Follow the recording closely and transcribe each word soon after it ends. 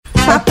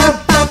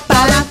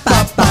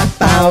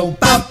pau,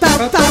 pau,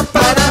 pau, pau,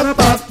 para,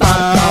 pau,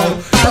 pau.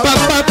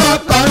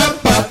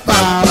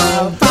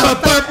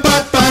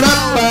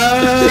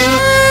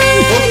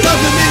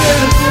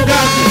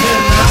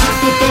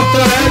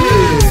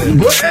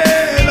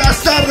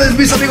 Buenas tardes,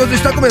 meus amigos,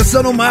 está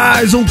começando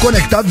mais um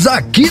Conectados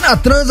aqui na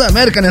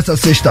Transamérica nesta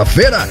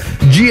sexta-feira,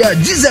 dia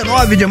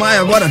 19 de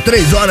maio, agora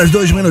 3 horas,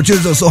 2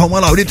 minutinhos. Eu sou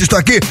Romano Laurito, estou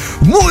aqui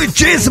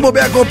muitíssimo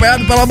bem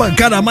acompanhado pela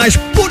bancada mais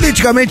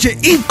politicamente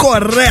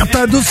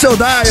incorreta do seu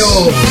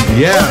dial.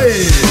 Yeah.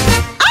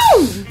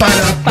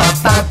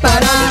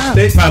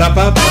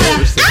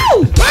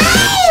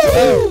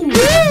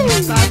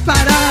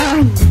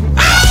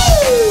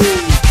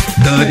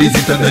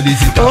 Danisita.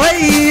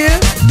 Oi.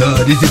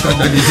 Danisita.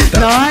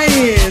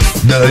 Nós.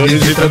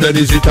 Danisita.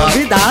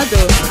 Convidado.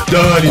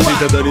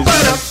 Danisita.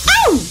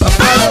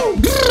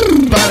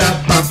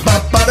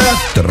 Para.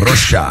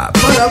 Trouxa.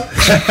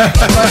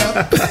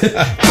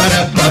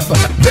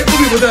 Vem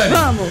comigo, Dani.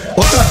 Vamos.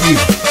 Otávio.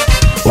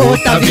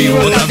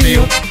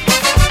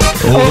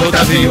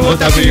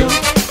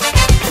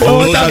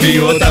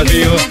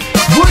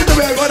 Muito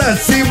bem, agora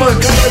sim,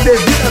 bancada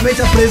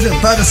devidamente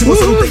apresentada. Se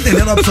você não tá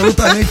entendendo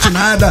absolutamente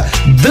nada,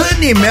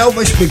 Dani Mel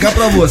vai explicar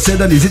pra você,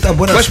 Danisita.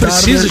 Boas tardes. Mas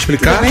precisa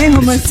explicar? Bem,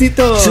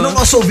 Romancito. Senão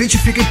nosso ouvinte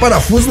fica em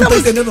parafuso, não tá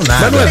entendendo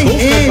nada. Mas não é bom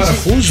ficar em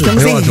parafuso?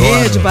 Estamos em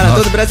rede para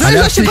todo o Brasil. Ele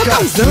já chegou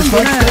causando, né?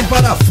 Ficar em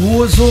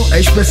parafuso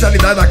é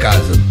especialidade da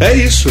casa. É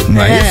isso.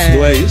 Não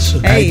é isso?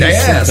 A ideia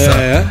é essa.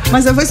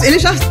 Mas ele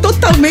já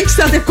totalmente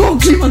se adequou ao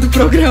clima do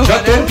programa. Já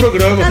tô no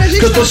programa. Cara,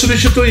 porque eu tô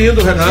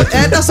substituindo o Renato.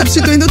 Tá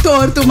substituindo o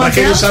torto. Mas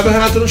quem não sabe, o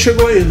Renato não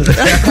chegou ainda.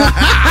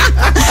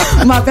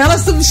 Uma bela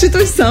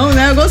substituição,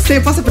 né? Eu gostei.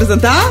 Posso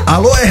apresentar?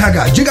 Alô,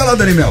 RH. Diga lá,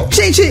 Dani Mel.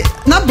 Gente,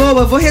 na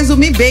boa, vou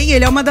resumir bem.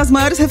 Ele é uma das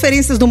maiores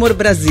referências do humor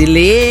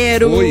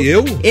brasileiro. Oi,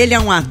 eu? Ele é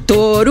um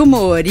ator,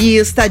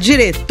 humorista,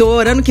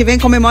 diretor. Ano que vem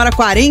comemora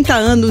 40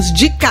 anos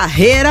de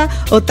carreira.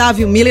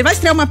 Otávio Muller vai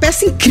estrear uma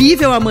peça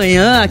incrível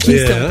amanhã aqui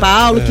em São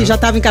Paulo, que já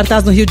estava em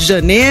cartaz no Rio de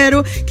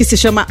Janeiro, que se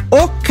chama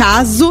O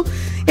Caso.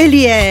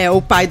 Ele é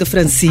o pai do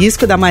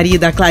Francisco, da Maria e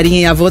da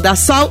Clarinha e avô da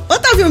Sol,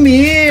 Otávio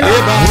Muller.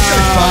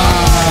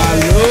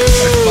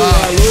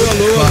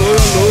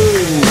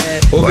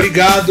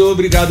 Obrigado.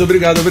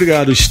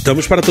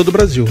 Estamos para todo o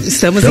Brasil.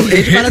 Estamos em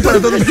rede para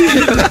todo o Brasil.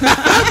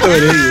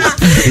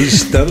 Adorei.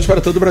 Estamos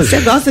para todo o Brasil.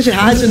 Você gosta de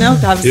rádio, né,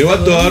 Otávio? Eu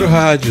adoro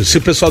rádio. Se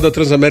o pessoal da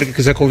Transamérica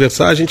quiser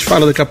conversar, a gente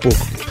fala daqui a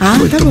pouco.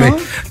 Muito bem.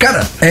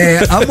 Cara,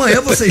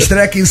 amanhã você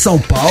estreia aqui em São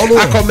Paulo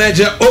a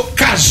comédia O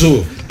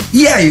Caso.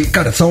 E aí,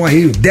 cara, são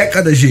aí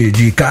décadas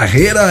de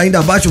carreira,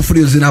 ainda bate um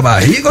friozinho na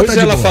barriga? Pois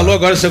ela falou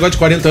agora esse negócio de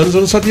 40 anos, eu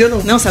não sabia, não.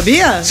 Não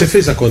sabia? Você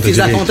fez a conta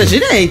direito? Fiz a conta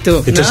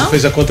direito. Então você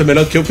fez a conta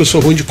melhor que eu sou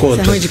ruim de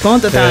conta. Você é ruim de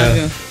conta,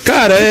 Otávio?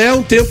 Cara,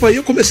 um tempo aí,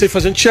 eu comecei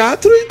fazendo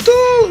teatro e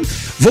tô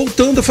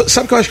voltando.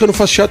 Sabe que eu acho que eu não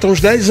faço teatro há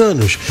uns 10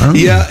 anos.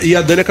 E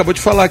a Dani acabou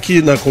de falar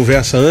aqui na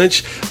conversa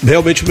antes,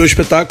 realmente o meu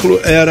espetáculo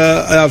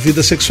era a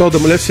vida sexual da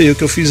mulher feia,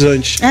 que eu fiz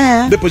antes.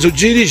 Depois eu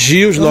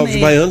dirigi os Novos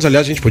Baianos.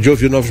 Aliás, a gente podia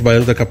ouvir Novos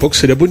Baianos daqui a pouco,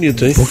 seria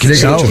bonito, hein? Pô, que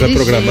legal. Se não tiver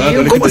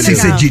programado. Como assim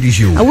você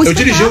dirigiu? Eu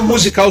dirigi um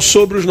musical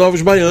sobre os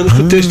Novos Baianos,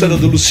 que o texto era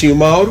do Lucinho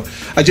Mauro,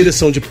 a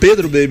direção de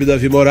Pedro Baby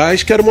Davi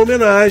Moraes, que era uma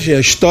homenagem à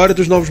história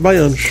dos Novos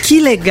Baianos. Que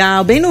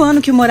legal. Bem no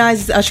ano que o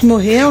Moraes, acho que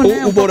morreu,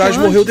 né? O Moraes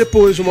morreu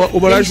depois. O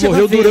Moraes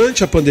morreu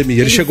durante a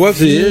pandemia. Ele chegou a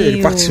ver,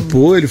 ele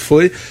participou, ele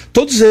foi.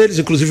 Todos eles,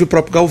 inclusive o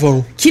próprio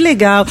Galvão. Que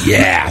legal.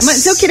 Yes.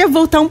 Mas eu queria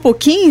voltar um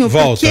pouquinho,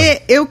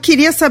 porque eu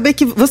queria saber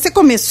que você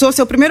começou,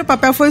 seu primeiro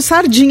papel foi o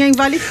Sardinha em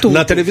Vale Tudo.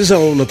 Na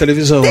televisão.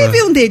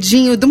 Teve um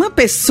dedinho de uma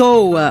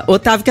pessoa,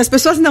 Otávio, que as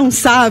pessoas não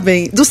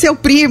sabem, do seu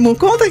primo.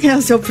 Conta quem é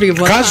o seu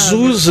primo, Otávio.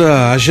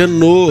 Cazuza,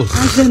 Agenor.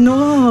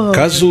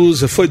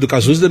 Cazuza, foi do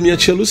Cazuza da minha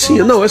tia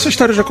Lucinha. Não, essa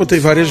história eu já contei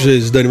várias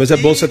vezes, Dani, mas é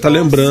bom você estar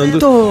lembrando.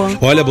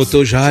 Olha,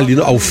 botou já ali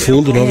ao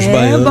fundo Novos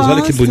Baianos,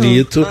 olha que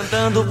bonito.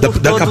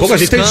 Daqui a pouco a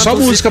gente tem só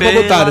música pra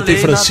botar, né? Tem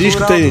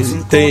Francisco,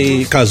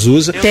 tem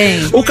Cazuza.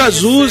 O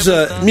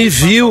Cazuza me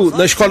viu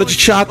na escola de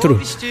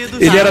teatro.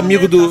 Ele era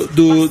amigo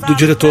do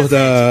diretor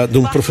de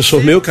um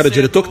professor meu, que era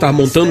diretor, que estava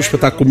montando um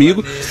espetáculo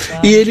comigo,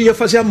 e ele ia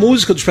fazer a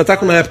música do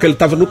espetáculo. Na época ele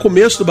estava no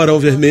começo do Barão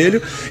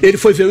Vermelho. Ele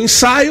foi ver o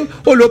ensaio,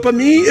 olhou pra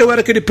mim, eu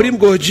era aquele primo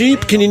gordinho,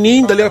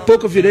 pequenininho. Dali a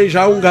pouco eu virei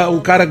já um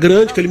cara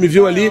grande, que ele me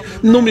viu ali,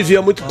 não me via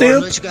há muito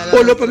tempo,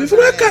 olhou pra mim e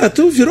falou: cara,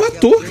 tu virou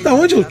ator, da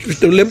onde?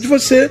 Eu lembro de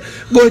você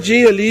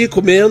gordinho ali,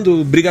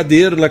 comendo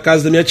brigadeiro na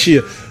casa da minha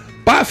tia.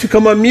 Pá,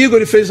 ficamos amigos,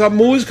 ele fez a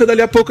música,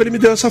 dali a pouco ele me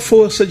deu essa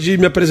força de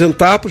me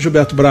apresentar pro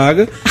Gilberto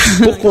Braga,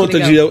 por conta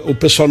de, o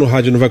pessoal no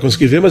rádio não vai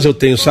conseguir ver, mas eu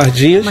tenho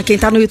Sardinhas. Mas quem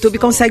tá no YouTube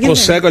consegue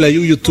ver. Olha aí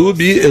o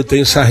YouTube, eu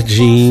tenho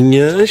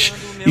Sardinhas,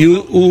 e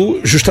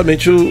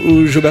justamente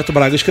o Gilberto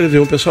Braga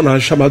escreveu um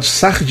personagem chamado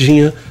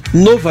Sardinha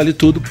no Vale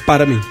Tudo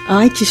para mim.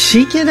 Ai, que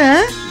chique,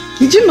 né?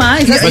 Que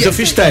demais. Mas eu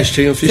fiz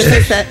teste, hein?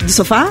 Do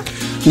sofá?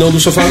 Não, do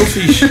sofá eu não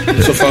fiz.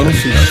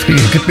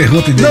 Que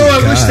pergunta delicada. Não,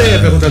 eu gostei, a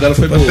pergunta dela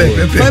foi boa.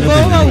 Foi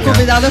boa, o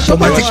convidado achou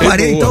boa.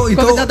 O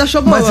convidado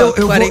achou boa.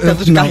 40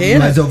 anos de carreira.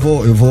 Mas eu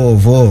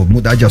vou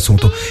mudar de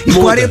assunto. Em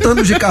 40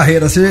 anos de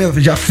carreira, você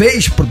já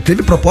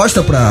teve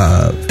proposta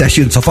pra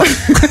testinho do sofá?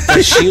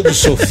 Testinho do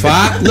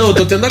sofá? Não, eu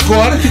tô tendo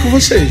agora aqui com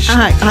vocês.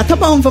 Tá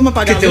bom, vamos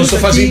apagar a luz. Porque tem um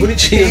sofazinho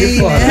bonitinho ali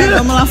fora.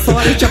 Vamos lá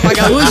fora, deixa eu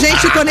apagar a luz.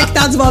 Gente,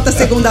 Conectados volta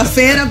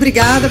segunda-feira.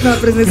 Obrigada pela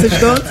presença de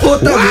todos.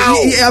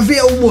 E a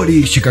via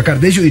humorística, cara,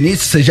 desde o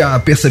início você já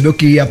percebeu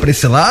que ia pra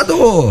esse lado?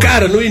 Ou...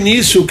 Cara, no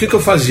início, o que eu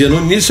fazia? No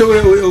início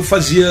eu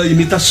fazia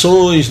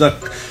imitações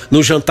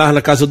no jantar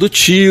na casa do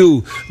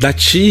tio, da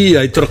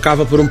tia, e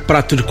trocava por um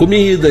prato de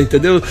comida,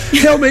 entendeu?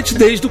 Realmente,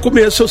 desde o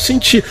começo eu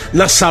senti.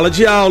 Na sala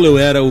de aula eu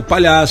era o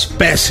palhaço,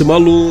 péssimo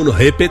aluno,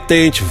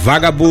 repetente,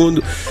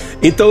 vagabundo.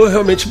 Então eu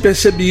realmente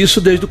percebi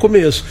isso desde o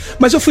começo.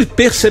 Mas eu fui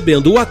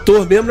percebendo o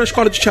ator mesmo na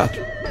escola de teatro.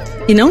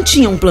 E não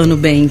tinha um plano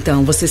B,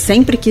 então? Você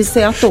sempre quis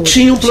ser ator?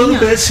 Tinha um plano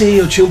B, sim.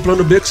 Eu tinha um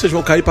plano B que vocês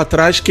vão cair pra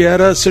trás, que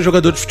era ser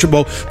jogador de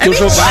futebol. Porque eu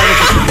jogava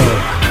futebol.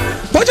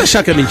 Pode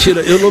achar que é mentira,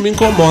 eu não me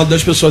incomodo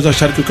das pessoas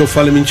acharem que o que eu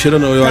falo é mentira,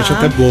 não. Eu acho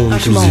até bom,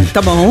 inclusive.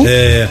 Tá bom.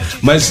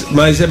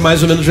 Mas é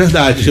mais ou menos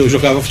verdade. Eu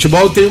jogava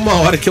futebol, tem uma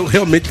hora que eu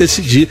realmente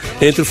decidi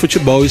entre o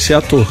futebol e ser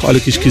ator. Olha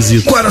que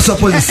esquisito. Qual era a sua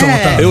posição,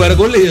 Otávio? Eu era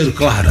goleiro,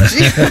 claro.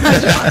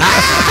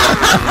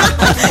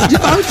 De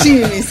qual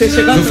time? Você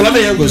chegou do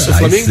Flamengo, eu sou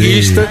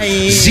flamenguista,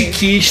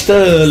 ziquista,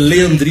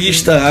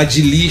 leandrista,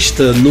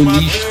 adilista,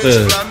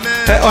 nunista.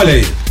 Olha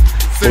aí.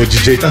 O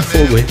DJ tá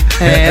fogo, hein?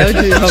 O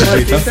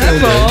DJ tá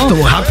fogo.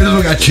 Tô rápido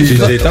no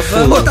gatilho. O DJ tá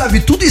fogo.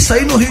 Otávio, tudo isso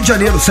aí no Rio de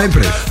Janeiro,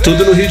 sempre?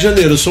 Tudo no Rio de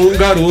Janeiro. Eu sou um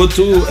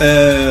garoto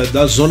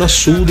da zona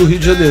sul do Rio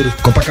de Janeiro.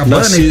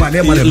 Copacabana,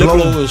 Ipanema,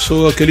 Leblon. Eu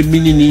sou aquele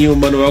menininho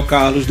Manuel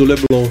Carlos do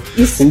Leblon.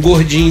 Isso. Um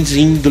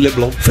gordinhozinho do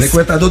Leblon.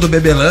 Frequentador do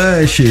Bebê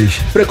Lanches.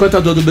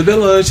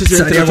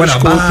 Pizzaria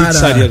Guanabara.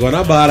 Pizzaria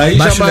Guanabara. Aí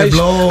já mais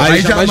Leblon,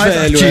 aí já mais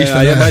velho. Artista,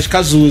 aí é mais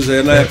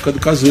Cazuza. Na época do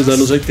Cazuza,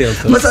 anos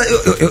 80. Mas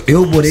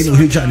eu morei no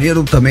Rio de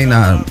Janeiro também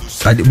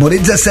morei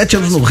 17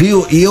 anos no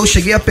Rio e eu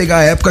cheguei a pegar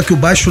a época que o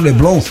Baixo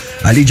Leblon,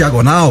 ali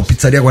Diagonal,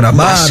 Pizzaria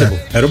Guanabara.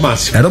 Era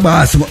o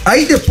máximo.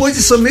 Aí depois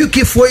isso meio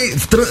que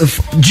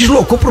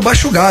deslocou pro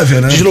Baixo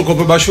Gávea, né? Deslocou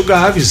pro Baixo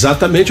Gávea,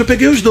 exatamente. Eu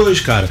peguei os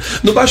dois, cara.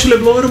 No Baixo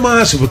Leblon era o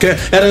máximo, porque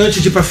era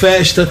antes de ir pra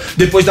festa.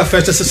 Depois da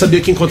festa você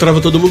sabia que encontrava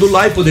todo mundo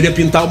lá e poderia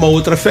pintar uma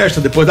outra festa.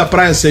 Depois da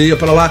praia você ia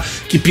pra lá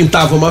que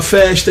pintava uma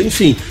festa,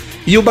 enfim.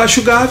 E o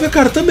Baixo Gávea,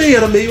 cara, também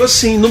era meio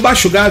assim. No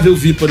Baixo Gávea eu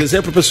vi, por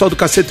exemplo, o pessoal do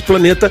Cacete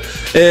Planeta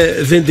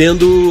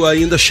vendendo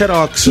ainda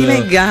xerox. Que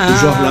legal. Do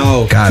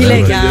jornal. Caramba. Que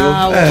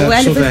legal.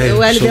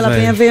 O Hélio Della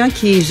Penha veio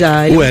aqui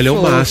já. O Hélio é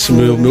o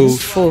máximo, meu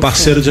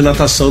parceiro de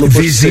natação no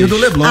vizinho do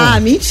Leblon.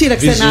 Mentira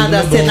que você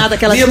nada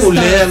aquela Minha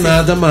mulher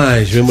nada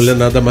mais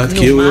do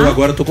que eu. Eu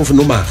agora tô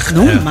no mar.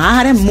 No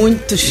mar é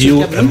muito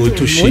chique. É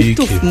muito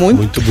chique.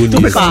 Muito bonito.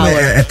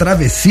 É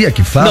travessia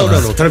que fala?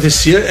 Não.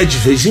 Travessia é de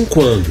vez em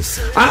quando.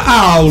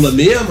 A aula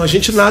mesmo, a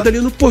gente nada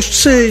ali no posto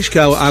 6, que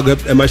a água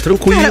é mais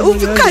tranquila. Cara, o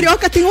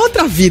carioca tem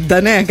outra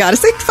vida, né, cara?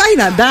 Você que vai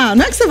nadar,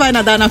 não é que você vai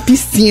nadar na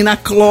piscina,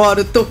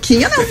 cloro,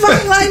 toquinha, não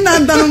vai lá e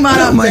nadar no mar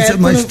aberto.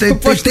 Mas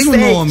tem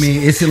um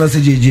nome, esse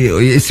lance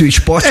esse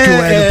esporte que o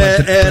Hélio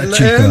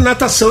pratica. É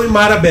natação em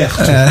mar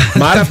aberto.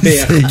 Mar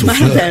aberto.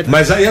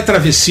 Mas aí a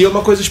travessia é uma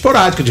coisa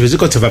esporádica. De vez em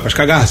quando você vai pras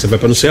cagarras, você vai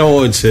pra não sei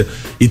aonde.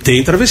 E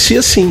tem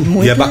travessia sim.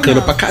 Muito e é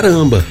bacana pra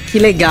caramba. Que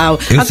legal.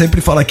 Eu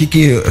sempre falo aqui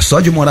que só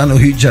de morar no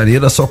Rio de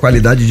Janeiro a sua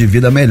qualidade de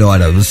vida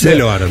melhora.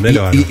 Melhora.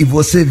 E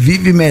você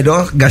vive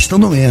melhor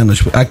gastando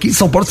menos. Aqui em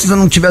São Paulo, se você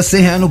não tiver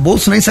R$100 no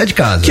bolso, nem sai de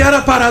casa. Que era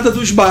a parada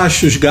dos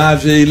baixos,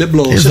 Gávea e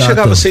Leblon. Exato. Você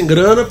chegava sem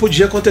grana,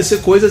 podia acontecer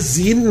coisas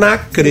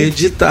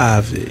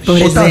inacreditáveis.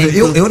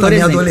 Otávio, eu na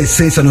minha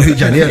adolescência no Rio de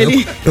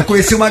Janeiro, eu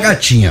conheci uma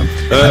gatinha.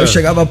 Aí eu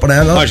chegava pra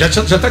ela...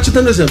 Já tá te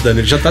dando exemplo,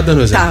 Dani. Ele já tá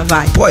dando exemplo. Tá,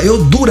 vai. Pô,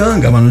 eu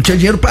duranga, mano. Não tinha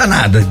dinheiro pra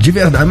nada, de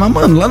verdade. Mas,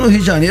 mano, lá no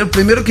Rio de Janeiro,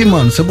 primeiro que,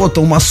 mano, você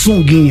botou uma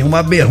sunguinha,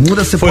 uma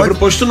bermuda, você foi pro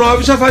posto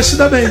 9 e já vai se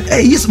dar bem.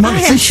 É isso, mano.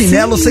 Sem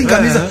chinelo, sem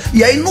camisa.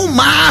 E aí, no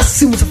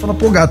máximo, você fala,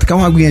 pô, gato, quer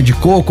uma aguinha de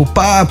coco?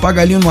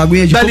 Paga ali uma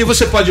aguinha de coco. Dali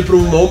você pode ir pra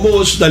um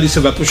almoço, dali você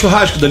vai pro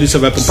churrasco, dali você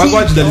vai pro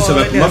pagode, dali você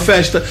vai pra uma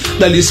festa,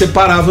 dali você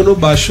parava no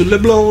Baixo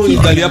Leblon, e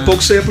dali a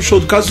pouco você ia pro show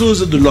do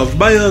Cazuza, do Novo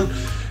Baiano.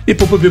 E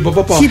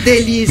popopopopopó. Que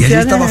delícia, E a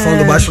gente tava falando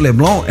do Baixo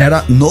Leblon,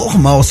 era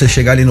normal você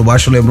chegar ali no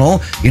Baixo Leblon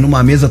e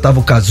numa mesa tava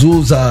o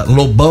Cazuza,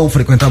 Lobão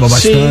frequentava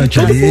bastante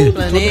ali.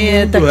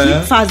 Planeta,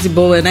 que fase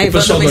boa, né? O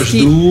pessoal do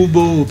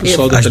Asdrubal, o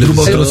pessoal da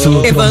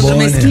televisão.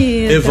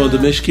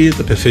 Evandro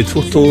Mesquita, Perfeito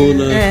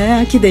Fortuna.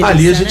 Que delícia.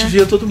 Ali a gente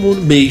via todo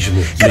mundo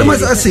mesmo. Cara,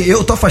 mas assim,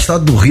 eu tô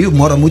afastado do Rio,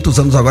 moro há muitos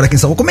anos agora aqui em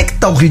São Paulo. Como é que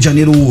tá o Rio de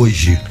Janeiro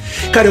hoje?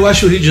 Cara, eu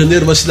acho o Rio de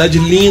Janeiro uma cidade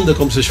linda,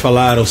 como vocês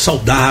falaram,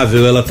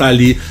 saudável, ela tá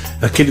ali,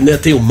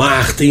 tem o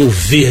mar, tem o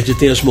verde,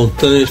 tem as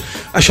montanhas.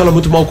 Acho ela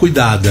muito mal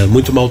cuidada,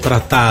 muito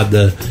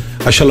maltratada.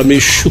 Acho ela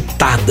meio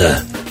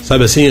chutada,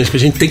 sabe assim? Acho que a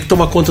gente tem que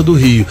tomar conta do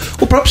Rio.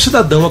 O próprio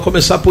cidadão, a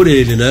começar por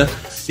ele, né?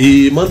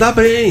 e mandar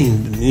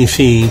bem,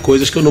 enfim,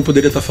 coisas que eu não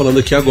poderia estar falando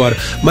aqui agora,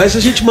 mas a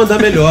gente mandar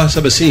melhor,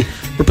 sabe assim,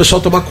 pro pessoal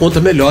tomar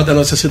conta melhor da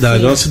nossa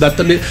cidade. A nossa cidade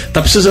também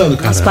tá precisando,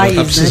 cara. Nosso país,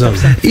 tá precisando.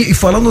 Né? E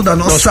falando da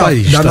nossa,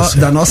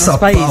 da nossa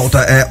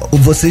pauta,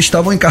 vocês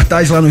estavam em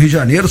cartaz lá no Rio de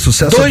Janeiro,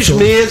 sucesso. 2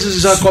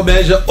 meses a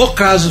comédia O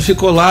Caso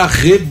ficou lá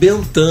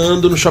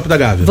arrebentando no Shopping da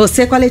Gávea.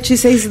 Você com a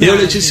Letícia Snardi. Eu,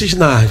 Letícia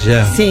Snardi,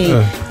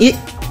 Sim. E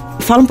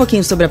fala um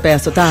pouquinho sobre a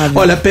peça, Otávio.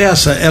 Olha, a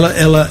peça,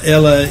 ela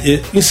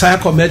ensaiar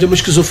comédia é uma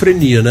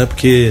esquizofrenia, né?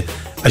 Porque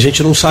a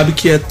gente não sabe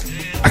que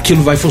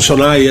aquilo vai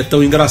funcionar e é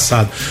tão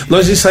engraçado.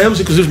 Nós ensaiamos,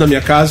 inclusive, na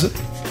minha casa,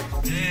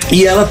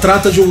 e ela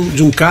trata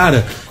de um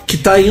cara que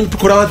tá indo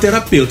procurar uma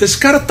terapeuta. Esse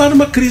cara tá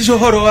numa crise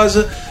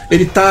horrorosa,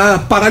 ele tá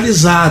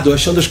paralisado,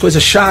 achando as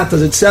coisas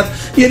chatas, etc.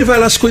 E ele vai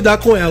lá se cuidar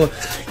com ela.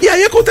 E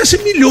aí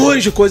acontecem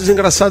milhões de coisas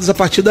engraçadas a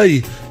partir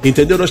daí,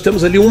 entendeu? Nós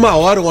temos ali 1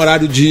 hora, um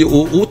horário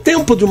o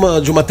tempo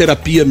de uma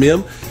terapia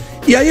mesmo.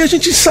 E aí a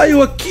gente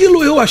ensaiou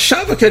aquilo, eu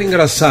achava que era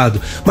engraçado.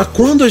 Mas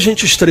quando a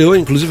gente estreou,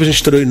 inclusive a gente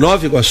estreou em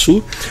Nova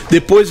Iguaçu,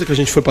 depois que a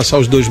gente foi passar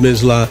os 2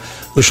 meses lá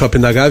no Shopping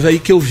da Gávea, aí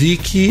que eu vi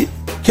que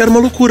era uma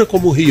loucura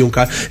como riam,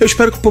 cara. Eu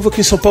espero que o povo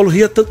aqui em São Paulo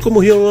ria tanto como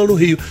riam lá no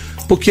Rio,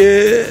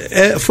 porque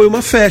foi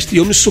uma festa e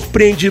eu me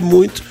surpreendi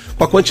muito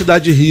com a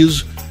quantidade de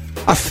riso.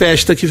 A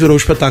festa que virou o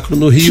espetáculo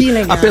no Rio,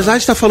 apesar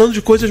de estar falando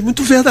de coisas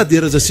muito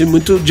verdadeiras, assim,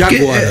 muito de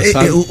agora,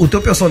 sabe? O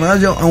teu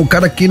personagem é um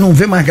cara que não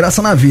vê mais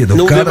graça na vida.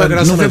 Não vê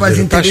vida. mais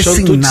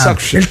interesse em nada.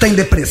 Ele tá em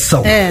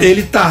depressão.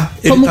 Ele tá.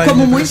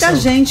 Como muita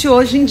gente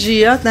hoje em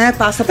dia, né,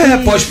 passa por isso.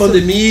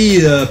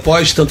 Pós-pandemia,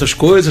 pós tantas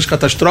coisas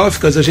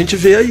catastróficas, a gente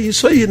vê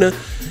isso aí, né?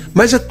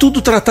 Mas é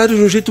tudo tratado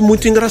de um jeito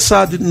muito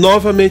engraçado. E,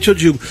 novamente, eu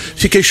digo,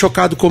 fiquei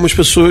chocado como as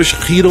pessoas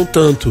riram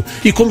tanto.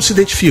 E como se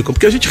identificam.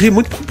 Porque a gente ri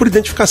muito por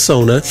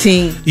identificação, né?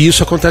 Sim. E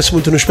isso acontece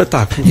muito no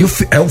espetáculo. E o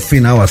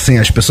final, assim,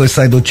 as pessoas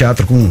saem do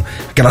teatro com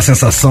aquela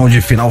sensação de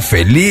final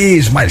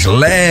feliz, mais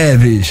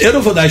leves. Eu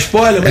não vou dar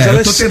spoiler, mas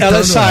ela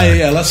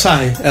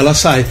sai.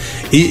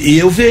 E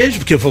eu vejo,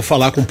 porque eu vou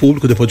falar com o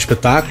público depois do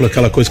espetáculo,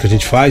 aquela coisa que a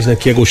gente faz, né?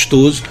 Que é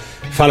gostoso.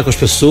 Fala com as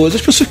pessoas,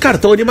 cara,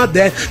 estão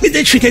animadas. Me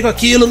identifiquei com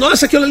aquilo,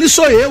 nossa, aquilo ali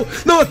sou eu.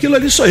 Não, aquilo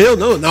ali sou eu.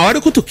 Não, na hora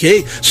eu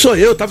cutuquei, sou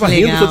eu, tava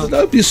rindo.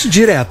 Isso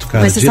direto,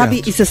 cara. Mas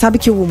você sabe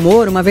que o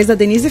humor, uma vez a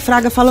Denise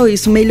Fraga falou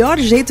isso, o melhor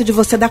jeito de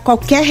você dar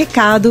qualquer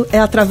recado é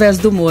através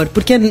do humor.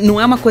 Porque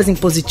não é uma coisa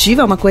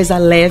impositiva, é uma coisa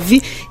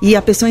leve e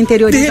a pessoa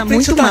interioriza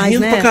muito você tá mais,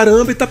 rindo né? pra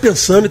caramba e tá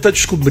pensando e tá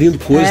descobrindo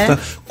coisas, tá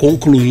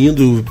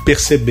concluindo,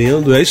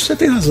 percebendo. É isso, você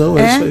tem razão,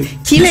 é isso aí.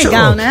 Que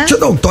legal, né? Deixa eu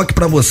dar um toque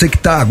pra você que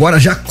tá agora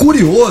já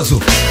curioso.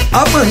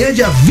 Amanhã,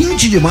 dia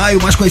 20 de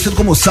maio, mais conhecido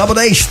como sábado,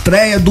 é a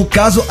estreia do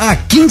caso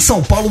aqui em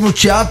São Paulo, no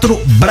Teatro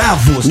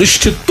Bravos. No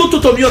Instituto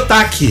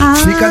Tomiotaki.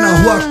 Fica na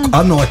rua,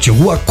 anote,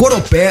 Rua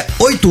Coropé,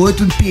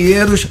 88 em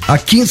Pinheiros,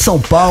 aqui em São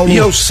Paulo. E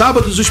aos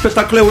sábados o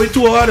espetáculo é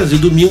 8 horas e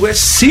domingo é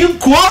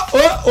 5.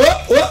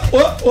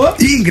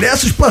 E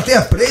ingressos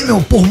plateia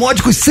premium por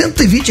módicos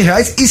R$120 e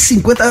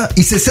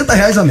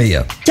R$60 a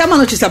meia. Quer uma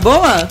notícia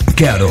boa?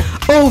 Quero.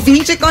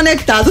 Ouvinte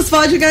Conectados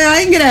pode ganhar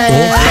ingresso.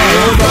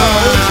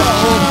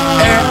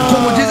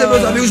 Como dizem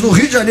meus amigos do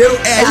Rio de Janeiro,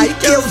 é aí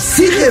que eu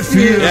se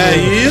refiro. É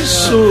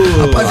isso.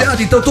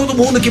 Rapaziada, então todo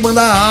mundo que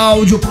mandar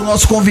áudio pro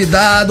nosso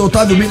convidado,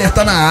 Otávio Muller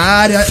tá na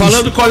área.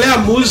 Falando qual é a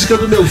música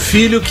do meu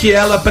filho que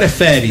ela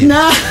prefere.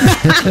 Não.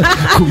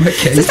 Como é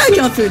que é isso? Você sabe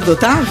quem é o filho do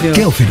Otávio?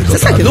 Quem é o filho do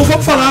Otávio? Não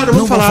vamos falar.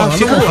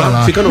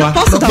 Fica no ar.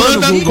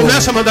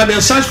 Começa a mandar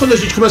mensagem, quando a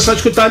gente começar a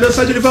escutar a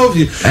mensagem, ele vai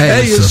ouvir.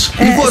 É isso.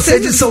 E você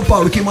de São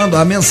Paulo que mandou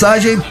a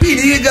mensagem,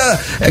 periga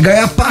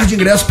ganhar par de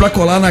ingressos pra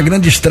colar na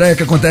grande estreia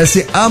que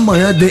acontece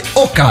amanhã de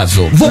O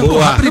Caso. Vamos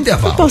lá pro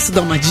intervalo. Eu posso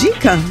dar uma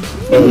dica?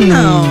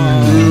 Não.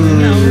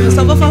 Eu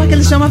só vou falar que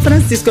ele chama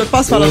Francisco. Eu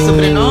posso falar o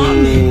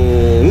sobrenome?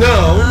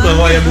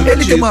 Não, aí é muito Ele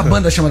dica. tem uma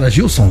banda chamada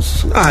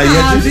Gilsons? Aí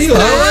adivinhou.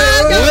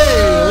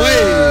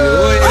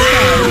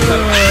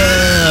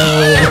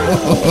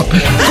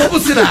 Como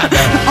se nada.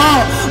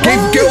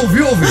 Quem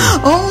ouviu.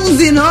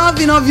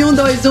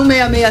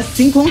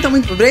 11991216651. Tamo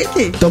indo pro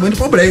break? Tamo indo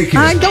pro break.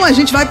 Então a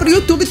gente vai pro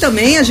YouTube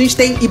também. A gente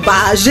tem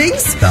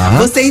imagens. Tá.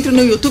 Você entra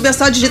no YouTube, é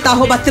só digitar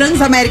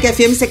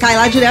 @TransAméricaFM, você cai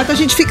lá direto. A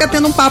gente fica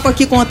tendo um papo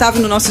aqui com o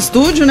Otávio no nosso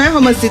estúdio, né,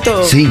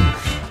 Romancito? Sim.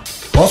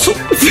 Posso?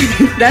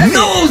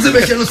 Não ouse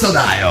mexer no seu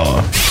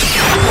dial.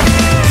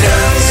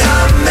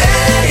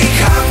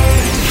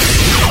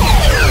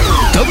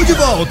 Tamo de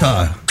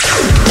volta.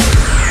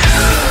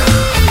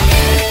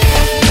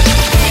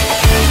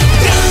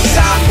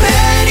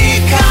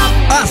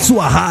 A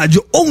sua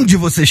rádio, onde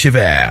você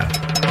estiver.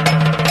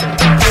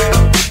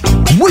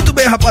 Muito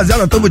bem,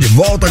 rapaziada, estamos de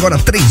volta agora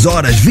 3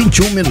 horas,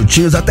 21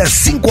 minutinhos até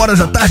 5 horas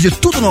da tarde,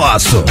 tudo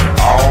nosso.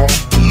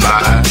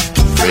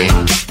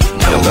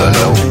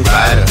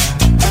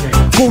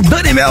 Com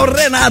Dani Mel,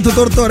 Renato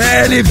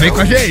Tortorelli, vem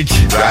com a gente.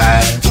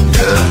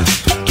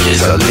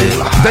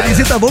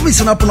 Danizita, vamos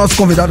ensinar pro nosso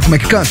convidado como é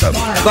que canta?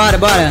 Bora.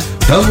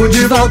 Tamo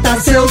de volta,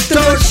 seu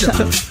trouxa,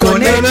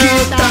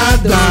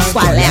 conectados.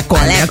 Qual é?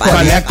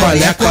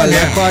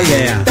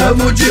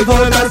 Tamo de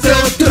volta,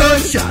 seu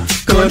trouxa,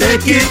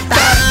 conectados.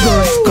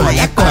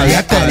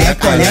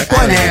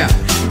 Qual é?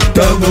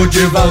 Tamo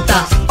de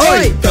volta.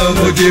 Oi!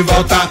 Tamo de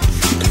volta.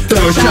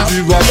 Trouxa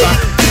de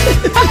volta.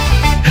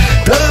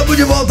 Tamo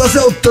de volta,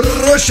 seu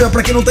trouxa.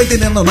 Pra quem não tá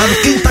entendendo nada,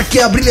 quem tá aqui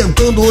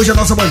abrilhantando hoje a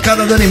nossa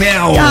bancada, Dani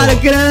Mel? Cara,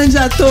 grande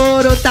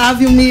ator,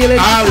 Otávio Muller,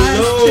 tá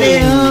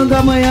estreando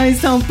amanhã em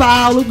São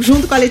Paulo,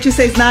 junto com a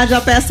Letícia Snardi,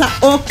 a peça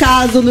O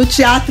Caso, no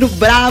Teatro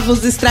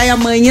Bravos, estreia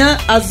amanhã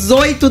às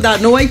 8 da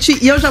noite.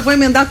 E eu já vou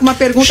emendar com uma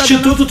pergunta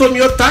Instituto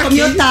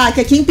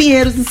Tomiotaki, aqui em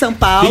Pinheiros, em São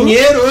Paulo.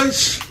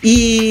 Pinheiros.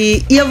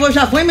 E eu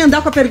já vou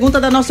emendar com a pergunta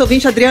da nossa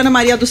ouvinte Adriana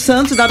Maria dos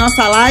Santos, da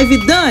nossa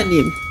live.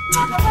 Dani,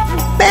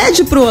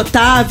 pede pro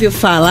Otávio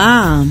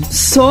falar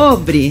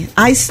sobre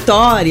a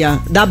história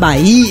da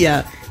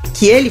Bahia,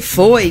 que ele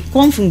foi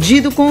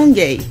confundido com um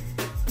gay.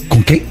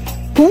 Com quem?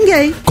 Com um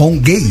gay. Com um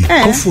gay?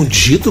 É.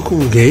 Confundido com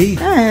um gay?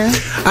 É.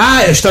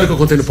 Ah, é a história que eu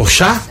contei no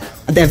Porchat?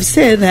 Deve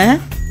ser, né?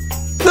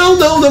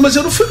 Não, mas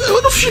eu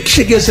não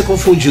cheguei a ser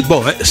confundido.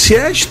 Bom, se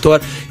é a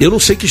história, eu não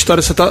sei que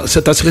história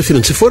você tá se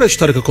referindo. Se for a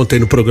história que eu contei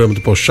no programa do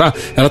Porchat,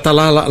 ela tá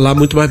lá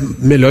muito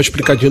melhor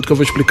explicadinho do que eu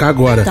vou explicar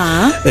agora.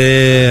 Tá.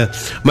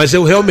 Mas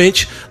eu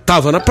realmente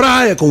tava na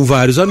praia com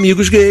vários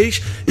amigos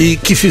gays e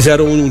que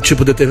fizeram um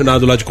tipo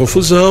determinado lá de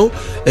confusão.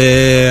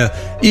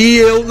 E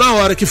eu, na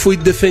hora que fui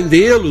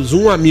defendê-los,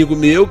 um amigo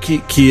meu,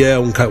 que é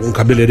um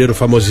cabeleireiro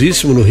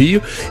famosíssimo no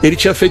Rio, ele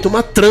tinha feito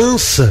uma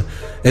trança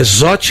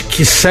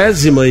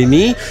exoticíssima em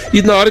mim,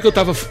 e na hora que eu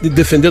tava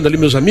defendendo ali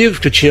meus amigos,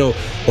 que tinham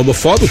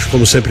homofóbicos,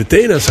 como sempre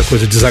tem, né, essa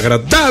coisa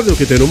desagradável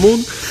que tem no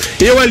mundo,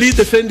 eu ali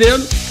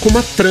defendendo com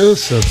uma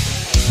trança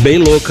bem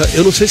louca.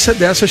 Eu não sei se é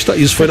dessa história.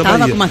 Isso foi na Bahia.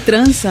 Tava com uma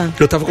trança?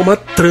 Eu tava com uma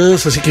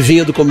trança, assim, que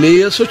vinha do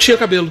começo, eu tinha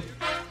cabelo.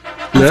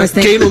 Né? Faz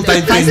tempo, quem não tá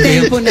entendendo? Faz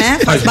tempo, né?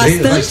 Faz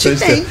bastante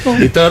tempo.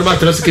 Então era uma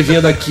trança que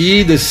vinha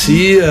daqui,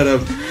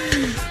 descia,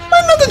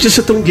 Mas nada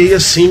disso é tão gay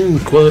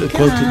assim quanto,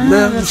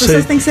 né? Não as sei.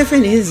 pessoas têm que ser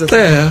felizes.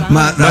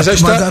 Mas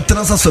a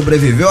trança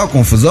sobreviveu à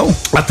confusão?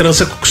 A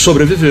trança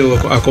sobreviveu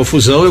à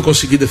confusão. Eu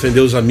consegui defender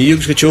os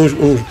amigos que tinham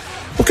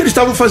o que eles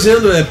estavam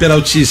fazendo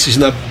peraltices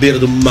na beira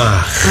do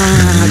mar.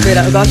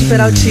 Eu gosto de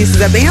peraltices.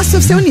 É bem a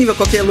seu nível,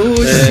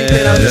 coqueluche,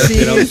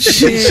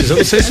 peraltices. Eu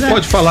não sei se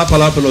pode falar a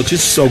palavra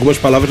peraltices, algumas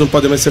palavras não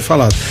podem mais ser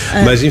faladas.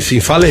 Mas enfim,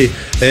 falei.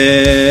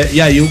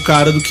 E aí o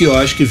cara do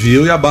quiosque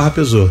viu e a barra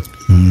pesou.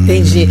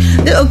 Entendi.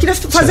 Eu queria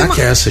fazer Será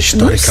que é essa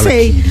história não que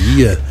sei. ela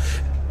queria?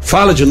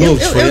 Fala de novo,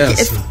 se foi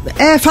essa?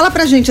 Fala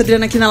pra gente,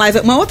 Adriana, aqui na live.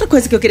 Uma outra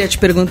coisa que eu queria te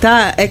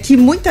perguntar é que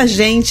muita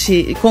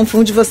gente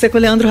confunde você com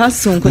o Leandro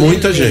Hassum.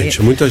 Muita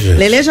gente.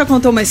 Lelê já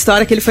contou uma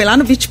história que ele foi lá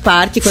no Beach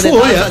Park quando ele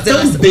tava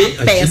fazendo uma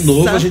peça. De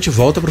novo a gente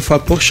volta pro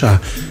Fábio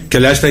Porchat, que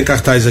aliás está em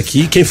cartaz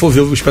aqui. Quem for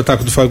ver o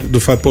espetáculo do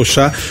Fábio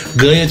Porchat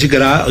ganha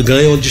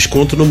um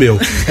desconto no meu.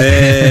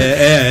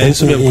 É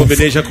isso mesmo,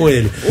 combinei já com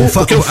ele.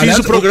 Porque eu fiz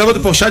o programa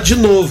do Porchat de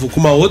novo, com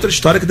uma outra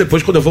história que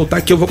depois, quando eu voltar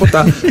aqui, eu vou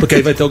contar. Porque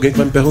aí vai ter alguém que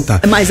vai me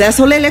perguntar. Mas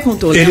essa o Lelê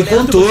contou. Ele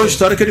contou a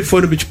história que ele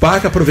foi no Beach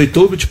Park,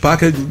 aproveitou o Beach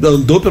Park,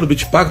 andou pelo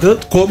Beach Park,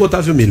 tanto como o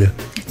Otávio Muller.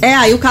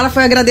 Aí o cara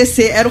foi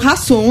agradecer, era o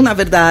Hassum, na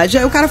verdade.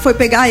 Aí o cara foi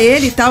pegar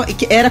ele e tal,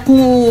 que era com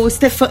o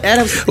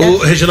o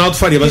Reginaldo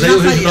Faria, mas aí o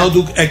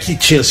Reginaldo que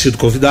tinha sido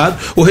convidado,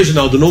 o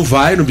Reginaldo não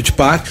vai no Beach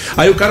Park,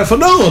 aí o cara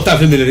falou, não,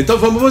 Otávio Muller, então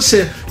vamos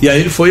você. E aí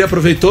ele foi e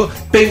aproveitou,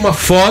 tem uma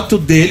foto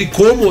dele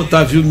como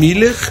Otávio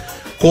Muller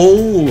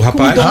com o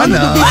rapaz. Com o dono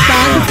do Beach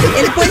Park.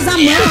 Ele pôs a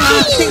mão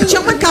lá.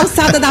 Tinha uma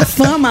calçada da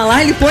fama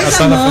lá, ele pôs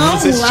a mão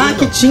lá,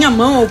 que tinha a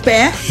mão ao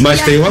pé.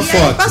 Mas tem uma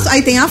foto.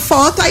 Aí tem a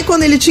foto, aí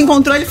quando ele te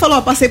encontrou, ele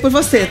falou, passei por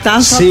você,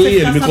 tá? Só sim,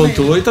 ele me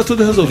contou e tá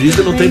tudo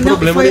resolvido, não tem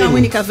problema nenhum. Foi a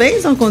única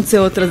vez ou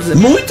aconteceu outras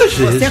vezes? Muitas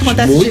vezes. Você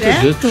acontece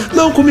direto?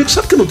 Não, comigo,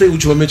 sabe que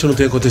ultimamente não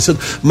tem acontecido,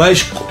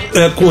 mas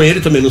com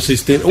ele também, não sei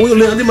se tem. O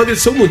Leandro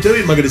emagreceu muito, eu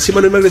emagreci,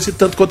 mas não emagreci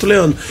tanto quanto o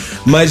Leandro.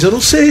 Mas eu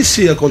não sei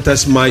se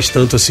acontece mais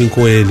tanto assim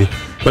com ele.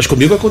 Mas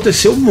comigo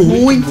aconteceu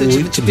muito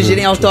de te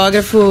pedirem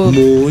autógrafo.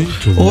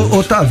 Muito.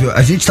 Otávio,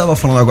 a gente estava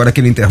falando agora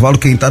aquele intervalo,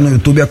 quem tá no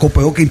YouTube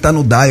acompanhou, quem tá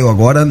no Dial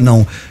agora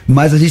não.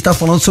 Mas a gente tá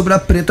falando sobre a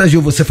Preta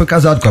Gil. Você foi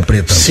casado com a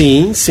Preta?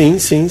 Sim.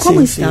 Como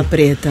está a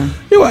Preta?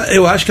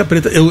 Eu acho que a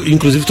Preta, eu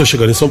inclusive tô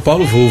chegando em São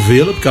Paulo, vou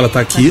vê-la, porque ela tá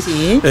aqui.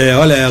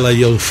 Olha ela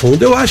aí ao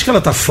fundo. Eu acho que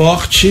ela tá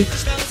forte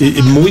e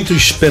muito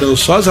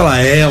esperançosa. Ela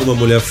é uma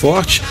mulher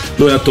forte,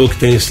 não é à toa que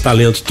tem esse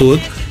talento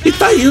todo. E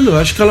tá indo, eu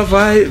acho que ela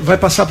vai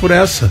passar por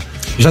essa.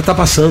 Já tá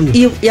passando.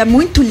 E é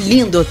muito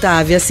lindo,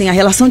 Otávio, assim, a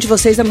relação de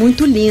vocês é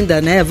muito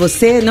linda, né?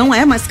 Você não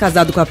é mais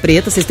casado com a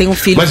Preta, vocês têm um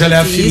filho. Mas ela é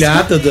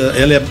afilhada,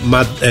 ela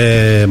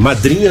é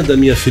madrinha da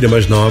minha filha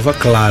mais nova,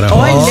 Clara.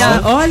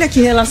 Olha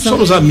que relação.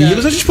 Somos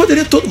amigos, a gente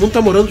poderia todo mundo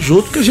estar morando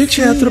junto, porque a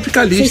gente é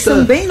tropicalista. Vocês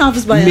são bem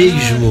novos baianos.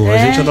 Mesmo, a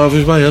gente é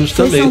novos baianos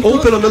também. Ou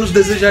pelo menos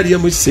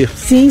desejaríamos ser.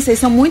 Sim, vocês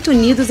são muito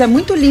unidos, é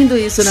muito lindo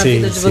isso na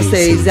vida de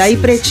vocês.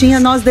 Pretinha,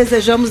 nós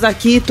desejamos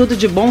aqui tudo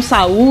de bom,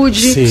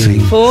 saúde,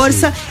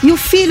 força. E o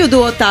filho do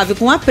do Otávio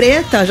com a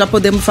Preta, já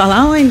podemos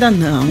falar ou ainda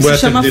não?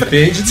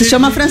 Se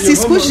chama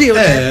Francisco Gil,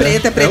 né?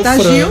 Preta é Preta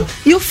Gil.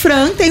 E o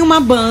Fran tem uma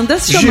banda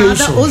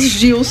chamada Os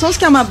Gilsons,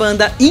 que é uma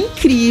banda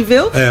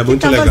incrível.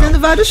 Muito legal. Tá fazendo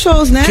vários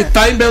shows, né? Que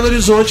tá em Belo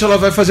Horizonte, ela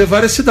vai fazer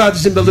várias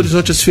cidades em Belo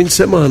Horizonte esse fim de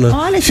semana.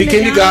 Olha que Fiquem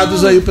legal.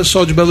 Ligados aí o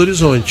pessoal de Belo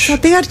Horizonte. Só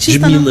tem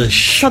artista de Minas.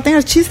 Só tem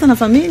artista na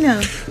família?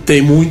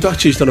 Tem muito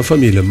artista na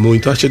família,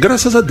 muito artista.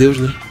 Graças a Deus,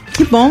 né?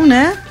 Que bom,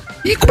 né?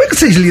 E como é que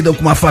vocês lidam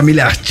com uma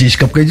família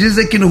artística? Porque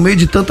dizem que no meio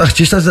de tantos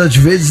artistas, às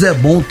vezes é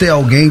bom ter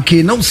alguém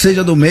que não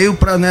seja do meio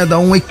pra, né, dar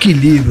um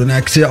equilíbrio,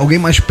 né? Que seja alguém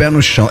mais pé no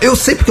chão. Eu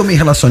sempre que eu me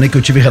relacionei, que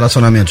eu tive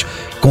relacionamentos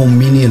com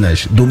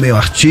meninas do meio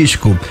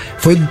artístico,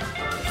 foi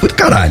do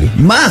caralho.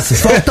 Mas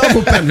faltava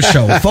o pé no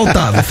chão.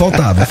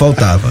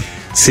 Faltava.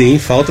 Sim,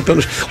 falta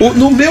pelo...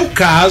 No meu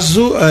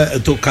caso, eu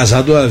tô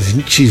casado há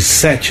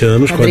 27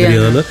 anos com a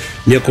Adriana,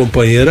 minha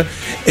companheira.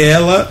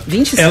 Ela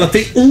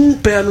tem um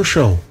pé no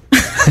chão.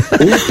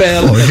 Um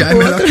pé. Já é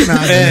melhor que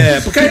nada.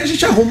 Porque aí a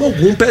gente arruma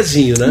algum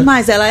pezinho, né?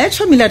 Mas ela é de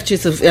família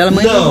artista. Ela é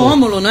mãe do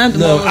Rômulo, né?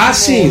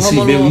 Sim,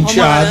 meu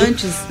enteado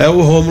é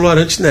o Rômulo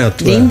Arantes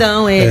Neto.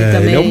 Lindão ele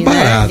também. Ele é um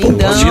barato.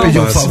 Lindão. Posso te pedir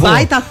um favor?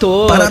 Baita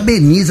ator.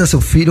 Parabeniza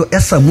seu filho.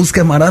 Essa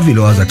música é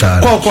maravilhosa,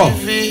 cara. Qual?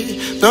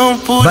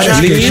 Várias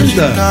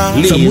linda.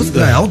 Essa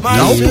música é alto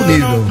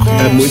nível.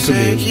 É muito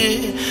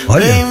lindo.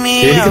 Olha.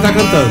 Ele que tá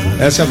cantando.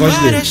 Essa é a voz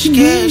dele.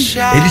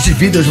 Eles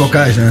dividem os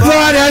vocais, né?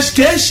 Várias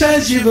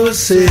queixas de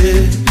você.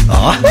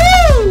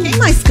 Quem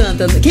mais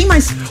canta?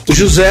 O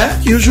José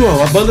e o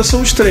João. A banda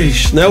são os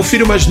três, né? O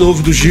filho mais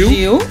novo do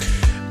Gil.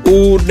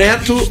 O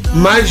neto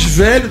mais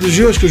velho do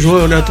Gil, acho que o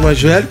João é o neto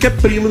mais velho, que é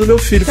primo do meu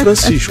filho,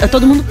 Francisco. É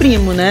todo mundo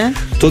primo, né?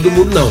 Todo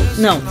mundo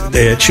não.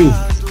 É tio.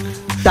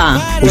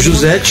 Tá. O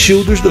José é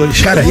tio dos dois.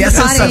 Cara, e a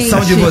sensação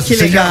de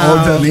você,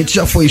 obviamente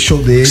já foi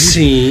show dele.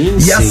 Sim.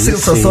 E a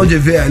sensação de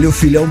ver ali o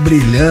filhão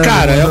brilhando.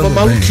 Cara, é uma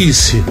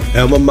maluquice.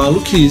 É uma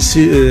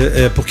maluquice.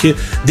 Porque,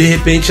 de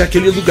repente, é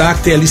aquele lugar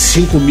que tem ali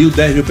 5 mil,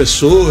 10 mil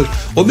pessoas.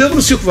 Ou mesmo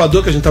no Circo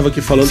Voador, que a gente tava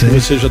aqui falando, que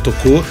você já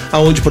tocou,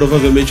 aonde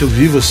provavelmente eu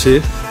vi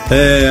você.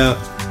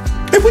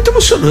 É muito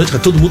emocionante,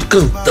 cara. Todo mundo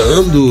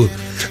cantando.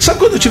 Sabe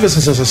quando eu tive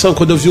essa sensação?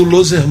 Quando eu vi o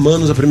Los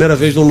Hermanos a primeira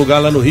vez num lugar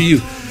lá no Rio,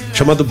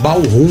 chamado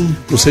Ballroom,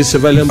 não sei se você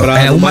vai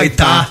lembrar. É o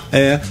Maitá.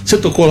 Você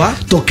tocou lá?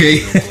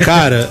 Toquei.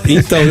 Cara,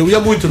 então, eu ia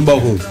muito no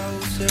Ballroom.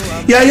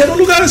 E aí era um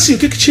lugar assim, o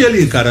que tinha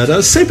ali, cara?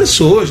 Era 100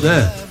 pessoas,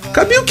 né?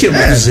 Cabia o quê?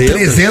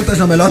 300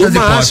 na melhor das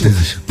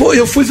hipóteses. Pô,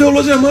 eu fui ver o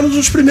Los Hermanos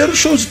nos primeiros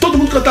shows e todo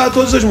mundo cantava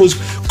todas as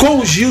músicas. Com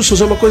o Gilson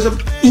é uma coisa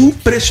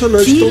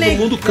impressionante. Todo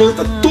mundo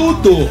canta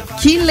tudo.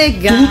 Que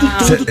legal.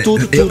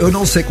 Tudo. Eu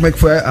não sei como é que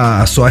foi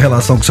a sua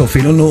relação com seu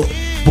filho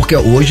porque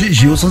hoje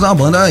Gilson é uma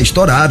banda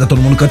estourada,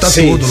 todo mundo canta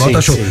tudo, lota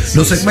show.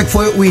 Não sei como é que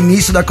foi o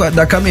início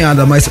da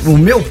caminhada, mas o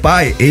meu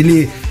pai,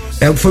 ele...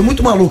 foi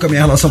muito maluca a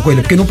minha relação com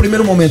ele, porque no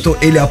primeiro momento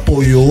ele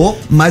apoiou,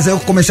 mas aí eu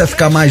comecei a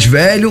ficar mais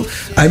velho,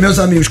 aí meus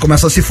amigos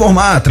começam a se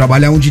formar,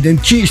 trabalhar um de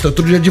dentista,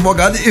 outro de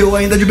advogado e eu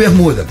ainda de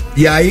bermuda.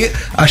 E aí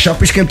a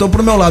chapa esquentou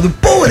pro meu lado.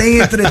 Porém,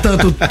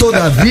 entretanto,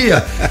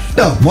 todavia,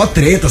 mó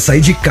treta,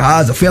 saí de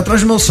casa, fui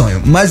atrás do meu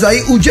sonho. Mas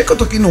aí o dia que eu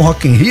toquei no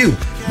Rock in Rio,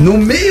 no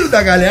meio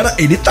da galera,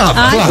 ele tava.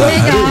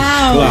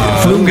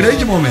 Claro. Foi um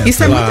grande momento.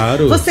 Isso é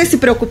muito... Você se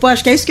preocupou?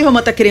 Acho que é isso que o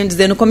Romão tá querendo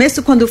dizer. No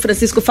começo, quando o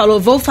Francisco falou,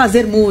 vou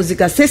fazer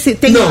música, você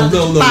tem... Não.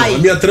 A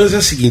minha transa é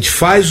a seguinte: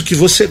 faz o que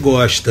você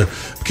gosta,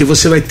 porque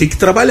você vai ter que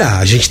trabalhar.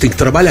 A gente tem que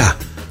trabalhar.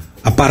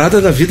 A parada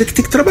da vida é que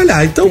tem que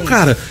trabalhar. Então,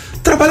 cara,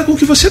 trabalha com o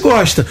que você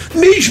gosta.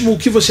 Mesmo o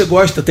que você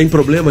gosta tem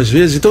problema às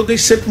vezes, então eu dei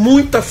sempre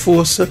muita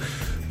força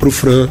pro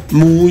Fran,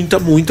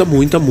 muita.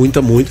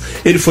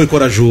 Ele foi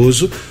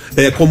corajoso,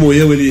 como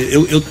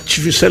eu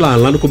tive, sei lá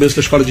no começo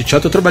da escola de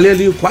teatro, eu trabalhei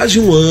ali quase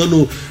um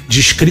ano de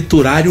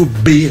escriturário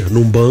B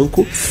num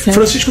banco. Certo.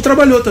 Francisco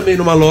trabalhou também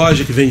numa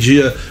loja que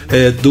vendia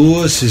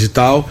doces e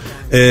tal.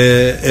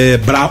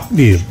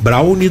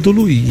 Brownie do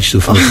Luiz, do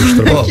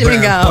Francisco. Que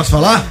legal. Posso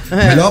falar?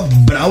 Melhor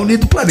brownie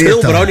do planeta. É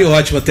um brownie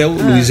ótimo, até o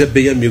Luiz é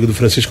bem amigo do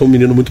Francisco, é um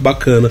menino muito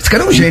bacana. Esse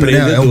cara é um gênio,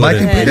 né? É um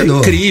baita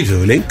empreendedor.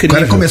 Ele é incrível. O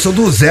cara começou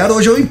do zero,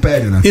 hoje é o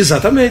império, né?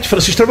 Exatamente,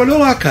 Francisco trabalhou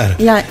lá, cara.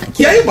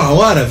 E aí uma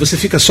hora você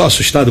fica só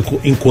assustado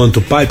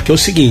enquanto pai, porque é o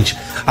seguinte,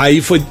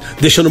 aí foi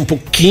deixando um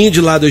pouquinho de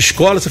lado a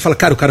escola, você fala,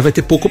 cara, o cara vai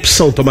ter pouca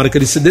opção, tomara que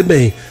ele se dê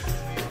bem.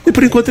 E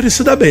por enquanto ele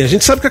se dá bem. A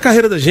gente sabe que a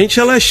carreira da gente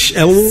ela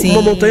é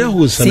uma montanha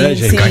russa, né,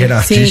 gente? Carreira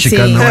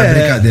artística não é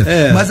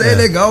brincadeira. Mas é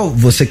legal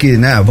você que,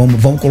 né,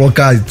 vamos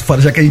colocar,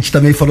 já que a gente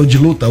também falou de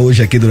luta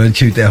hoje aqui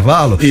durante o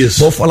intervalo,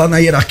 vou falar na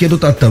hierarquia do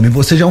tatame.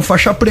 Você já é um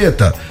faixa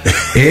preta.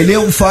 Ele é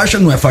um faixa,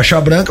 não é faixa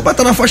branca, mas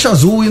tá na faixa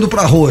azul indo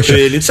pra roxa.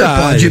 Você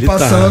pode ir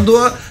passando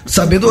a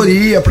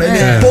sabedoria pra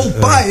ele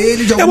poupar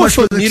ele de algumas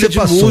coisas que você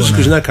passou. É uma família de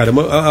músicos, né, cara?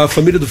 A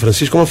família do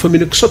Francisco é uma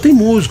família que só tem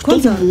músico.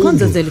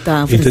 Quantos anos ele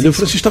tá, Francisco? Entendeu? O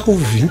Francisco tá com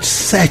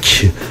 27.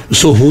 Eu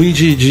sou ruim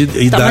de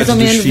idade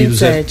dos filhos.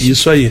 27.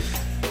 Isso aí.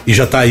 E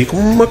já tá aí com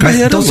uma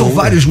carreira. Então são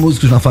vários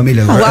músicos na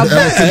família.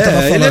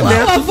 Ele é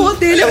neto. O avô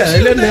dele é o Gil.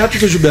 Ele é neto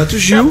do Gilberto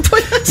Gil.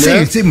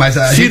 Sim, mas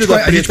a filho da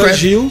Preta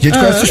Gil.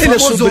 Ele é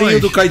sobrinho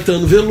do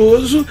Caetano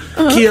Veloso,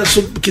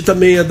 que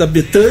também é da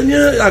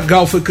Betânia. A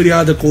Gal foi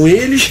criada com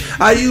eles.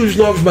 Aí os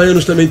Novos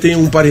Baianos também tem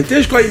um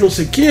parentesco. Aí não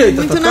sei o quê.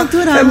 Muito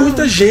natural. É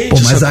muita gente. Pô,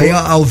 mas aí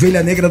a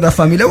ovelha negra da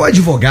família é o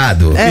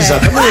advogado.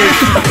 Exatamente.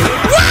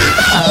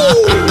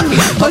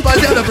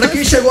 Rapaziada, pra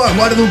quem chegou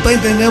agora e não tá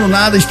entendendo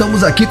nada,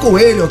 estamos aqui com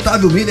ele,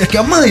 Otávio Muller, que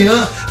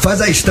amanhã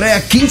faz a estreia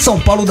aqui em São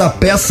Paulo da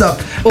peça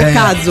O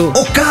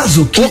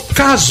Caso,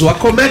 a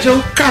comédia é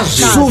O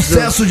Caso.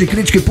 Sucesso de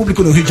crítica e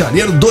público no Rio de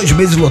Janeiro, 2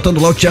 meses lotando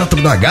lá o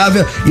Teatro da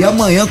Gávea, e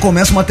amanhã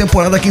começa uma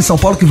temporada aqui em São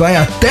Paulo que vai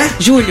até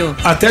julho.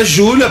 Até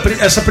julho,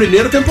 essa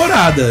primeira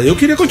temporada. Eu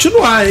queria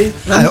continuar, hein?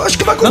 Eu acho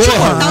que vai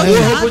continuar.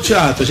 Corra pro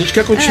teatro. A gente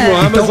quer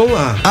continuar, mas vamos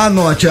lá.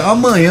 Anote,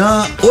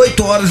 amanhã,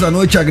 8 horas da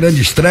noite, a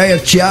grande estreia,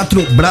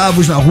 Teatro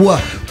Bravos na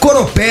rua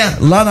Coropé,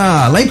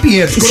 lá em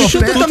Pinheiros.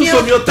 Instituto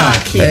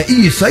Tomiotaque.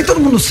 Isso, aí todo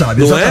mundo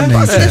sabe, exatamente.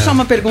 Posso deixar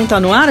uma pergunta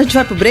no ar? A gente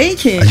vai pro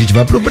break? A gente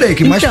vai pro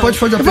break, mas pode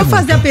fazer a pergunta. Eu vou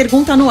fazer a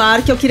pergunta no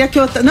ar, que eu queria que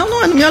eu...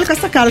 Não me olha com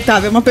essa cara,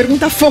 Otávio, é uma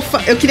pergunta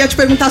fofa. Eu queria te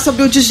perguntar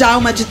sobre o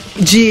Djalma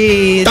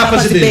de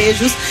Tapas e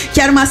Beijos,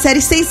 que era uma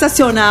série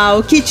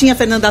sensacional, que tinha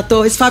Fernanda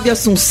Torres, Fábio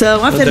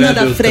Assunção, a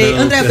Fernanda Freire,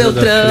 André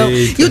Beltrão,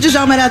 e o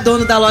Djalma era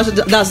dono da loja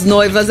das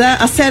noivas.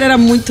 A série era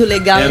muito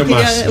legal. Eu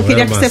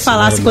queria que você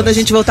falasse quando a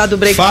gente voltar do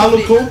break.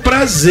 Falo com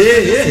prazer.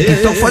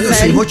 Então faz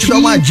assim, vou te dar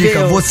uma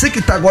dica. Você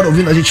que tá agora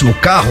ouvindo a gente no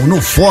carro,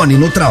 no fone,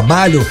 no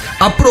trabalho,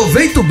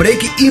 aproveita o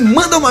break e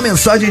manda uma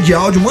mensagem de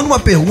áudio, manda uma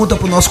pergunta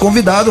pro nosso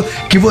convidado,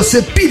 que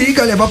você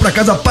periga levar pra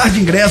casa par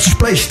de ingressos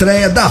pra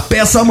estreia da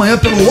peça amanhã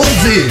pelo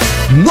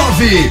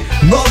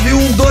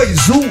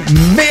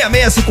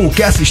 11-99121-665.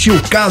 Quer assistir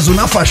O Caso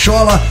na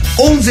Fachola?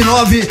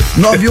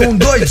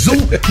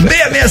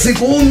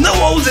 11-99121-6651. Não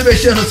ouse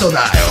mexer no seu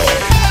dial.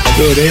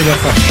 Adorei na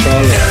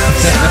Fachola.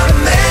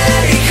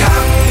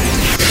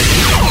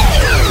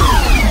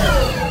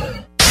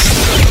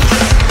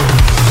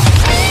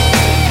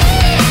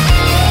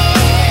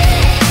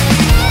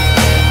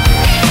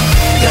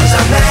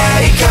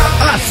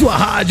 A sua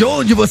rádio,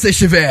 onde você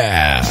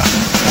estiver.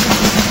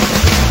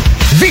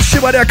 Vixe,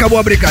 Maria, acabou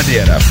a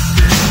brincadeira.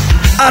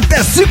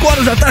 Até 5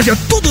 horas da tarde é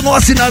tudo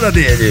nosso e nada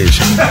deles.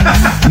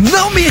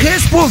 Não me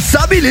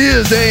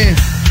responsabilizem.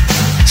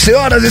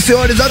 Senhoras e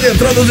senhores,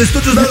 adentrando os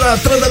estúdios da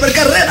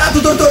Transamérica,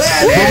 Renato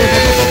Tortorelli.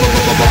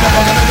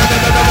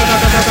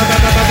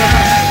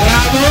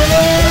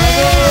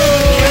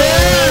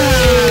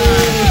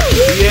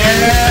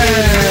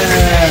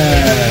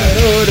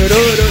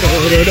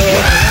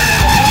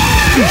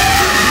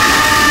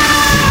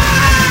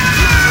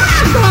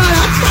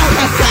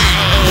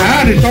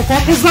 Cara, ele tocou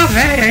a cruz da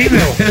véia, hein,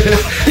 meu?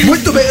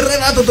 Muito bem,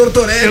 Renato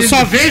Tortorelli. Eu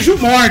só vejo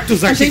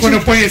mortos aqui quando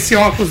eu ponho esse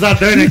óculos da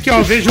Dani aqui, ó.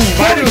 Eu vejo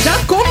vários. Já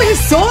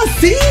começou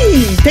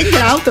assim. Tem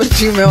grau,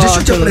 Tortinho, meu Deixa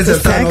eu te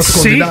apresentar nosso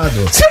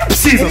convidado. Você não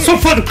precisa, eu sou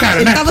fã do cara,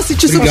 né? Ele tava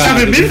sentindo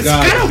Esse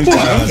cara, pô,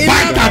 um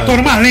baita ator,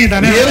 uma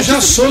lenda, né? E eu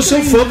já sou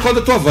seu fã por causa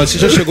da tua voz. Você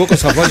já chegou com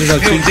essa voz, eu já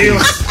Meu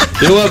Deus.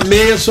 Eu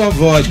amei a sua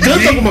voz.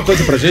 Canta alguma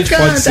coisa pra gente,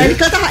 pode ser? Ele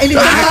canta.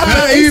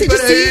 Peraí.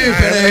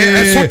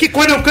 Só que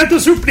quando eu canto eu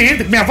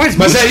surpreendo, minha voz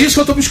Mas é isso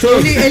que eu tô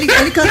buscando. Ele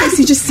canta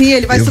esse de si,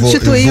 ele vai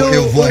substituir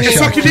o... É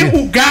só que nem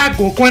o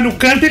Gago, quando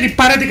canta, ele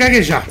para de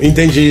gaguejar.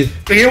 Entendi.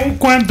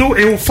 Quando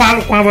eu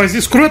falo com a voz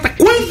escrota,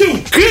 quando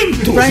eu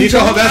canto... Fica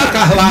Roberto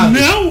Carlado.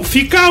 Não,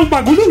 fica um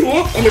bagulho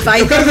louco.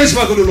 Eu quero ver esse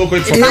bagulho louco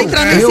aí. Ele vai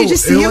entrar no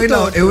AC/DC.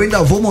 Eu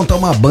ainda vou montar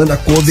uma banda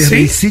cover do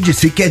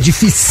AC/DC, que é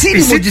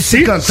dificílimo de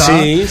se cantar.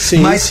 Sim.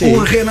 Mas o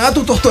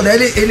Renato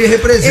Tortorelli, ele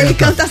representa. Ele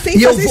canta sem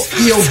fazer isso.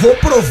 E eu vou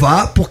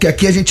provar, porque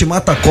aqui a gente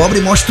mata a cobra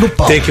e mostra o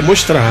pau. Tem que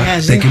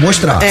mostrar. Tem que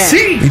mostrar.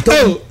 Sim.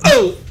 Então...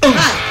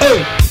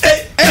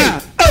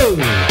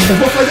 Eu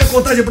vou fazer a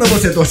contagem pra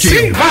você, Tortinho.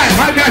 Sim,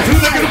 vai, me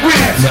ajuda que eu não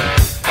conheço.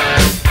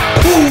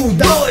 1,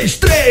 2,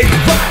 3,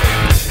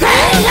 vai!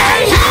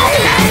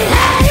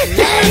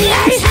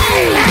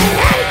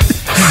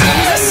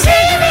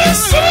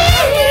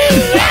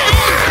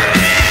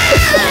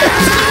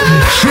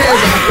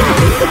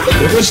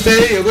 Eu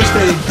gostei.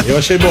 Eu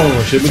achei bom,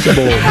 achei muito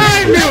bom.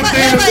 Ai, meu Deus.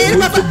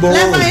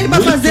 Leva ele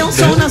pra fazer um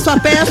som na sua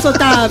peça,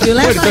 Otávio.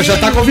 Leva Então já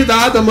tá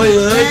convidado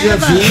amanhã, dia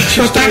 20.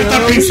 O Otávio tá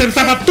pensando que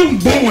tava tão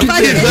bom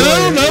aqui.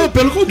 Não,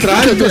 pelo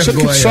contrário, eu tô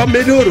achando que só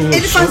melhorou.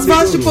 Ele faz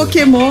voz de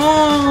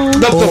Pokémon.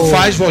 Não,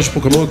 faz voz de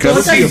Pokémon, eu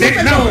quero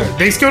ver. Não,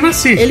 desde que eu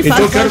nasci. Então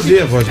eu quero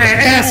ver a voz de Pokémon.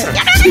 É essa.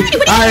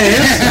 Ah, é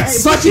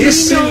essa?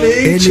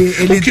 Excelente.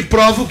 O que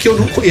prova que eu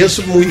não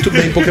conheço muito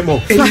bem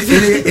Pokémon.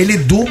 Ele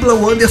dubla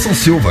o Anderson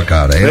Silva,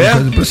 cara. É uma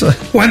coisa impressionante.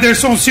 O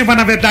Anderson Silva,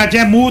 na verdade,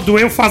 é mudo,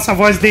 eu faço a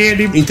voz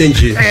dele.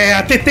 Entendi.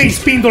 A TT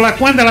Espíndola,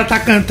 quando ela tá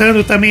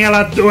cantando também,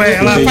 ela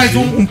faz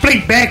um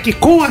playback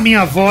com a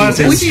minha voz.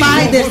 O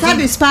Spider,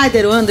 sabe o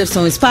Spider, o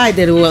Anderson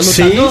Spider, o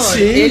lutador?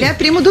 Sim. Ele é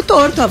primo do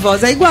Torto, a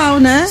voz é igual,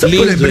 né? Sabe o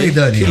que eu lembrei,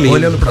 Dani?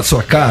 Olhando pra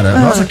sua cara.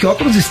 Nossa, que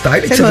óculos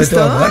style que você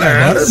meteu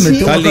agora. Agora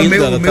meteu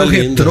uma meio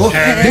retrô.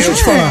 Deixa eu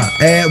te falar.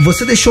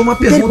 Você deixou uma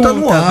pergunta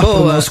no ar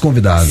pro nosso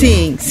convidado.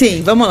 Sim,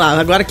 vamos lá.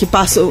 Agora que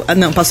passou.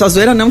 Não, passou a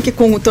zoeira, não, que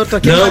com o Torto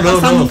aqui não vai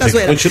passar nunca a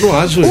zoeira.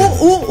 Continuar a zoeira.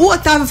 O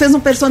Otávio fez um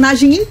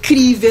personagem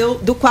incrível,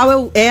 do qual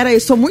eu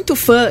sou muito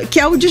fã, que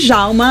é o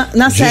Djalma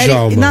na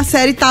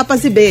série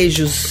Tapas e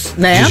Beijos,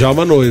 né?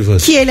 Djalma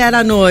Noivas. Que ele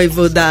era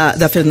noivo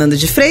da Fernanda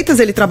de Freitas,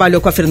 ele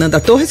trabalhou com a Fernanda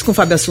Torres, com o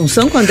Fábio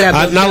Assunção, com o André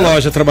Beltrão. Na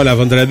loja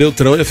trabalhava André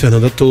Beltrão e a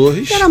Fernanda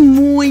Torres. Era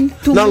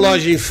muito. Na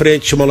loja em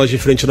frente, tinha uma loja em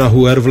frente na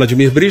rua, era o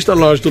Vladimir Brito, na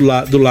loja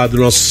do lado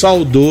do nosso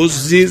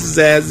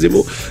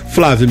saudosíssimo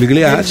Flávio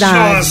Migliatti.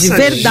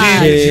 Verdade.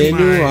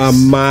 Gênio,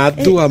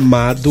 amado.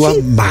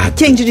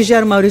 Quem dirigia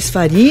era o Maurício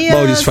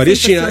Farias.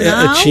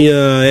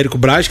 Tinha Érico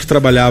Braz, que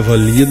trabalhava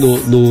ali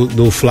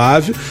no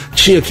Flávio.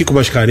 Tinha Kiko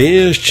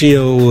Mascarenhas,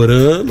 tinha o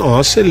Oran.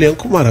 Nossa,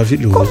 elenco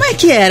maravilhoso. Como é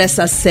que era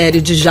essa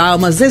série de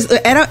Djalma? Às vezes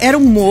era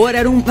humor,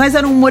 mas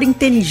era um humor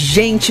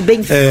inteligente,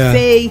 bem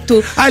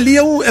feito. Ali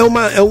é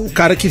um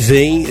cara que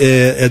vem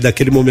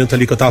daquele momento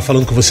ali que eu tava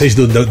falando com vocês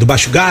do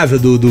Baixo Gávea,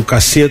 do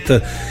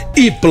Caceta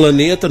e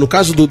Planeta. No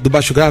caso do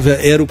Baixo Gávea,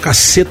 era o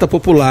Caceta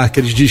Popular, que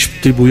eles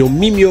distribuíam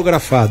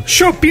mimeografado.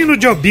 Chopin no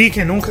Jobi,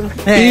 quem nunca?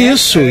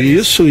 Isso.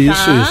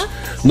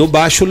 No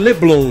baixo,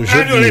 Leblon.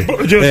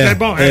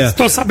 Leblon,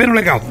 estou sabendo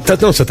legal.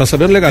 Não, você tá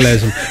sabendo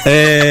legalésimo.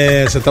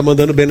 Você tá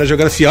mandando bem na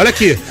geografia. Olha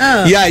aqui.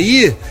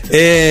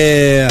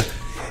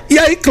 E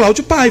aí,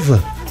 Cláudio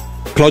Paiva.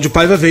 Cláudio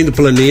Paiva vem do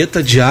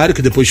Planeta Diário,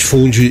 que depois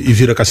funde e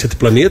vira Caceta e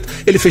Planeta.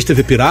 Ele fez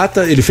TV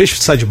Pirata, ele fez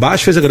Sai de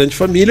Baixo, fez A Grande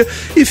Família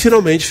e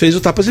finalmente fez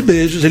o Tapas e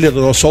Beijos. Ele era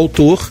o nosso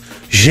autor,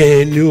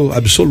 gênio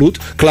absoluto.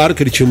 Claro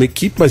que ele tinha uma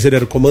equipe, mas ele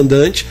era o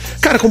comandante.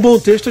 Cara, com bom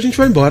texto a gente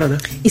vai embora, né?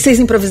 E vocês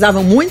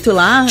improvisavam muito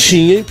lá?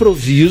 Tinha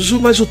improviso,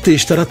 mas o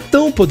texto era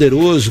tão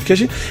poderoso que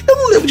eu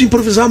não lembro de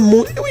improvisar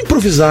muito. Eu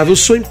improvisava, eu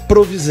sou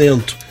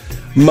improvisento.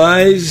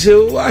 Mas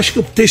eu acho que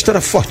o texto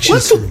era fortíssimo.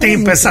 Quanto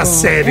tempo essa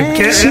série?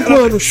 Porque 5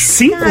 anos.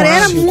 5 anos.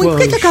 Era muito.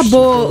 Por que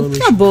acabou?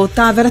 Acabou,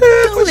 Otávio. Era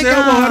tão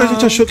legal. Uma hora a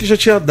gente achou que já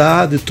tinha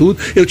dado e tudo.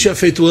 Eu tinha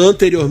feito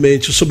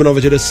anteriormente o Sob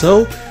Nova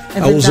Direção,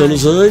 há uns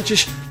anos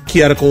antes,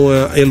 que era com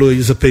a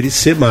Heloísa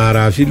Perissé,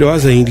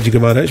 maravilhosa, Ingrid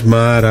Guimarães,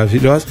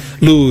 maravilhosa,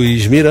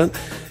 Luiz Miranda.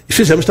 E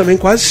fizemos também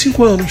quase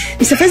 5 anos.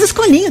 E você fez a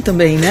Escolinha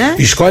também, né?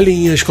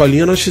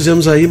 Escolinha nós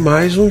fizemos aí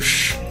mais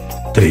uns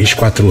 3,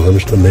 4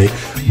 anos também.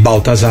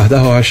 Baltazar da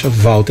Rocha,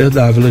 Walter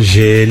Dávila,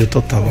 gênio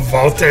total.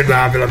 Walter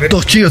Dávila.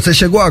 Tortinho, você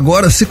chegou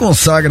agora, se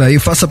consagra aí,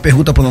 faça a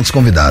pergunta para o nosso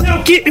convidado.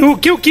 O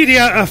que eu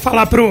queria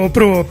falar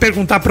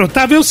perguntar pro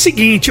Otávio é o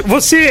seguinte: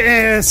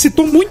 você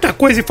citou muita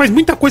coisa e faz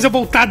muita coisa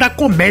voltada à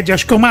comédia.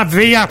 Acho que é uma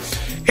veia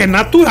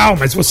natural,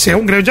 mas você é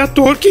um grande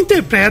ator que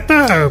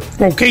interpreta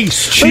qualquer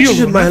estilo. Antes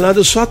de mais nada,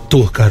 eu sou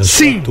ator, cara.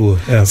 Sim,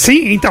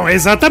 sim, então,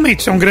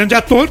 exatamente. Você é um grande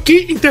ator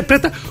que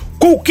interpreta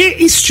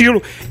qualquer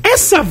estilo.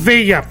 Essa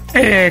veia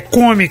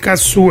cômica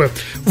sua,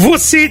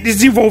 você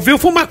desenvolveu,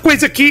 foi uma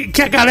coisa que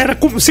a galera,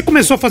 você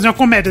começou a fazer uma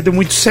comédia, deu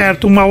muito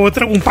certo,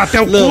 um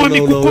papel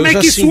cômico, como é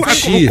que isso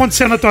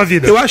aconteceu na tua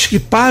vida? Eu acho que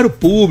para o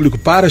público,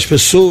 para as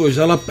pessoas,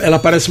 ela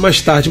aparece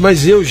mais tarde,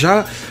 mas eu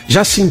já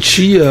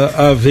sentia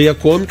a veia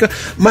cômica,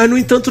 mas no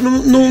entanto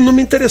não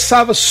me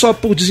interessava só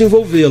por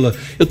desenvolvê-la.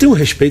 Eu tenho um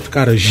respeito,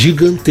 cara,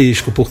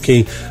 gigantesco por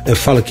quem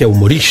fala que é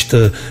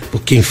humorista,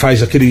 por quem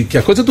faz que é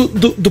a coisa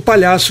do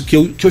palhaço que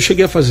eu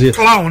cheguei a fazer.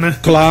 Clown, né?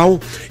 Clown.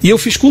 E eu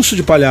fiz curso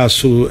de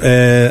palhaço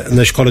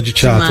na escola de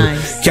teatro. Demais.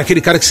 Que é aquele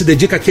cara que se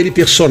dedica àquele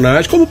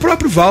personagem, como o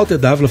próprio Walter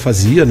Dávila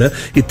fazia, né?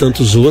 E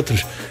tantos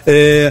outros.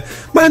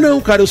 Mas não,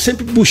 cara, eu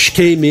sempre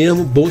busquei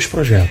mesmo bons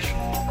projetos.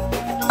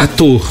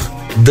 Ator,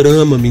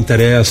 drama me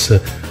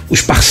interessa,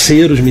 os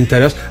parceiros me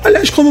interessam.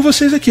 Aliás, como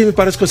vocês aqui, me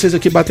parece que vocês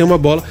aqui batem uma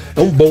bola. É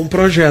um bom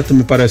projeto,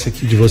 me parece,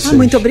 aqui de vocês.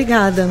 Muito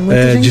obrigada, muito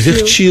gentil.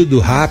 Divertido,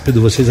 rápido,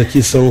 vocês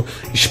aqui são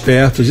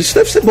espertos. Isso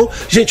deve ser bom.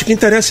 Gente, o que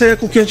interessa é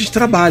com quem a gente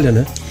trabalha,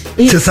 né?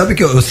 Você sabe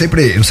que eu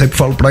sempre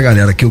falo pra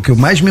galera que o que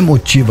mais me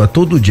motiva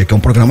todo dia, que é um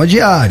programa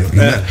diário,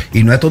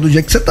 e não é todo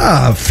dia que você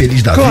tá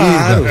feliz da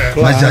vida,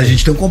 mas a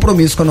gente tem um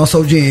compromisso com a nossa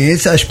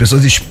audiência, as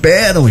pessoas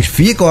esperam e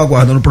ficam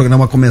aguardando o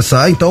programa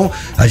começar, então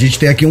a gente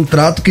tem aqui um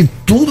trato que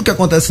tudo que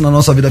acontece na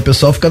nossa vida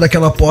pessoal fica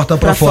daquela porta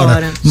pra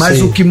fora. Mas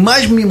o que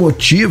mais me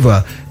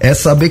motiva é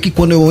saber que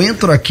quando eu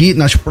entro aqui,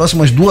 nas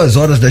próximas 2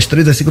 horas, das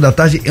 3 às 5 da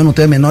tarde, eu não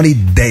tenho a menor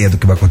ideia do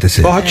que vai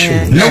acontecer.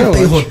 Ótimo. Não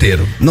tem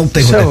roteiro. Não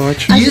tem roteiro. É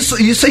ótimo.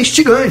 E isso é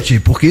instigante,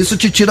 porque isso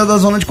te tira da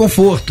zona de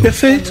conforto.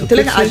 Perfeito.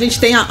 A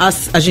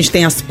gente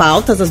tem as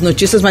pautas, as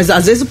notícias, mas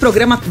às vezes o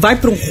programa vai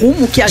para um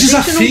rumo que a gente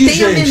não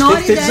tem a menor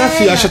tem que ter ideia.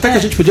 Desafio. Acho até que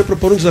a gente podia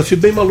propor um desafio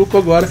bem maluco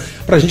agora,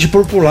 pra gente ir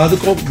pro lado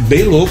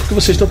bem louco que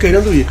vocês estão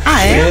querendo ir.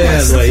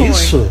 Nossa, não é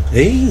isso?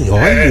 Hein? Sim,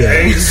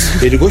 olha.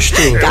 Ele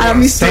gostou. Cara,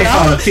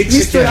 misturar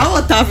o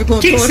Otávio com o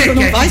Torto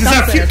não vai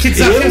dar certo. Que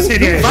desafio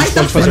seria esse? Vai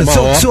dar fazer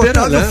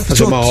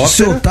uma ópera,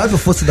 se o Otávio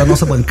fosse da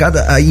nossa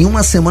bancada, aí em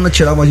uma semana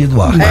tirava a gente do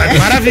ar.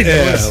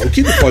 Maravilhoso. O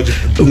que não pode...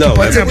 Não,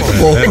 pode ser muito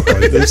bom.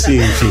 Pode, sim,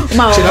 enfim.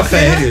 Tirar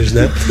férias,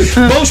 né?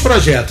 Bons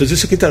projetos.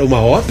 Isso aqui tá... Uma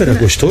ópera,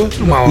 gostou?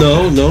 Uma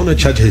ópera. Não é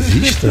teatro de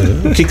revista?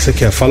 O que você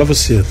quer? Fala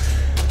você.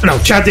 Não,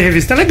 teatro de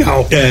revista é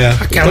legal.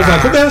 Então vai,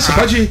 começa,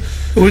 pode ir.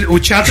 O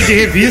teatro de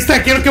revista é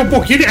aquilo que é um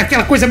pouquinho...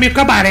 Aquela coisa meio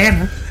cabaré,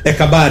 né? É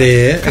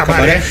cabaré.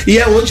 E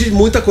é onde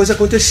muita coisa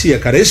acontecia,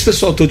 cara. Esse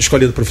pessoal todo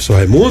escolhendo o professor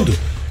Raimundo,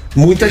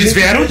 muita gente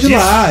vieram de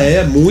lá,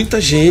 muita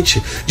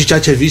gente de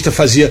teatro de revista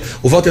fazia.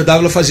 O Walter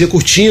Dávila fazia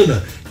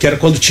cortina, que era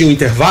quando tinha um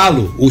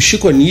intervalo. O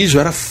Chico Anísio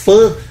era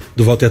fã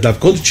do Walter Dávila.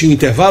 Quando tinha um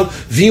intervalo,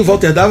 vinha o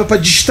Walter Dávila para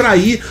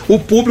distrair o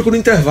público no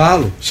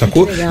intervalo,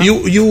 sacou?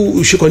 E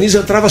o Chico Anísio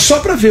entrava só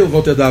para ver o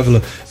Walter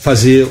Dávila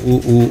fazer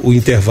o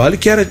intervalo,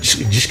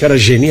 e diz que era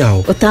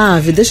genial.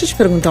 Otávio, deixa eu te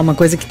perguntar uma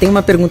coisa, que tem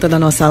uma pergunta da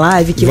nossa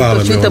live, que o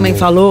Totinho também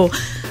falou.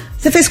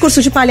 Você fez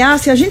curso de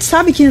palhaço e a gente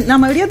sabe que na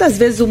maioria das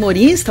vezes o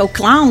humorista, o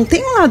clown,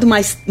 tem um lado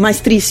mais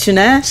triste,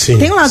 né? Sim,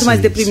 tem um lado mais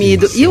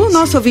deprimido. E o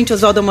nosso ouvinte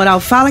Oswaldo Moral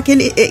fala que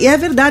ele... E é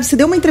verdade, você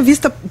deu uma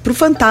entrevista pro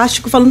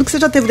Fantástico falando que você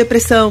já teve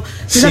depressão,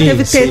 você já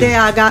teve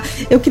TDAH.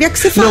 Eu queria que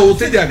você falasse... Não, o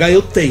TDAH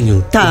eu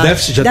tenho. Tá. O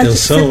déficit de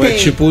atenção é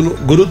tipo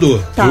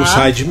grudou, não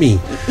sai de mim.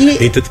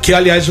 Que,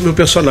 aliás, o meu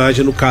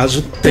personagem, no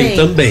caso, tem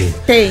também.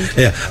 Tem.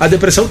 A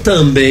depressão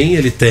também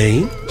ele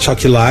tem, só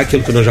que lá,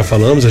 aquilo que nós já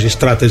falamos, a gente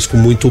trata isso com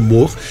muito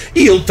humor.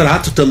 E eu trato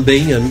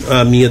também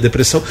a minha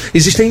depressão.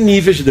 Existem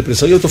níveis de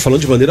depressão e eu tô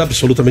falando de maneira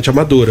absolutamente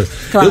amadora.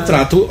 Claro. Eu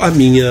trato a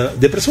minha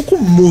depressão com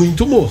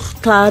muito humor.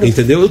 Claro.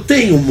 Entendeu? Eu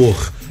tenho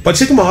humor. Pode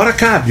ser que uma hora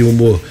acabe o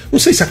humor. Não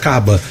sei se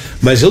acaba,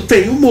 mas eu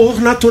tenho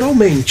humor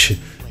naturalmente.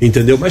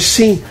 Entendeu? Mas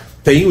sim,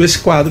 tenho esse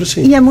quadro,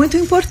 sim. E é muito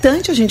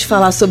importante a gente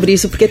falar sobre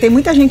isso, porque tem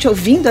muita gente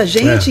ouvindo a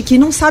gente que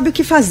não sabe o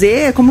que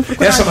fazer, como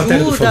procurar essa ajuda.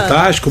 Matéria do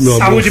Fantástico, meu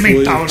saúde amor,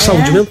 mental, né?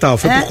 Saúde mental.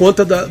 Foi por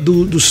conta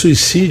do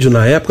suicídio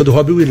na época do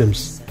Robbie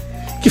Williams.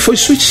 Que foi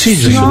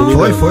suicídio,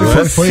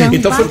 Foi.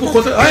 Então foi por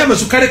conta.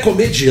 Mas o cara é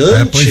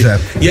comediante. Pois é.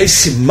 E aí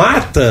se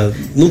mata,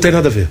 não tem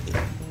nada a ver.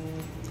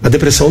 A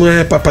depressão não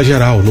é pra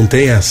geral, não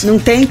tem essa. Não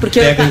tem,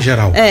 porque... Pega em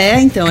geral.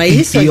 Então, é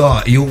isso.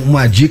 E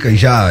uma dica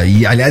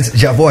aliás,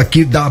 já vou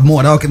aqui dar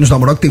moral, que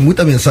tem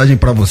muita mensagem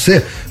pra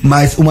você,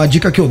 mas uma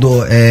dica que eu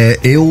dou,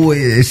 eu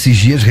esses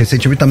dias,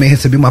 recentemente, também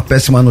recebi uma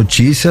péssima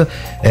notícia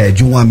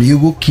de um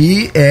amigo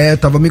que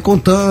tava me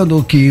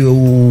contando que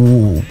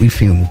um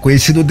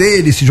conhecido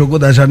dele se jogou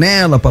da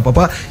janela,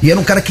 papapá, e era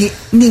um cara que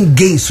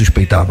ninguém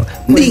suspeitava,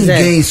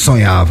 ninguém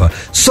sonhava.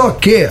 Só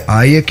que,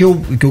 aí é que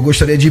eu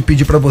gostaria de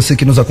pedir pra você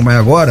que nos acompanha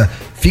agora,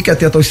 fique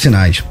atento aos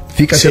sinais.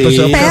 Fica atento aos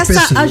sinais.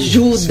 Peça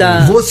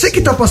ajuda. Você que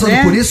está passando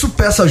por isso,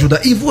 peça ajuda.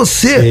 E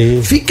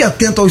você, fique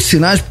atento aos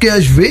sinais, porque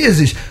às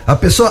vezes a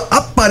pessoa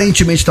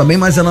aparentemente também,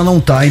 mas ela não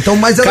tá. Então,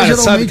 mas ela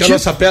geralmente... sabe que a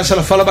nossa peça,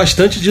 ela fala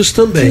bastante disso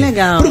também. Que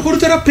legal. Procura um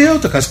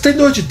terapeuta, cara. Se tem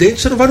dor de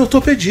dente, você não vai no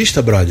ortopedista,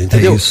 brother,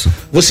 entendeu? É isso.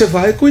 Você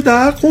vai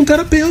cuidar com um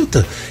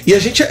terapeuta. E a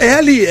gente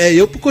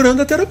eu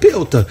procurando a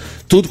terapeuta.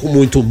 Tudo com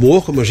muito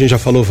humor, como a gente já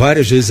falou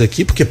várias vezes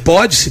aqui, porque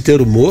pode-se ter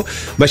humor,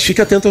 mas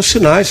fique atento aos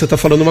sinais. Você tá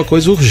falando uma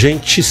coisa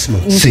urgentíssima.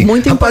 Sim.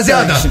 Muito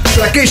rapaziada, importante.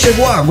 pra quem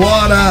chegou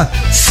agora,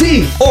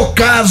 sim, O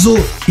Caso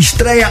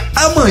estreia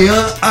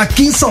amanhã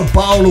aqui em São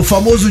Paulo, o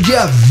famoso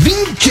dia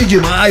 20 de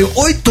maio,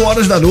 8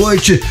 horas da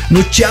noite,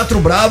 no Teatro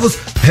Bravos.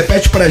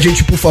 Repete pra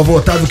gente, por favor,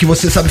 Otávio, que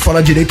você sabe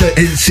falar direito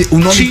o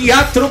nome.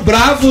 Teatro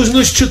Bravos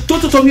no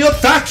Instituto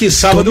Tomiotaki,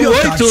 sábado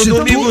 8,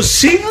 domingo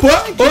 5.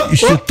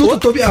 Instituto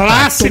Tomiotaki.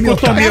 Clássico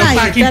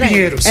Tomiotaki em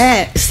Pinheiros.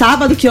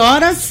 Sábado que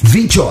horas?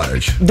 20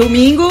 horas.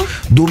 Domingo?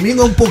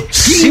 Domingo é um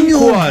pouquinho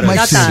 5 horas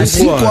mais da tarde.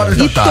 5 horas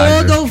da E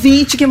tarde. todo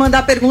ouvinte que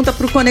mandar pergunta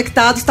pro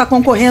Conectados está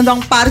concorrendo a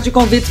um par de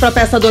convites pra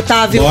peça do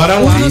Otávio. Bora lá.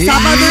 Um no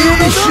sábado e um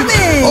no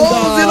domingo.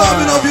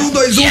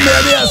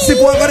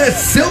 11-991-21-665. Agora é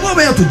seu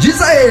momento.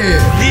 Diz aí.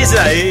 Diz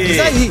aí. Diz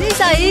aí.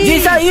 Diz aí.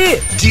 Diz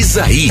aí. Diz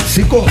aí.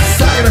 Se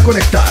consagra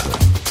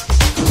conectado.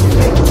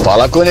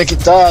 Fala,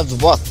 Conectados,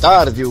 boa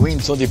tarde,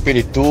 Whindersson de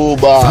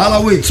Pirituba. Fala,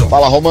 Whindersson.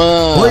 Fala,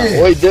 Romão.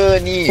 Oi.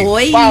 Dani.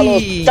 Oi. Fala,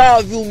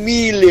 Otávio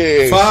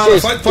Muller.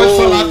 Pode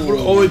falar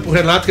pro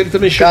Renato, que ele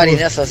também chegou. Cara, e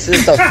nessa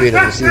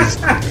sexta-feira vocês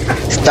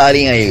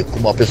estarem aí com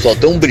uma pessoa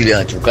tão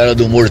brilhante, um cara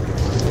do humor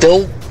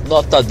tão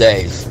nota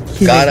 10.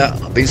 Cara,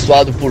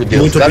 abençoado por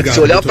Deus. Muito Cara, obrigado, que se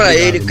olhar muito pra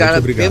obrigado, ele, cara, muito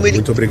obrigado, mesmo ele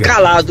muito obrigado.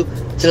 calado,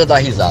 você já dá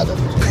risada.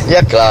 E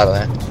é claro,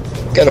 né?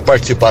 Quero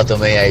participar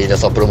também aí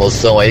dessa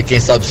promoção aí, quem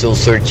sabe ser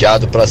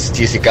sorteado pra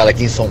assistir esse cara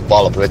aqui em São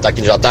Paulo. Aproveitar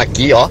que ele já tá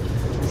aqui, ó.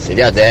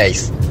 Seria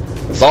 10.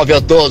 Salve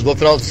a todos, bom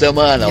final de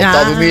semana.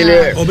 Otávio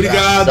Muller.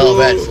 Obrigado. Abração,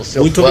 velho, sou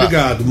seu muito fã.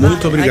 obrigado,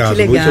 muito obrigado,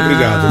 que muito legal.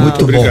 obrigado.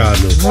 Muito Muito obrigado.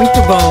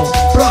 Muito bom.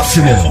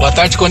 Próximo. Boa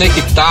tarde,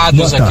 Conectados.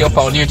 Boa tarde. Aqui é o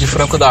Paulinho de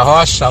Franco da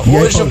Rocha.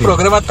 Hoje o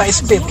programa tá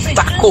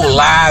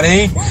espetacular,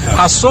 hein?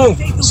 Rassum,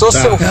 sou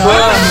seu fã,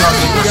 meu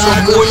amigo. Eu sou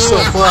muito seu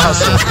fã,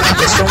 Rassum.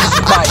 Você é um dos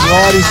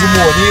maiores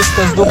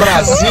humoristas do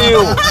Brasil.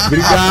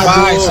 Obrigado.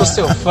 Rapaz, sou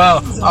seu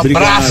fã. Um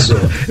abraço.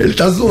 Ele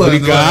tá zoando.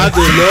 Obrigado.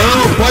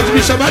 Não, pode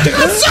me chamar de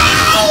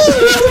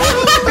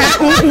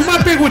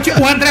Uma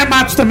pergunta, o André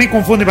Matos também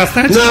confunde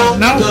bastante?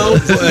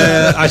 Não.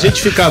 A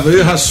gente ficava, eu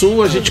e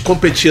Rassum, a gente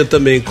competia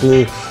também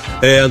com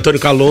Antônio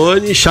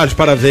Calone, Charles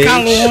Paravente.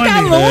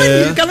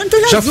 Calone tá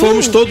já azul.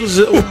 fomos todos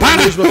a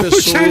mesma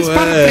pessoa. Charles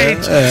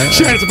Paravente.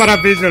 Charles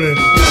Paravente, galera.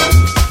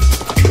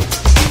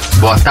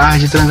 Boa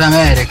tarde,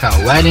 Transamérica.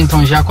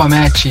 Wellington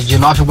Giacometti, de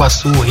Nova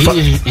Iguaçu, Rio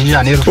de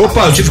Janeiro.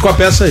 Opa, eu tive com a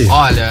peça aí.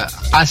 Olha,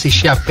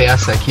 assisti a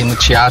peça aqui no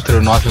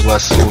Teatro Nova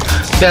Iguaçu.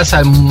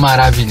 Peça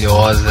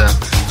maravilhosa,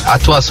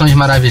 atuações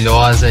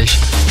maravilhosas.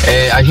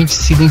 A gente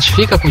se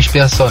identifica com os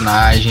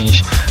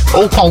personagens,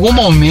 ou com algum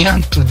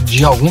momento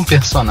de algum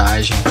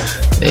personagem.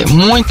 É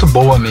muito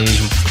boa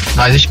mesmo.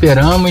 Nós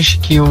esperamos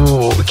que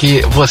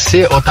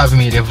você, Otávio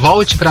Muller,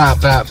 volte pra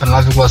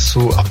Nova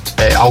Iguaçu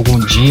algum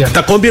dia.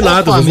 Tá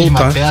combinado, ou com a vou mesma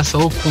voltar. peça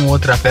ou com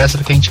outra peça,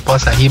 para que a gente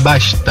possa rir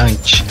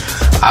bastante.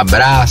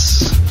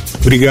 Abraço.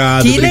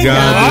 Obrigado. De quem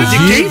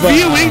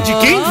viu, hein? De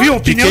quem viu?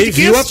 De quem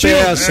viu a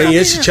peça. E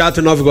esse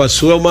Teatro em Nova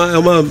Iguaçu é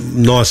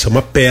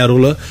uma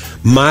pérola.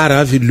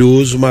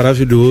 Maravilhoso.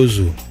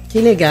 Que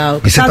legal.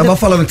 E você tava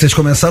falando que vocês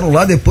começaram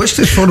lá depois que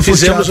vocês foram pro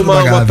Fizemos Teatro da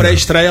uma Gávea.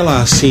 pré-estreia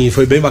lá, sim,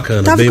 foi bem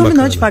bacana. Tava bem combinou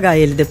bacana. de pagar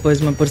ele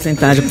depois uma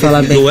porcentagem pra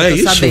falar bem. Não é tô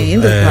isso?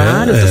 Sabendo,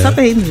 claro, tô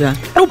sabendo já.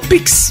 É o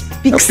Pix.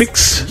 É o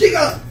Pix.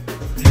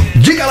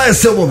 Diga lá, é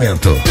seu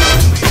momento.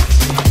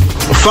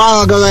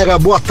 Fala galera,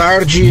 boa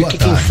tarde. Boa Aqui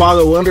tarde. quem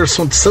fala é o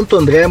Anderson de Santo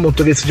André,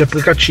 motorista de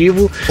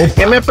aplicativo.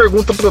 Opa. E a minha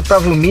pergunta pro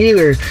Otávio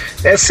Muller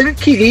é se ele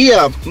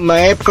queria, na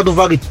época do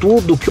Vale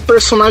Tudo, que o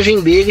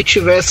personagem dele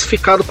tivesse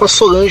ficado com a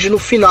Solange no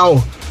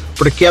final.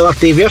 Porque ela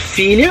teve a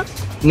filha,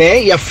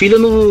 né? E a filha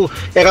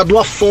era do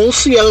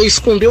Afonso e ela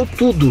escondeu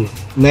tudo,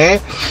 né?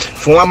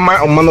 Foi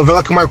uma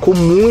novela que marcou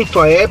muito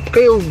a época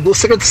e eu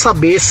gostaria de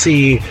saber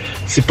se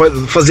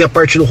fazia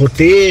parte do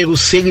roteiro,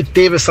 se ele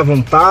teve essa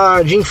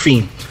vontade,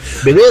 enfim.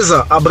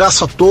 Beleza?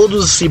 Abraço a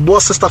todos e boa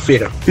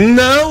sexta-feira.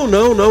 Não,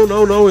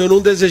 eu não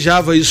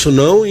desejava isso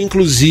não,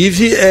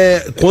 inclusive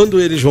quando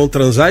eles vão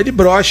transar ele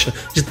brocha,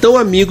 de tão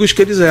amigos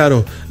que eles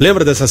eram.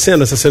 Lembra dessa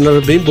cena? Essa cena era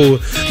bem boa.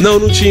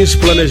 Não tinha isso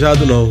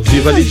planejado não.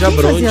 Viva Lídia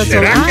Bronte.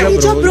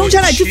 Lídia Bronte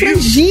era de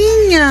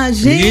franjinha,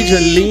 gente. Lídia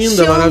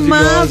linda, eu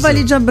maravilhosa. amava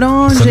Lídia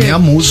Bronte. Essa minha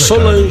musa,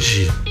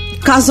 Solange.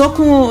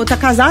 Casou tá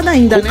casada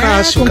ainda, Com né?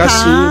 Cássio,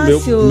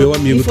 Cassinho, meu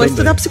amigo e foi também.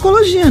 estudar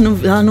psicologia,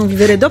 ela não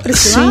enveredou pra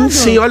esse lado?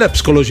 Sim, olha a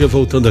psicologia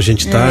voltando, a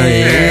gente tá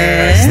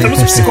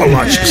Estamos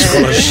psicológicos.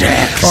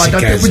 Ó,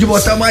 dá tempo de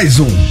botar mais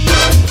um.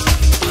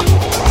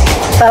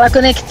 Fala,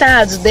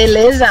 Conectados,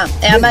 beleza?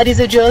 É a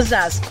Marisa de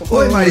Osasco.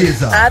 Oi,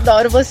 Marisa.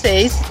 Adoro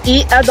vocês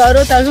e adoro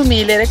o Otávio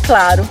Muller, é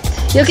claro.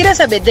 E eu queria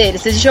saber dele,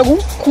 se existe algum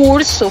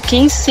curso que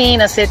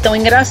ensina a ser tão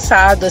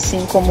engraçado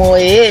assim como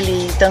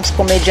ele e tantos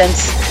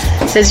comediantes.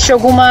 Se existe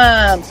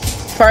alguma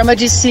forma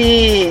de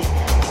se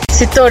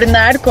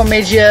tornar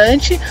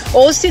comediante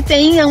ou se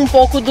tem um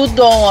pouco do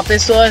dom, a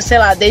pessoa, sei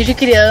lá, desde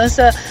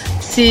criança,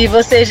 se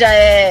você já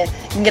é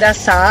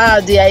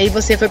engraçado e aí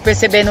você foi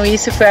percebendo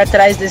isso e foi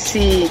atrás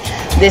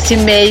desse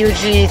meio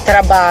de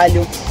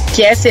trabalho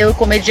que é ser o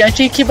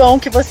comediante, e que bom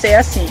que você é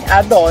assim,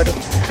 adoro.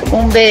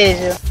 Um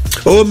beijo.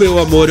 Ô, meu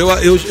amor,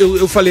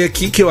 eu falei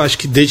aqui que eu acho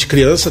que desde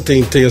criança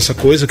tem essa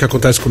coisa que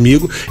acontece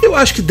comigo. Eu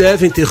acho que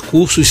devem ter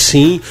cursos,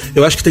 sim.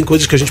 Eu acho que tem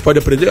coisas que a gente pode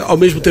aprender. Ao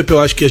mesmo tempo, eu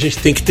acho que a gente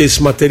tem que ter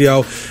esse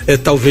material,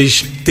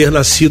 talvez ter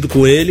nascido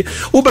com ele.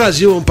 O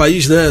Brasil é um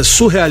país, né,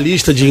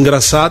 surrealista de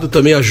engraçado,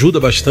 também ajuda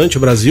bastante o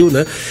Brasil,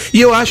 né? E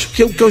eu acho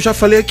que o que eu já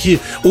falei aqui,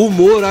 o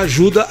humor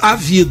ajuda a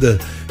vida.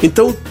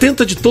 Então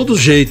tenta de todo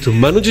jeito,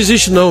 mas não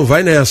desiste não,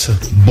 vai nessa.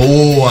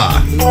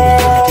 Boa!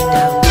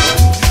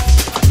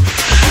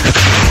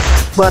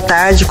 Boa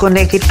tarde,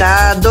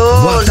 Conectados.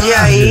 Boa tarde. E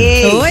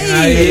aí? Oi.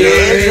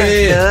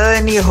 Beleza?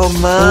 Dani,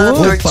 Romã,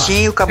 Opa.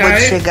 Tortinho, acabou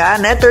de chegar,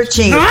 né,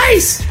 Tortinho?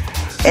 Nós!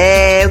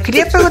 Eu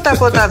queria perguntar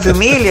pro Otávio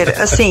Muller,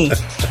 assim,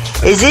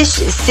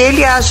 se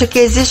ele acha que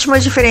existe uma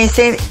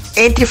diferença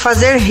entre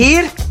fazer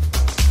rir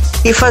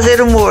e fazer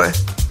humor.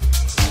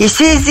 E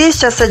se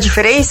existe essa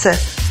diferença,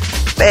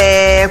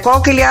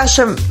 qual que ele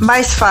acha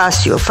mais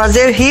fácil,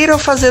 fazer rir ou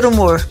fazer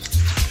humor?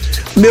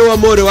 Meu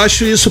amor, eu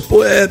acho isso,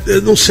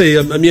 eu não sei,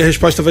 a minha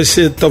resposta vai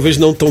ser talvez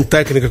não tão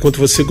técnica quanto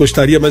você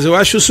gostaria, mas eu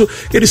acho isso,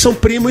 eles são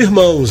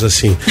primo-irmãos,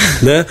 assim,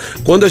 né?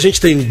 Quando a gente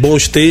tem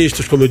bons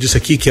textos, como eu disse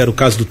aqui, que era o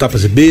caso do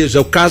Tapas e Beijos, é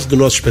o caso do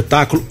nosso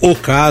espetáculo,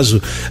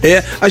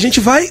 a gente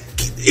vai,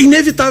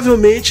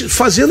 inevitavelmente,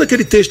 fazendo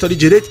aquele texto ali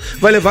direito,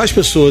 vai levar as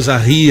pessoas a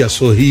rir, a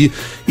sorrir,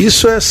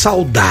 isso é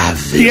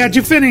saudável. E a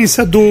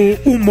diferença do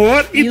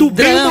humor e do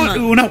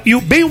e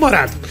o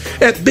bem-humorado.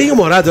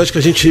 Bem-humorado, eu acho que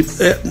a gente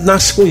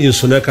nasce com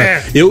isso, né,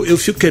 cara? Eu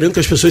fico querendo que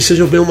as pessoas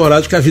sejam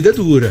bem-humoradas, porque a vida é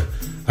dura.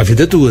 A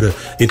vida é dura.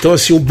 Então,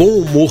 assim, o bom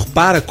humor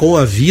para com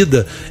a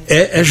vida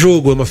é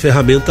jogo, é uma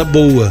ferramenta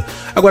boa.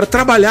 Agora,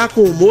 trabalhar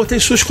com humor tem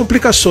suas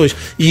complicações.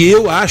 E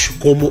eu acho,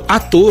 como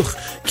ator,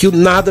 que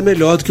nada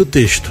melhor do que o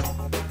texto.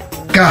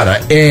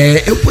 Cara,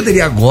 eu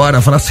poderia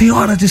agora falar,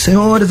 senhoras e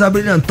senhores,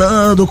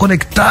 abrilhantando,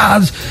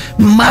 conectados,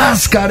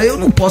 mas, cara, eu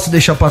não posso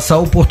deixar passar a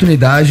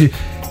oportunidade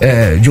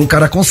de um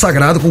cara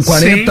consagrado com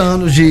 40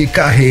 anos de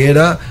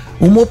carreira,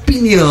 uma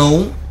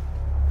opinião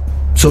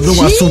sobre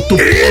um assunto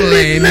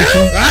polêmico.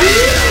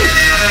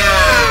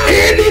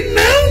 Ele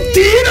não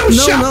tira o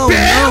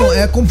chapéu! Não,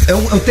 é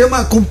um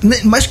tema,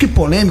 mais que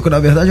polêmico, na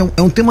verdade,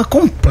 é um tema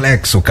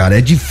complexo, cara.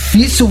 É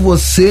difícil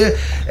você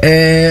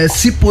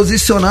se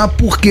posicionar,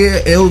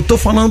 porque eu tô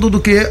falando do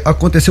que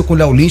aconteceu com o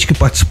Léo Lins, que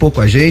participou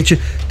com a gente,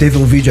 teve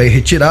um vídeo aí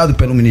retirado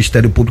pelo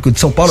Ministério Público de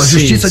São Paulo, a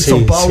Justiça de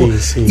São Paulo.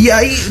 Sim. E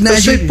aí, né,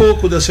 eu sei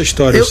pouco dessa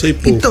história, eu sei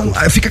pouco. Então,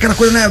 fica aquela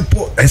coisa, né,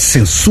 é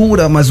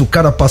censura, mas o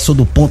cara passou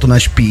do ponto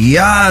nas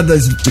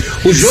piadas.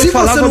 O Jô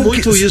falava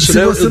muito isso,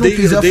 né? Eu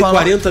dei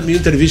 40 mil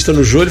entrevistas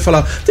no Jô, ele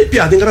falava, tem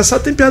piada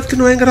engraçada, tem piada que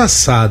não é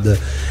engraçada.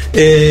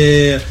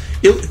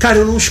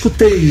 Eu não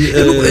escutei.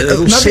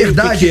 Na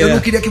verdade, eu não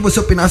queria que você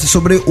opinasse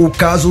sobre o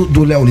caso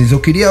do Léo Lins. Eu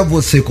queria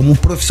você, como um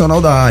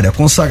profissional da área,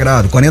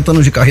 consagrado, 40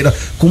 anos de carreira,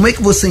 como é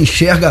que você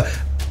enxerga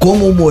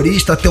como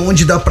humorista, até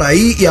onde dá pra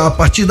ir e a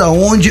partir da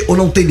onde ou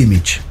não tem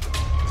limite?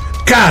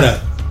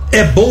 Cara,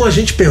 é bom a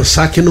gente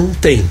pensar que não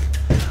tem,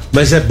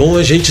 mas é bom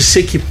a gente se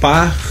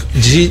equipar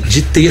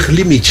de ter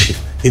limite.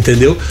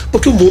 Entendeu?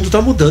 Porque o mundo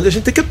tá mudando e a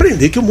gente tem que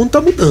aprender que o mundo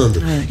tá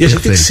mudando. E a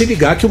gente tem que se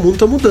ligar que o mundo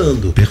tá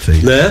mudando.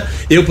 Perfeito. Né?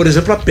 Eu, por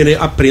exemplo,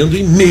 aprendo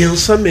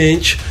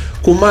imensamente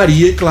com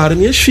Maria e Clara,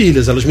 minhas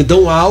filhas. Elas me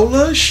dão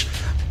aula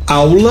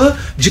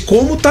de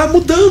como tá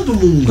mudando o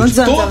mundo.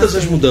 De todas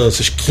as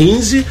mudanças.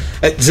 15,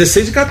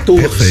 16 e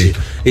 14. Perfeito.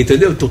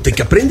 Entendeu? Então tem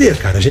que aprender,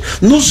 cara.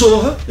 No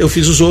Zorra, eu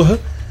fiz o Zorra.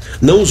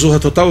 Não o Zorra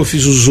Total, eu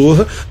fiz o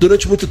Zorra.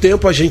 Durante muito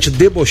tempo a gente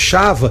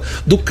debochava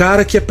do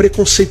cara que é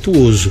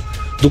preconceituoso,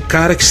 do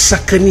cara que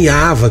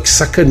sacaneava, que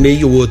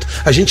sacaneia o outro.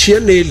 A gente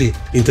ia nele,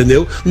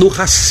 entendeu? No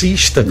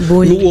racista,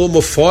 no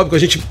homofóbico, a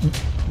gente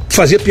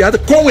fazia piada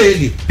com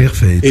ele.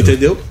 Perfeito.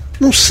 Entendeu?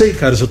 Não sei,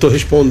 cara, se eu tô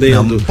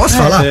respondendo. Não, posso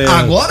falar?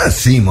 Agora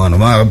sim,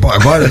 mano.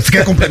 Agora, você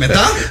quer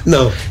complementar?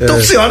 Não.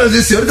 Então, senhoras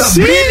e senhores,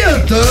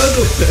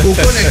 brilhantando o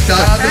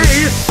Conectado. É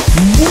isso.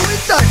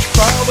 Muitas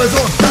palmas,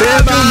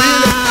 Otávio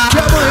Miller, que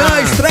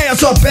amanhã estreia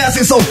sua peça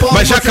em São Paulo.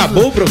 Mas já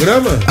acabou o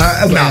programa?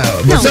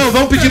 Não,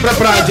 vamos pedir pra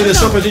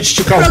direção pra gente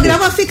esticar o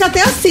programa fica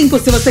até às 5,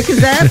 se você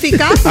quiser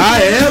ficar.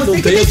 Não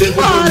tem, eu tenho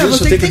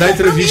compromisso, eu tenho que dar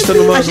entrevista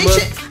numa...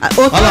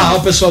 Olha lá,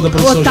 o pessoal da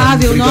produção.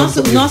 Otávio,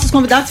 nossos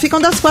convidados ficam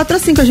das 4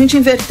 às 5, a gente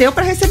inverteu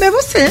pra receber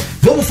você.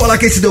 Vamos falar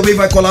que esse Deu Bem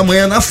vai colar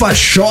amanhã na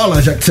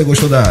Fachola, já que você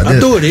gostou da...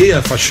 Adorei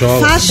a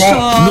Fachola.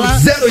 No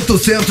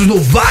 0800, no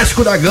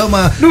Vasco da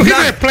Gama, no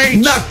River Plate.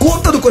 Na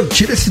conta do...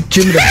 Tira esse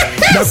time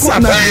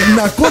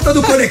na conta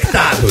do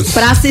Conectados.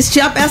 Pra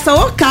assistir a peça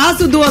O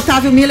Caso do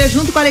Otávio Miller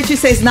junto com a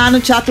Letícia Sná no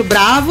Teatro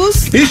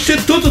Bravos.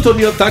 Instituto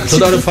Tominho Otaque,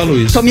 toda hora eu falo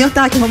isso. Tominho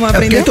Otaque, vamos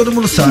aprender? Porque todo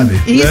mundo sabe.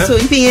 Isso,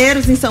 em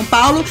Pinheiros, em São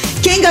Paulo.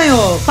 Quem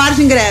ganhou par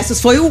de ingressos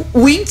foi o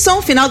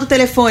Whindersson, final do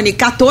telefone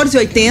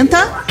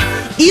 1480.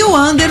 E o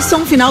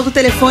Anderson, final do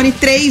telefone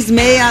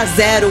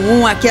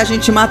 3601. Aqui a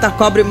gente mata a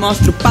cobra e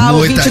mostra o pau.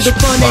 Muitas 20 do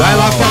Conectados. Vai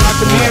lá falar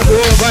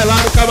comigo, vai lá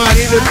no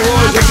camarim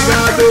depois.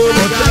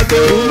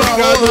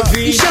 Obrigado,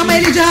 e chama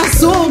ele de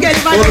Rassum, que ele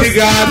vai...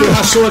 Obrigado,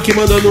 Rassum aqui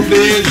mandando um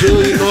beijo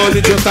em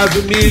nome de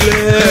Otávio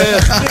Miller.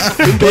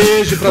 Um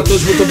beijo pra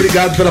todos, muito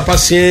obrigado pela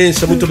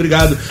paciência, muito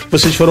obrado.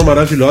 Vocês foram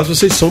maravilhosos,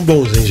 vocês são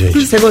bons, hein,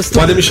 gente? Você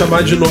gostou? Podem me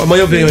chamar de novo.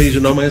 Amanhã eu venho aí de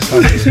novo, amanhã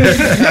sabe.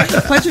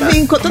 Pode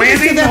vir, toda vez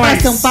que você vier pra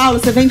São Paulo,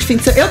 você vem de fim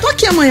de semana. Eu tô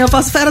aqui amanhã, eu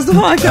faço Feras do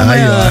Rock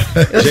amanhã.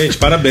 Gente,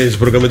 parabéns, o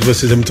programa de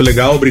vocês é muito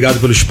legal, obrigado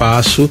pelo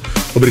espaço,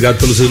 obrigado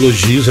pelos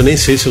elogios, eu nem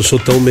sei se eu sou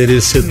tão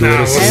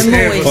merecedor assim.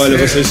 Olha,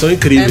 vocês são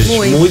incríveis,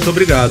 muito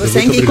obrigado.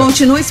 E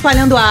continua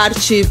espalhando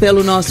arte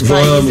pelo nosso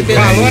país.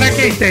 Valor é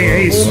quem tem,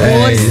 é isso.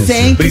 Humor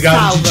sempre obrigado,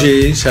 salva.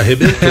 DJ, se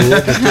arrebentou,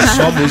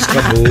 só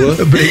música boa.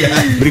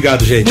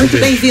 Obrigado, gente. Muito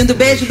bem-vindo,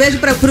 beijo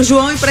pro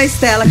João e pra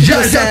Estela.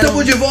 Já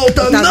estamos de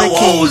volta, não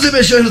ouse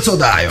mexer no seu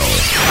dial.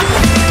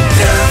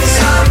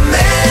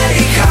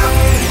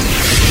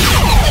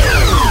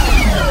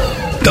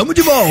 Tamo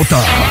de volta.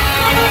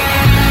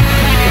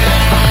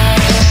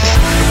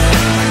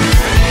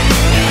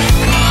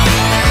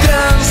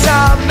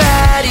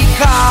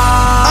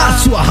 A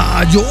sua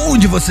rádio,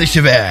 onde você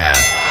estiver.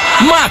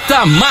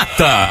 Mata,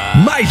 mata.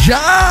 Mas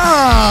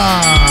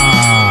já.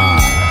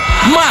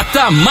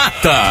 Mata,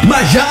 mata.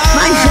 Mas já.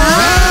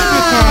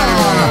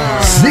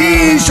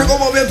 Sim, chegou o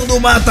momento do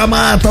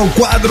Mata-Mata, o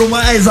quadro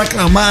mais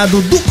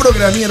aclamado do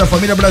programinha da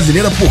família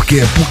brasileira. Por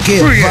quê?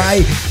 Porque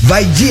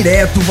vai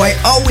direto, vai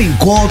ao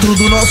encontro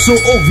do nosso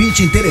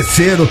ouvinte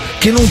interesseiro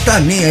que não tá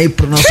nem aí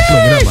pro nosso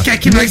programa. Quer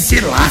que nós se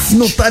lasque?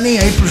 Não tá nem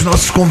aí pros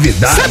nossos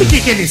convidados. Sabe o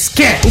que eles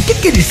querem? O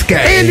que eles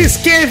querem? Eles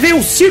querem ver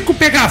o circo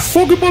pegar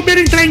fogo e o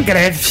bombeiro entrar em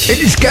greve.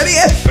 Eles querem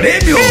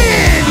prêmio.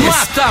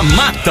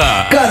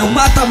 Mata-Mata. Cara, o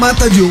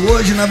Mata-Mata de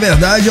hoje, na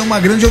verdade, é uma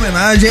grande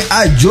homenagem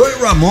a Joey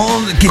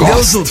Ramone. Que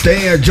Deus o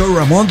tenha. Joey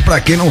Ramone, pra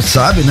quem não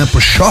sabe, né,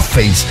 pro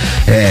Chofens,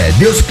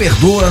 Deus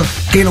perdoa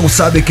quem não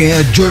sabe quem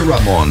é Joey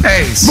Ramone.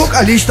 É isso.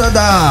 Vocalista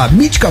da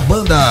mítica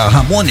banda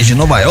Ramones de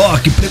Nova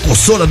York,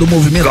 precursora do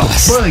movimento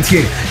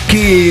punk,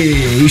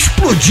 que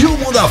explodiu o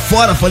mundo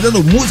afora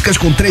fazendo músicas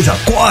com 3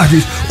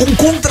 acordes, um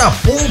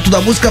contraponto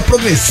da música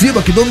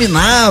progressiva que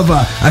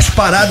dominava as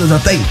paradas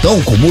até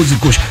então, com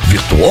músicos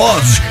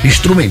virtuosos,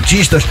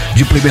 instrumentistas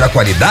de primeira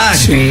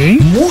qualidade. Sim.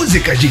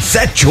 Músicas de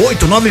 7,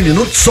 8, 9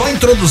 minutos, só a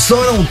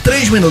introdução eram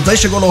 3 minutos. Aí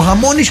chegou no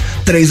Ramones,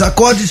 3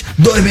 acordes,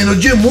 2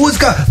 minutos de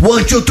música, 1,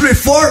 2, 3,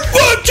 4. 1,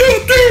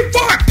 2, 3,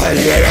 4.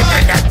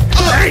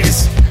 É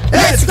isso.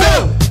 Let's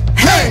go!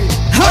 Hey,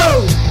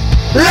 ho!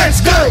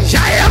 Let's go!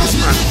 Já éramos,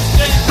 mano.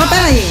 Mas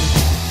peraí,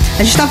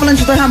 a gente tá falando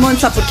de Joey Ramone,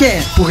 sabe por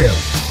quê? Por quê?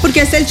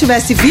 Porque se ele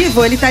tivesse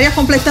vivo, ele estaria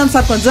completando,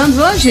 sabe quantos anos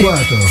hoje?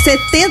 Quanto?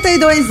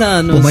 72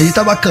 anos. Pô, mas ele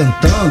tava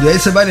cantando, e aí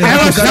você vai lembrar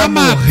que o cara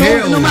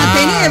morreu. Não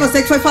matei ninguém,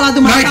 você que foi falar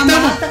do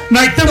mata-mata.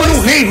 Nós estamos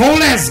no Rei Roll,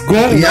 let's go.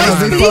 E ela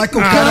veio falar que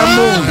o cara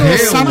morreu.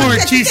 Essa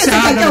mortice. Você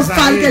quer que eu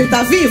fale que ele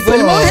tá vivo?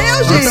 Ele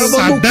morreu, gente.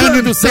 Nossa,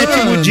 Dani do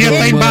 7º dia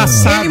tá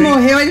embaçado. Ele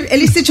morreu,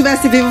 ele se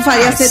tivesse vivo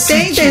faria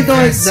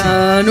 72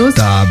 anos.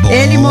 Tá bom.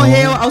 Ele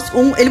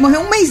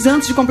morreu um mês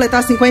antes de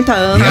completar 50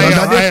 anos. Ela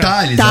dá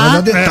detalhes, tá? ela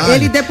dá detalhes.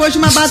 Ele depois de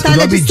uma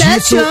batalha de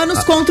 7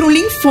 anos contra um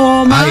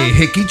linfoma. Aí,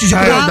 requinte de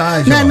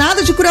crueldade. Não é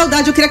nada de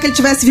crueldade, eu queria que ele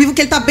tivesse vivo,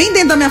 que ele tá bem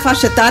dentro da minha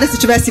faixa etária. Se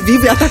tivesse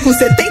vivo, ia estar com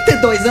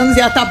 72 anos,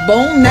 ia estar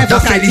bom, né? Tá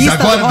feliz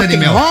agora, Dani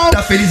Mel?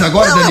 Tá feliz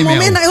agora, Dani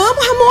Mel? Eu amo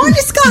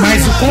Ramones, cara.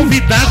 Mas o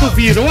convidado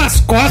virou as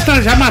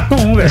costas, já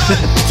matou um, velho.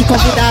 Que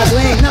convidado,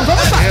 hein? Não,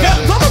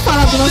 vamos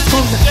falar do nosso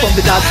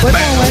convidado. Foi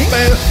bom, hein?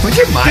 Foi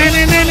demais.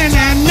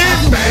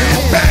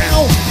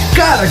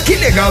 Cara, que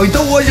legal.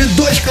 Então hoje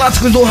 2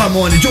 clássicos do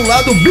Ramone. De um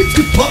lado, Beat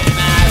Pop.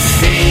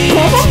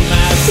 Como?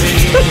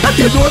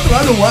 E do outro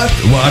lado, What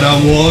a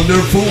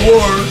Wonderful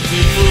World.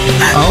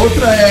 A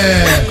outra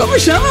é... Como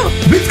chama?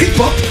 Beat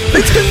Pop.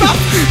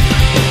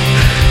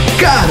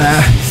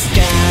 Cara,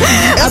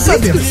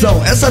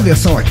 essa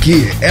versão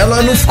aqui,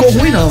 ela não ficou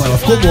ruim não, ela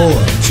ficou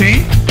boa.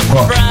 Sim.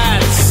 Ó.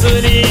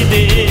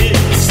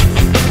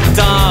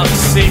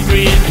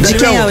 De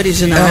quem é a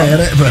original?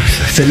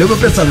 Você leu meu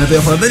pensamento, eu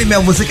ia falar, Dani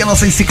Mel, você que é a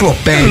nossa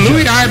enciclopédia.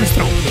 Louis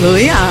Armstrong.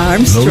 Louis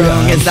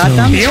Armstrong,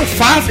 exatamente.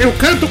 Eu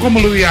canto como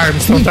Louis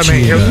Armstrong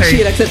também.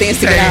 Mentira que você tem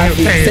esse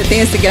grave. Você tem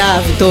esse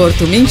grave,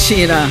 torto.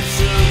 Mentira.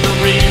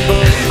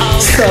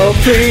 So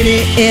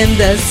pretty in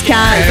the sky.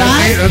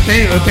 Eu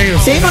tenho.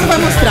 Tem, mas não vai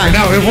mostrar.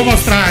 Não, eu vou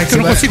mostrar. É que eu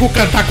não consigo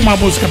cantar com uma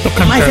música que eu tô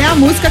cantando. Mas é a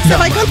música que você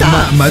vai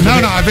cantar.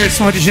 Não, a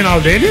versão original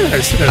dele é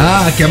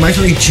essa. Que é mais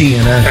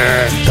lentinha,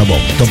 né? Tá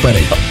bom, então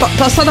peraí.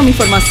 Posso só dar uma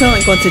informação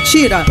enquanto você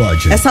tira?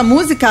 Pode. Essa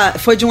música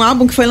foi de um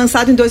álbum que foi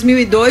lançado em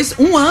 2002,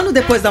 um ano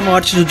depois da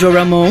morte do Joey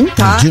Ramone,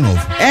 tá? De novo.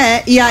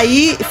 E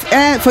aí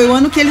foi o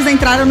ano que eles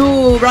entraram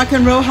no Rock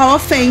and Roll Hall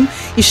of Fame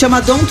e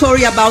chama Don't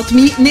Worry About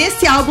Me.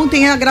 Nesse álbum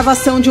tem a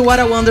gravação de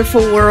What a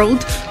Wonderful World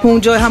com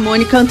o Joey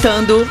Ramone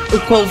cantando o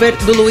cover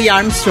do Louis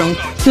Armstrong,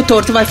 que o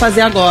Torto vai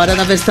fazer agora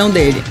na versão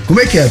dele. Como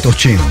é que é,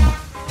 Tortinho?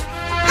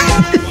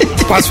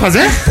 Posso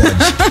fazer?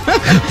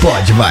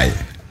 Pode, vai.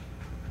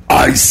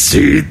 I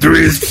see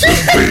drifts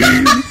of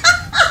green,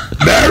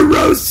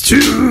 barrels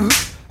too.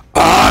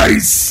 I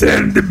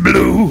send the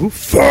blue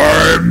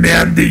for me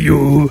and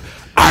you.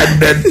 And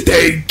then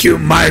take you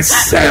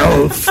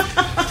myself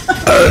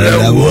on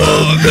a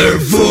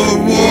wonderful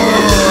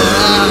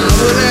world.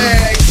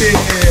 Moleque!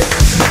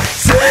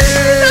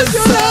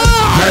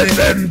 And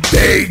then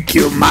take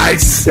you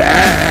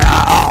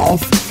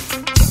myself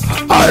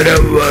on a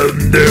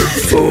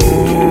wonderful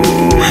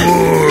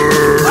world.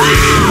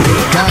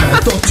 Cara,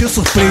 o Tortinho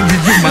surpreende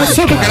demais. Eu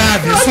sou do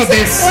grave, eu sou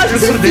desse.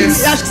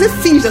 Acho que você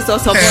finge a sua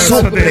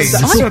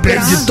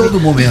Surpreende de todo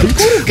momento.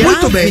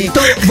 Muito bem,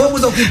 então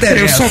vamos ao que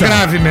interessa. Eu sou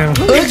grave mesmo.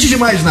 Antes de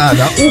mais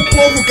nada, o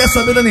povo quer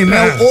saber, Dani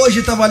Mel,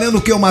 hoje tá valendo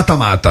o que o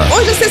Mata-Mata?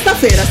 Hoje é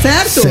sexta-feira,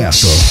 certo?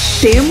 Certo.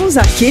 Temos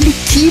aquele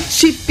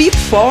kit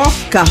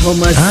pipoca,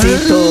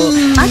 Romancito.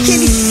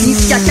 Aquele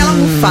kit, aquela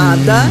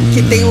almofada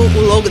que tem o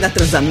logo da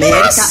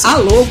Transamérica. A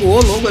logo,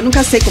 o logo, eu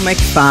nunca sei como é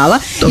que fala.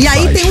 E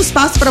aí tem um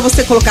espaço pra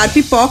você colocar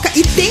pipoca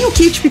e tem o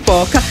kit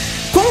pipoca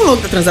com o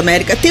logo da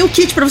Transamérica, tem o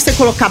kit pra você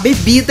colocar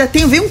bebida,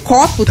 veio um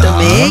copo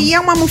também, e é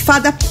uma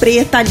almofada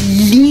preta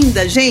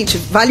linda, gente,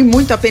 vale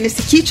muito a pena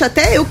esse kit,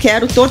 até eu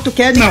quero, o Torto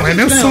quer. Não, é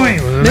meu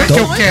sonho, não é que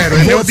eu quero,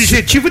 é meu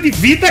objetivo de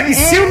vida, e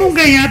se eu não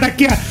ganhar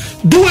daqui a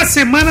 2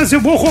 semanas eu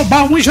vou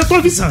roubar um e já tô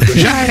avisando.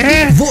 Já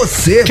é.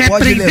 Você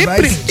pode levar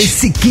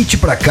esse kit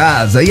pra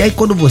casa, e aí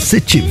quando você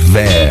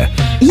tiver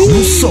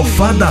no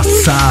sofá da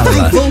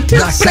sala,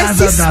 da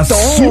casa da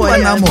sua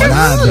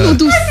namorada.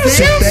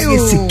 Você pega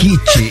esse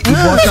kit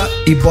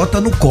e bota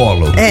no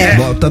colo.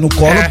 Bota no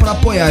colo pra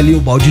apoiar ali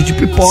o balde de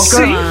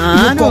pipoca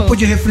e o copo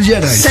de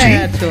refrigerante.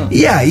 Certo.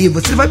 E aí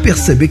você vai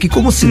perceber que,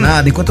 como se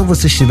nada, enquanto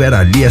você estiver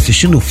ali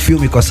assistindo o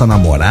filme com essa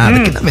namorada,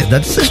 que na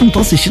verdade vocês não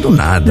estão assistindo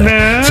nada.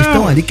 Vocês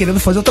estão ali querendo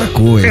fazer outra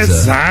coisa.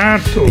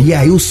 Exato. E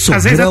aí o sogrão,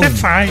 às vezes até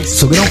faz.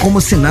 Sogrão, como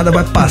se nada,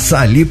 vai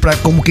passar ali pra,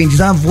 como quem diz,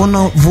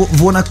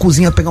 vou na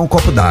cozinha pegar um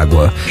copo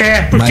d'água.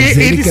 Porque mas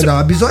ele quer dar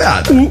uma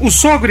bisoiada. O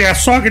sogro e a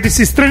sogra,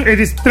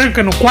 eles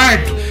trancam no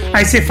quarto,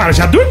 aí você fala,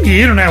 já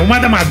dormiram, né?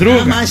 1 da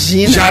madruga.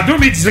 Imagina. Já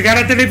dormiram,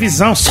 desligaram a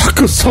televisão. Só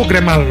que o sogro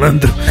é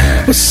malandro.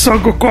 O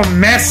sogro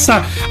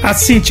começa a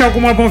sentir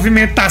alguma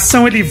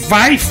movimentação, ele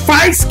vai,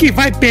 faz que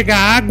vai pegar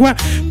água,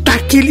 tá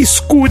aquele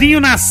escurinho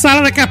na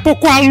sala, daqui a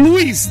pouco a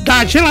luz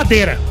da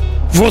geladeira.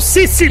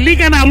 Você se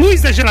liga na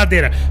luz da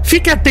geladeira.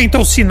 Fique atento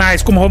aos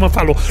sinais, como o Roman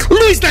falou.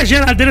 Luz da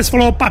geladeira, você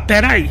falou, opa,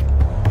 peraí.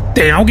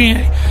 Tem alguém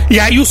aí. E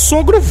aí o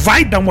sogro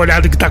vai dar uma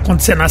olhada no que tá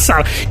acontecendo na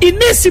sala. E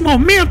nesse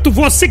momento,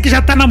 você que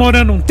já tá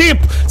namorando um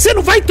tempo, você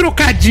não vai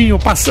trocadinho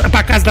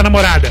pra casa da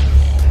namorada.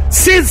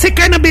 Você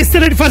cai na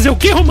besteira de fazer o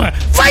quê, Roman?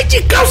 Vai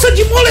de calça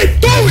de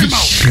moletom, irmão!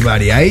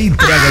 Maria, aí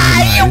entrega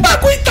demais. Aí o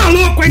bagulho tá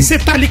louco, aí você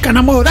tá ali com a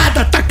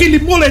namorada, tá aquele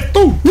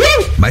moletom.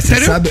 Mas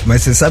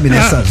você sabe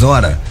nessas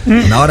horas,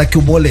 na hora que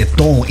o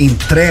moletom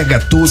entrega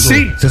tudo,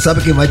 você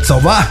sabe quem vai te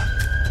salvar?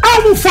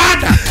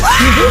 Almofada!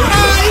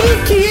 Aí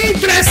que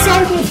entra essa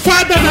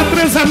almofada da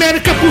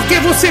Transamérica, porque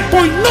você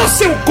põe no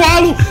seu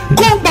colo,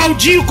 com o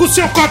baldinho, com o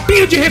seu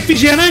copinho de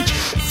refrigerante,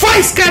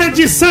 faz cara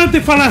de santo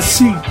e fala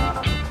assim: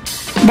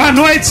 boa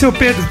noite, seu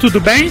Pedro, tudo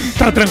bem?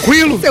 Tá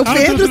tranquilo? Seu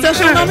Pedro, você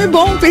achou um nome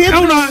bom,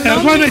 Pedro.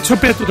 Boa noite, seu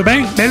Pedro, tudo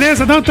bem?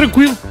 Beleza? Não,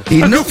 tranquilo. E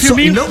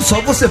não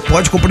só você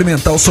pode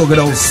cumprimentar o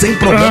sogrão sem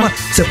problema,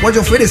 você pode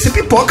oferecer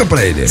pipoca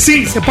pra ele.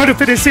 Sim, você pode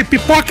oferecer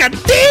pipoca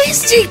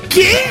desde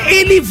que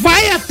ele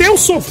vai até o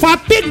sofá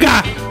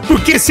pegar.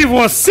 Porque se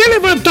você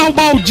levantar o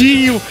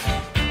baldinho,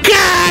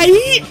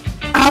 cair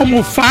a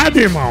almofada,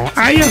 irmão,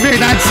 aí a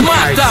verdade se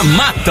faz.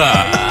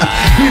 Mata!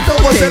 Então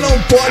você não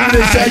pode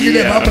deixar de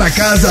levar pra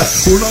casa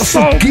o nosso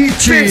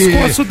kit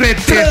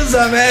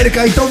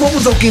Transamérica. Então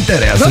vamos ao que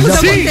interessa. Vamos ao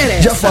que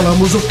interessa. Já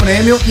falamos o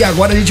prêmio e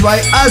agora a gente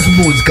vai às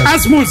músicas.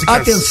 As músicas.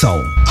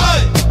 Atenção.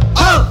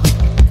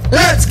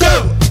 Let's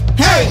go!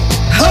 Hey!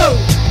 Ho!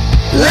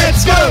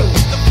 Let's go!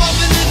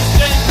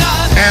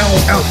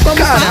 Como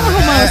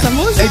fala essa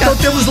música? Então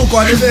temos no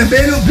córner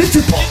vermelho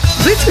Blitzpop.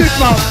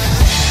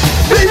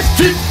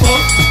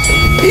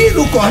 E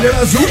no corner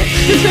azul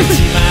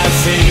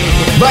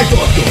vai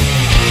torto.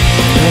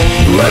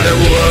 What a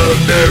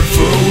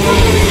wonderful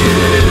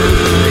world.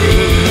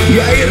 E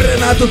aí,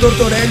 Renato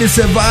Tortorelli,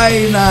 você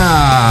vai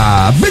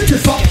na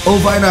Blitzpop ou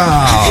vai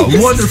na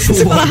Wonderful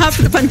World? Fala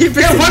rápido pra ninguém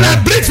perceber. Eu vou na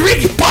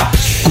Blitzwing Pop.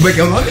 Como é que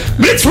é o nome?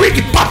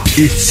 Blitzwing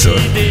Pop. Isso.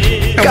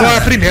 Eu vou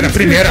na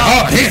primeira.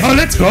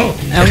 Let's go.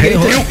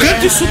 Eu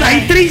canto isso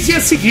daí 3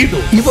 dias seguidos.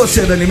 E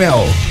você, Dani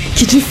Mel?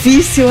 Que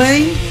difícil,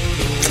 hein?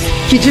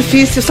 Que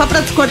difícil. Só pra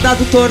discordar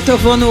do torto, eu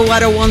vou no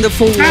What a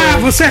Wonderful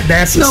World. Você é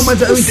dessas. Não, mas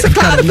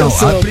claro que eu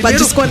sou. Pra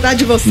discordar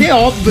de você,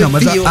 óbvio. Não,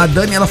 mas a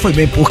Dani, ela foi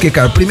bem. Porque,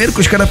 cara, primeiro que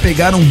os caras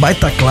pegaram um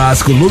baita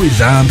clássico, Louis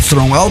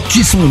Armstrong,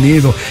 altíssimo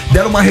nível,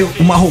 deram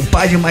uma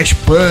roupagem mais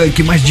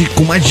punk,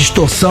 com mais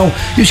distorção,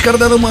 e os caras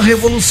deram uma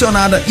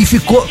revolucionada. E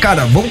ficou,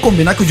 cara, vamos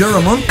combinar que o John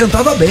Ramone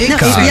cantava bem,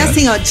 cara. E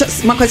assim, ó,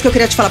 uma coisa que eu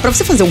queria te falar, pra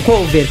você fazer um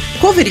cover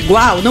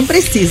igual, não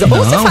precisa.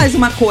 Ou você faz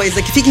uma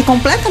coisa que fique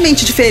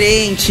completamente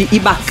diferente e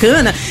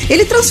bacana,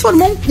 ele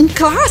transformou um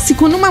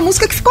clássico numa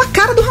música que ficou a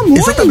cara do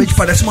Ramones. Exatamente,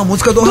 parece uma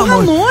música do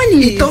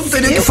Ramones. Então não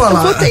tem nem o que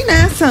falar. Eu votei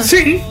nessa.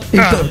 Sim.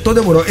 Então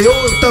demorou. Eu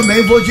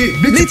também vou de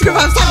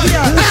Blitzpop.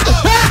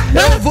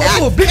 Eu vou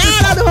no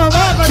cara do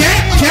Ramones.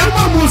 Quer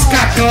uma música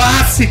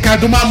clássica,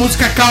 de uma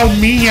música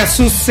calminha,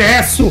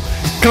 sucesso,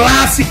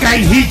 clássica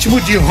em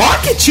ritmo de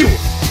rock, tio?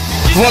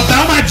 Vou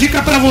dar uma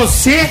dica pra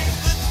você.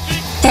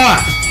 Ó,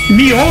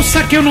 me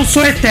ouça que eu não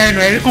sou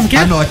eterno. Como que é?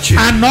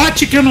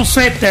 Anote que eu não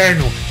sou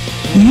eterno.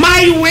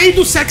 My Way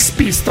do Sex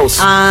Pistols.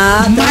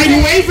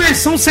 My Way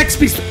versão Sex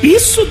Pistols.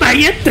 Isso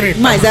daí é treta.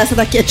 Mas essa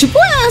daqui é tipo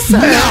essa.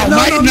 Não,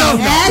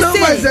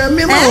 mas é a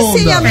mesma onda.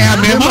 Sim, é a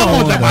mesma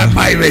onda.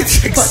 My Way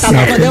Sex Pistols.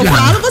 Quando eu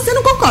falo, você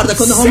não concorda.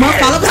 Quando o Romão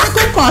fala, você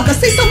concorda.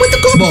 Vocês são muito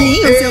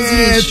clubinhos, seus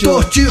lixos.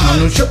 Tortinho,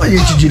 não chama a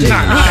gente de lixo.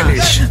 Não é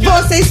lixo.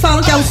 Vocês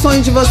falam que é o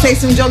sonho de vocês,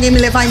 se um dia alguém me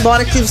levar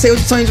embora, que o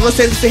sonho de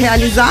vocês é se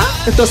realizar.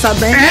 Eu tô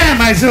sabendo.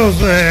 Mas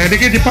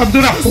ninguém de pobre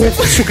dura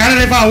pouco. Se o cara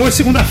levar hoje,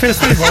 segunda-feira você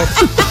tá de volta.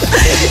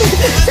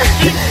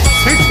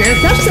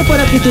 Certeza. Você acha que se eu for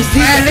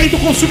abduzida? É lei do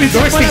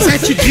consumidor, você tem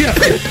 7 dias.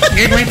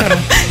 Ninguém aguenta não.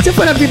 Se eu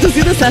for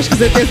abduzida, você acha que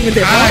você tem que me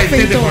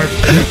devolver?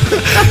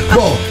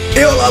 Bom,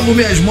 eu lavo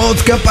minhas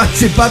mãos, quer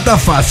participar, tá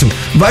fácil.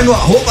 Vai no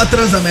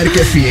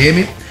 @Transamérica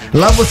FM.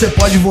 Lá você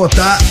pode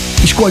votar,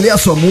 escolher a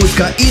sua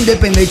música,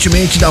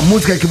 independentemente da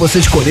música que você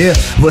escolher,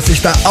 você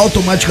está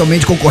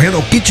automaticamente concorrendo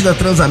ao kit da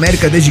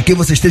Transamérica, desde que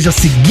você esteja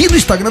seguindo o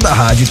Instagram da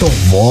rádio. Então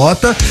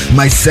vota,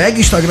 mas segue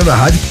o Instagram da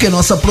rádio, porque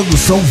nossa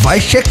produção vai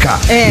checar.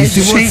 E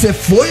se você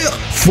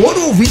for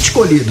o ouvinte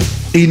escolhido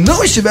e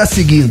não estiver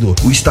seguindo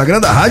o Instagram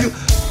da rádio,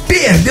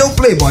 perdeu o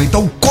Playboy.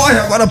 Então corre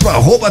agora pro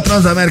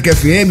 @Transamérica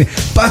FM,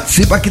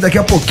 participa, que daqui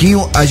a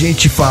pouquinho a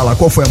gente fala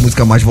qual foi a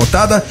música mais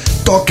votada,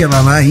 toca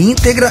ela na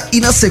íntegra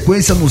e na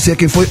sequência anuncia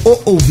quem foi o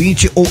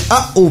ouvinte ou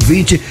a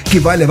ouvinte que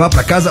vai levar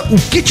pra casa o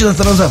kit da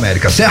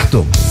Transamérica,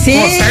 certo?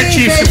 Sim,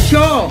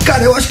 fechou.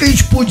 Cara, eu acho que a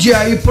gente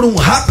podia ir pra um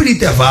rápido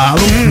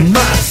intervalo,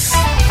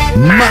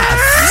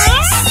 mas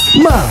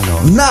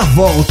mano, na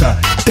volta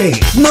tem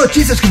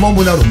notícias que vão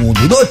mudar o mundo,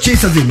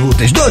 notícias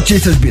inúteis,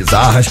 notícias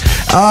bizarras.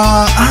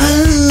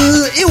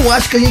 Eu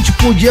acho que a gente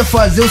podia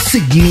fazer o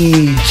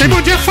seguinte. Tem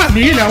Bom Dia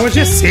Família,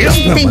 hoje é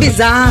sexta. Tem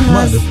bizarras.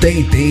 Mano,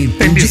 tem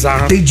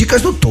bizarras. Tem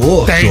dicas do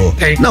torto.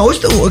 Tem. Não, hoje,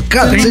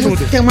 cara,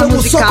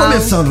 estamos só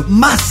começando,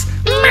 mas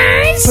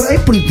pra ir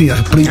pro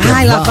intervalo.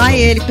 Ai, lá vai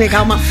ele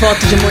pegar uma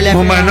foto de mulher.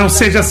 Mas não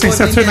seja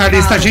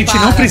sensacionalista, a gente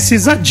não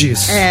precisa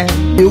disso.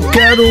 Eu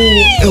quero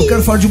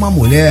falar de uma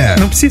mulher.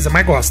 Não precisa,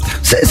 mas gosta.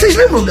 Vocês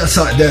lembram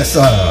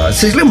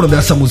Vocês lembram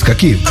dessa música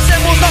aqui?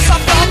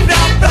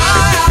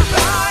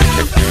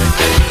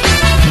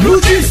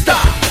 Nudista,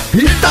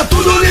 e tá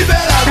tudo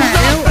liberado.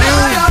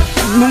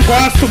 Eu não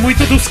gosto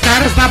muito dos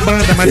caras da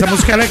banda, mas a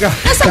música é legal.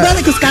 Essa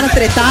banda que os caras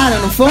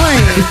tretaram, não foi?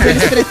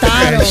 Eles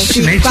tretaram, quase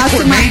se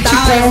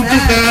mataram.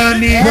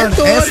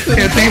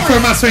 Eu tenho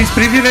informações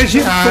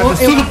privilegiadas,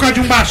 tudo por causa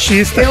de um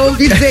baixista. Eu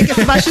ouvi dizer que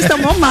esse baixista é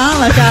mó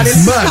mala, cara.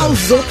 Ele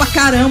causou pra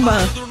caramba.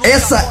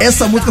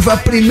 Essa música foi a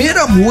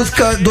primeira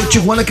música do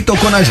Tijuana que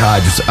tocou nas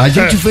rádios. A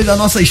gente fez a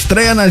nossa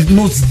estreia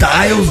nos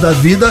dials da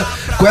vida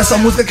com essa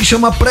música que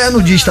chama Praia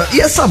Nudista.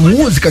 E essa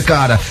música,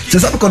 cara, você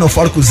sabe quando eu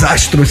falo que os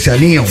astros se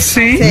alinham?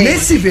 Sim.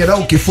 Nesse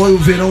verão, que foi o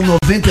verão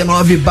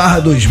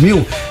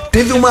 99/2000,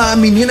 teve uma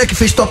menina que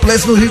fez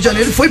topless no Rio de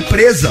Janeiro e foi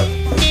presa.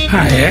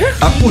 Ah, é?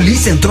 A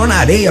polícia entrou na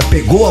areia,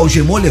 pegou,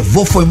 algemou,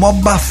 levou, foi mó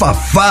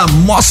bafafá,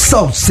 mó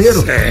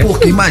salseiro.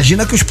 Porque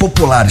imagina que os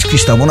populares que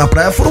estavam na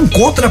praia foram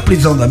contra a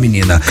prisão da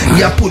menina.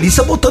 E a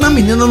polícia botando a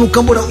menina no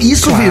camburão. E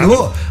isso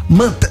virou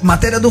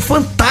matéria do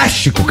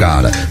Fantástico,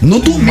 cara. No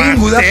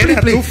domingo, da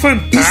Play.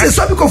 E você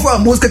sabe qual foi a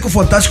música que o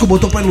Fantástico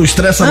botou pra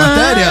ilustrar essa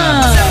matéria?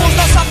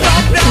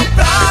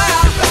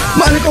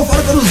 Mas eu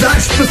falo quando os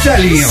astros se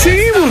alinham.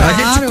 Sim, mano. A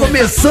gente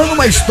começando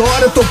uma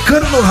história,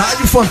 tocando no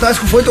rádio, o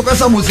Fantástico foi tocar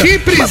essa música. Que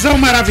prisão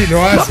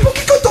maravilhosa. Mas por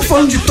que eu tô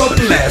falando de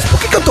topless?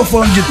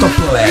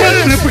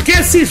 Mano, porque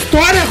essa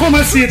história,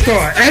 Romancito,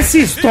 ela...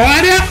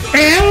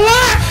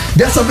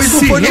 Dessa vez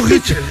não foi no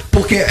Rio,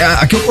 porque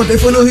a que eu contei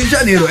foi no Rio de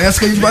Janeiro. Essa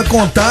que a gente vai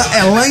contar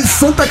é lá em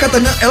Santa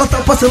Catarina. Ela tá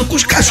passeando com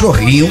os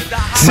cachorrinhos.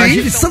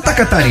 Imagina, Santa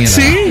Catarina.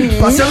 Sim.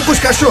 Passeando com os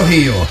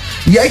cachorrinhos.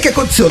 E aí o que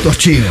aconteceu,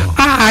 Tortinho?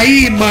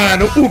 Aí,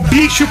 mano, o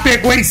bicho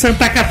pegou em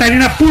Santa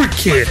Catarina por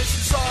quê?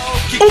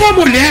 Uma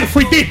mulher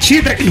foi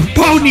detida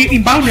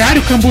em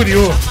Balneário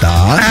Camboriú.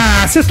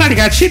 Tá. Você tá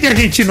ligado? Cheio de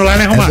argentino lá,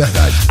 né, Romano? É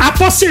verdade.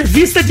 Após ser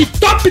vista de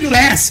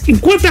topless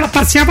enquanto ela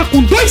passeava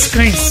com 2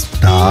 cães.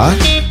 Tá.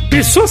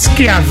 Pessoas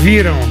que a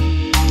viram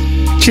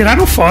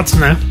tiraram fotos,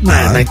 né?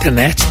 Na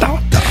internet e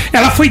tal. Tá.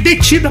 Ela foi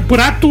detida por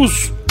ato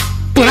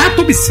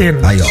obsceno.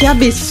 Aí, ó. Que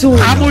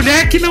absurdo. A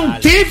mulher que não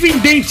teve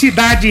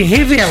identidade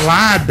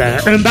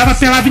revelada andava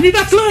pela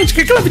Avenida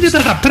Atlântica, aquela avenida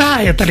da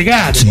praia, tá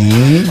ligado?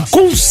 Sim.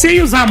 Com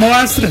seios à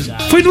mostra.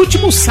 Foi no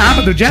último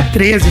sábado, dia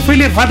 13. Foi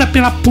levada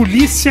pela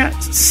Polícia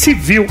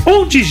Civil,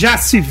 onde já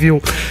se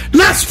viu.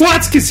 Nas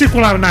fotos que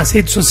circularam nas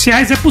redes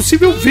sociais é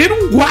possível ver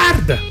um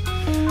guarda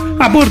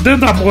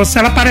abordando a moça.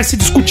 Ela parece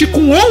discutir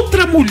com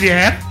outra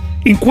mulher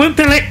enquanto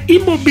ela é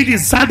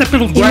imobilizada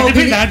pelos guardas. É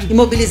verdade.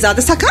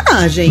 Imobilizada é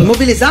sacanagem.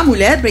 Imobilizar a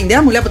mulher, prender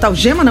a mulher, botar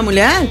algema na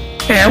mulher?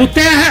 O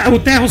Terra,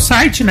 o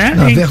site, né?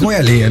 Vergonha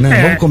alheia,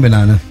 né? Vamos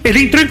combinar, né?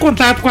 Ele entrou em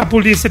contato com a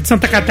polícia de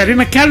Santa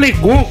Catarina, que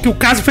alegou que o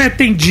caso foi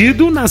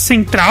atendido na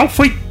central.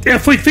 Foi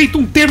feito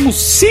um termo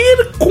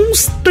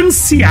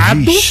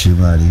circunstanciado. Vixe,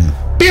 Maria.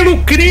 Pelo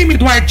crime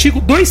do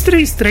artigo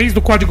 233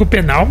 do Código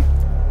Penal,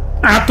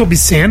 ato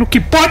obsceno, que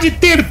pode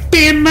ter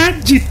pena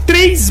de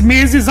 3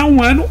 meses a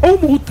 1 ano ou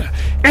multa.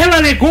 Ela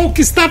alegou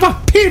que estava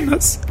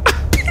apenas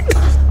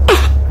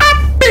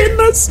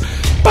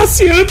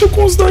passeando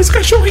com os 2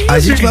 cachorrinhos. A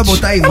gente vai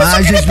botar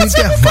imagens no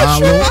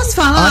intervalo. Posso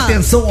falar?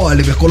 Atenção,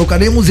 Oliver,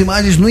 colocaremos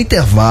imagens no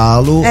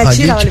intervalo.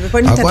 Oliver,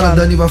 põe no agora intervalo. A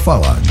Dani vai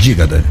falar.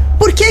 Diga, Dani.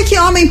 Por que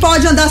homem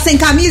pode andar sem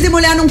camisa e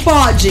mulher não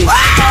pode?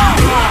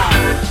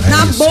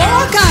 Na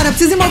boa, cara,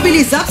 precisa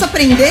imobilizar, precisa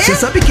prender. Você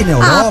sabe que na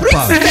Europa...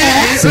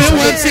 Eu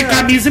ando sem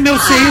camisa e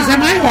meus seios é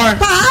maior.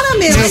 Para,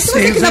 meu. Se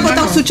você quiser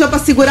botar um sutiã pra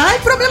segurar, é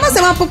problema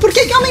seu. Mas por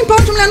que homem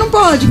pode e mulher não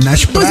pode?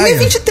 Nas praias.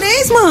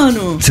 2023,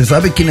 mano. Você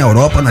sabe que na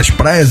Europa, nas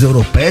praias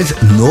europeias, tripés,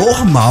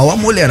 normal a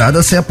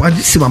mulherada ser a parte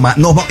de cima, mas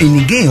normal, e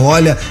ninguém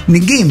olha,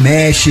 ninguém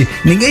mexe,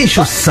 ninguém enche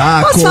o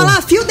saco. Posso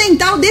falar, fio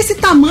dental desse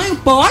tamanho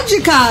pode,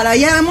 cara?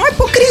 E é uma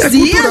hipocrisia,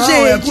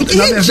 gente. Que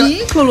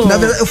ridículo. Na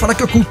verdade, eu falar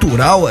que é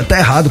cultural, tá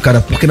errado,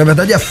 cara, porque na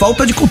verdade é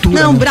falta de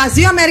cultura. Não,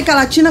 Brasil e América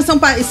Latina são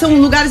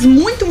lugares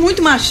muito,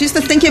 muito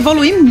machistas, tem que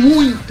evoluir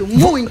muito,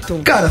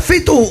 muito. Cara,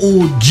 feito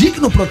o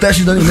digno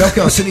protesto de Dani Mel, que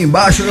eu assino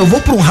embaixo, eu vou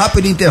pra um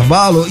rápido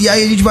intervalo e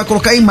aí a gente vai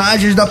colocar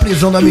imagens da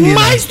prisão da menina.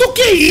 Mais do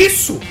que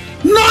isso,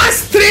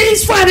 nós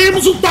três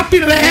faremos um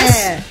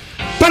topless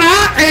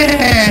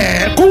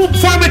como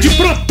forma de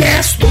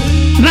protesto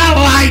na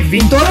live.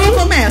 Então,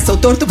 o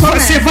torto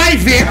começa. Você vai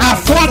ver a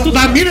foto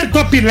da mina de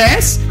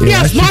topless e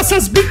as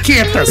nossas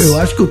biquetas.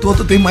 Eu acho que o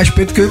torto tem mais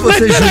peito que eu e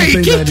vocês juntos. Mas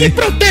peraí, que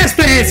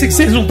protesto é esse que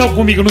vocês não estão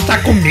comigo? Não tá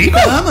comigo?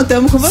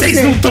 Tamo com você.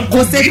 Vocês não estão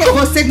comigo?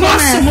 Você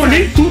Nossa,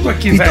 molhei tudo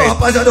aqui, velho. Então,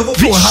 rapaziada, eu vou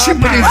pro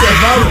rápido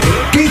intervalo.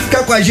 Quem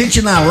ficar com a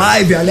gente na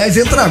live, aliás,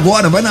 entra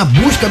agora, vai na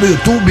busca do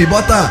YouTube,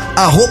 bota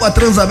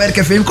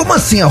 @TransaméricaFM. Como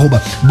assim,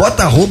 arroba?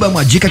 Bota arroba, é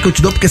uma dica que eu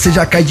te dou porque você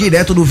já cai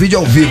direto no vídeo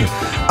ao vivo.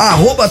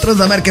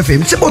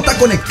 @TransaméricaFM. Se botar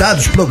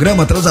Conectados,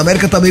 programa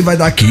Transamérica também vai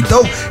dar aqui.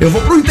 Então, eu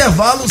vou pro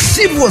intervalo.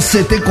 Se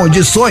você tem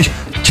condições,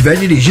 estiver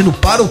dirigindo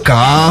para o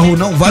carro,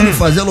 não vai me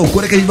fazer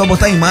loucura que a gente vai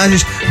botar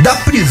imagens da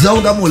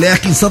prisão da mulher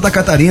que em Santa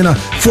Catarina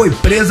foi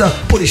presa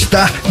por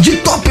estar de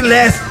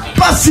topless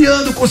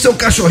passeando com seu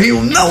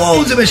cachorrinho. Não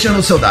ouse mexer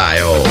no seu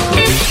dial.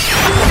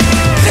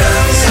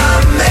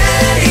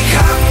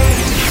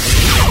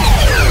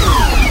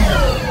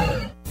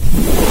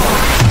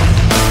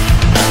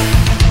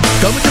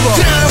 Tamo de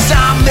volta.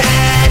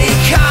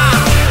 Transamérica,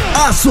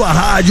 a sua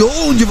rádio,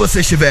 onde você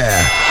estiver.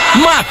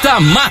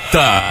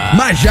 Mata-mata.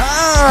 Mas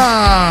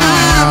já.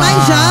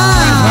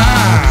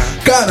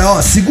 Cara,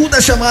 ó,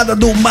 segunda chamada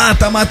do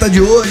Mata-Mata de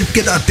hoje,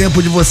 porque dá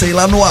tempo de você ir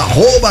lá no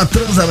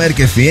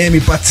 @TransaméricaFM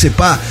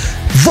participar,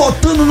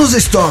 votando nos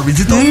stories.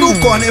 Então, no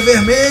corner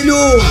vermelho,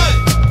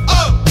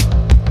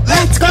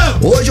 let's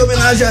go! Hoje,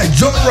 homenagem a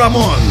John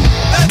Ramon.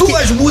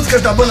 2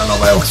 músicas da banda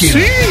Nova Yorkina.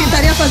 Sim!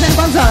 Estaria fazendo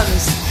quantos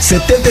anos?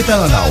 70 e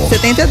tal, não.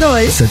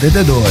 72.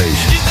 72.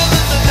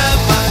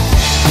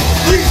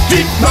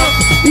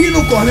 E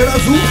no corner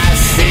azul,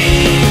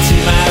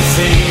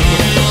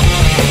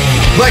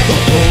 vai com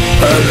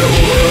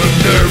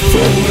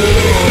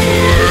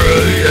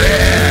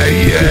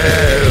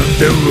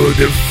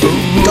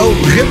Então,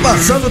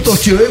 repassando o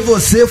tortinho, eu e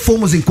você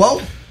fomos em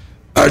qual?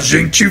 A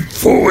gente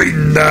foi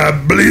na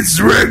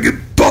Blitzkrieg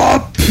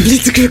Pop.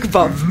 Blitzkrieg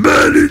Pop.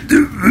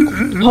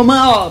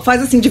 Roman, ó,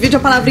 faz assim, divide a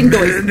palavra em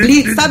 2.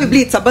 Blitz, sabe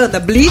Blitz, a banda?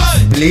 Blitz.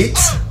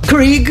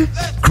 Krieg.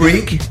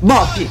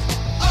 Bop.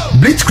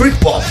 Blitzkrieg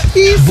Pop.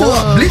 Isso.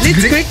 Boa,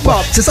 Blitzkrieg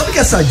Pop. Você sabe que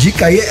essa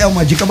dica aí é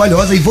uma dica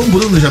valiosa. Ivan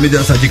Bruno já me deu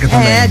essa dica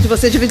também. É, de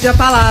você dividir a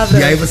palavra.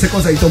 E aí você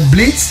consegue. Então,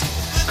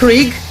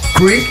 Blitzkrieg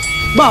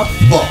Bop.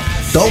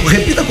 Então,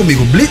 repita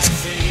comigo.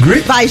 Blitzkrieg.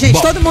 Vai, gente,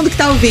 Bop. todo mundo que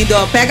tá ouvindo,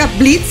 ó, pega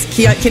Blitz,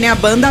 que nem a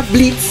banda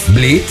Blitz.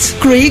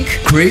 Krieg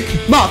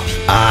Bop.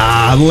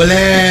 Ah,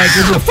 moleque.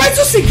 Faz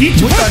o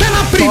seguinte, vota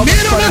na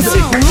primeira ou na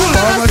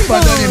segunda.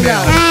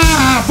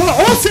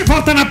 Ou você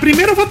vota na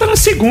primeira ou vota na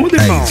segunda,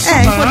 irmão.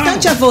 O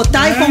importante é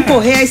votar e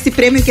concorrer a esse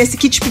prêmio, que é esse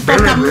kit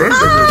pipoca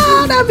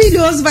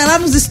maravilhoso. Vai lá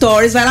nos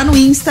stories, vai lá no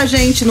Insta,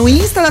 gente, no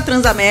Insta da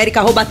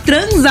Transamérica,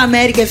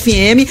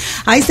 @TransaméricaFM.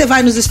 Aí você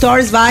vai nos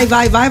stories, vai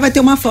ter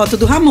uma foto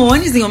do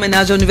Ramones, em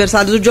homenagem ao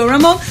aniversário do John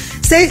Ramon.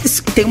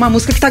 Tem uma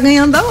música que tá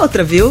ganhando da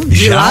outra, viu?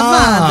 De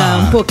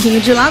lavada, um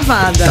pouquinho de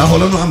lavada. Tá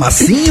rolando um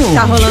amassinho?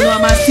 Tá rolando um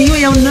amassinho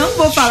e eu não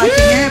vou falar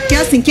quem é, porque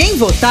assim, quem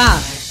votar,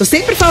 eu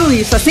sempre falo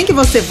isso, assim que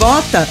você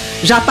vota,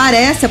 já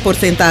aparece a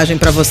porcentagem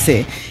pra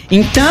você.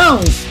 Então,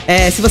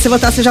 se você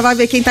votar, você já vai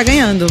ver quem tá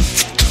ganhando.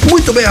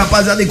 Muito bem,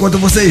 rapaziada, enquanto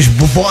vocês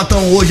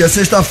votam, hoje é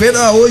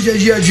sexta-feira, hoje é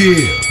dia de...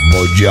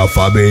 Bom dia,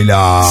 família!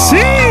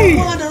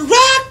 Sim!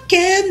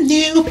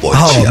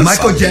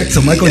 Michael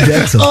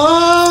Jackson.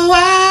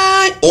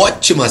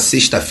 Ótima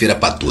sexta-feira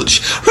pra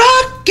todos.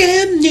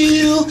 Rockin'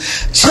 you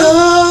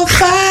so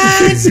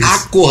fine.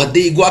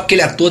 Acordei igual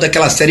aquele ator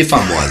daquela série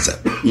famosa,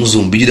 um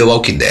zumbi de The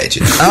Walking Dead.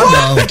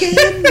 Não. Rockin'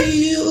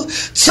 you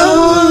so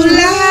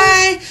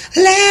light,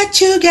 let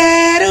you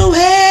get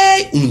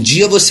away. Um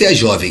dia você é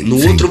jovem,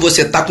 no outro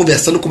você tá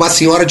conversando com uma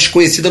senhora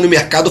desconhecida no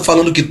mercado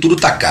falando que tudo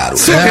tá caro.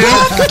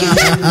 Rockin' you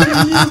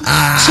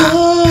so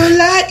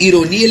light.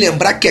 Ironia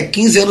lembrar que há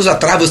 15 anos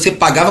atrás você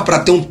pagava pra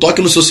ter um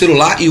toque no seu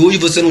celular e hoje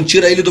você não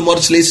tira ele do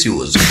modo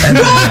silencioso.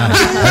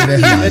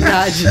 É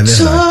verdade.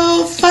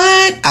 So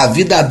fine. A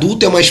vida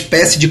adulta é uma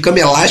espécie de cama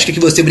elástica que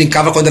você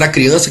brincava quando era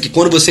criança, que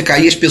quando você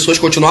caía as pessoas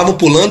continuavam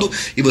pulando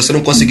e você não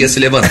conseguia se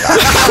levantar.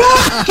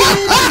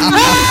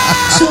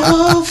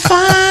 So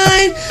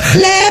fine,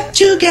 let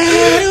you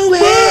get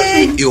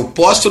away. Eu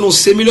posso não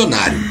ser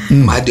milionário,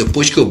 mas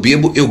depois que eu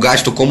bebo, eu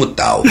gasto como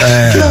tal.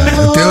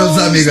 Eu tenho uns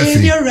amigos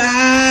assim.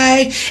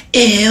 I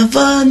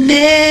ever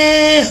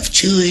never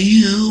to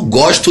you.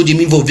 Gosto de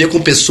me envolver com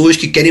pessoas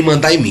que querem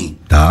mandar em mim.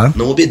 Tá.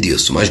 Não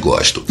obedeço, mas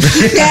gosto.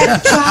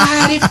 That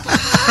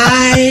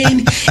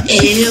fine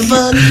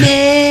ever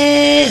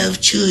never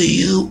to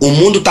you. O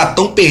mundo tá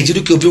tão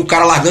perdido que eu vi o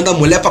cara largando a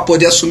mulher pra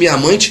poder assumir a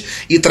amante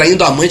e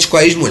traindo a amante com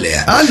a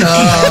ex-mulher. Ah,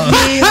 não.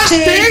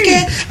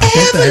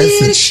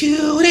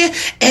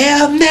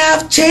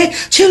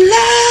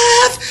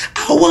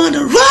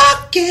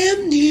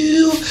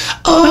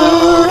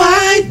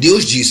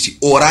 Deus disse,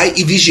 orai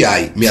e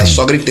vigiai. Minha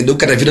sogra entendeu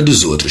que era a vida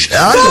dos outros.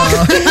 Ah,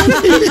 não.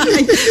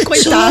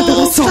 Coitada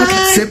da sogra.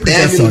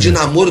 Término de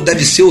namoro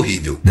deve ser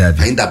horrível.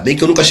 Deve. Ainda bem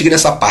que eu nunca cheguei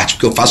nessa parte,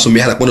 porque eu faço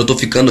merda quando eu tô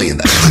ficando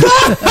ainda.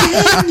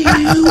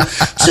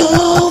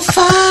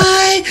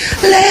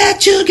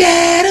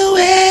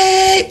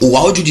 O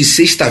áudio de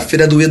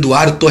sexta-feira do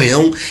Eduardo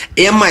Torreão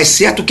é mais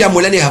certo que a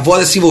mulher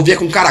nervosa se envolver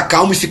com um cara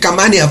calmo e ficar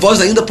mais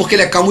nervosa ainda porque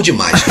ele é calmo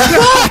demais.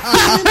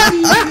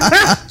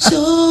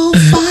 So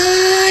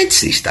fine.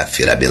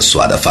 Sexta-feira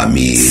abençoada,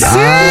 família.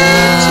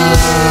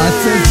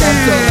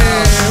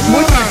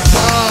 Muitas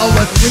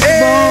palmas.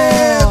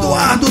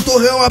 Eduardo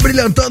Torreão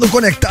abrilhantando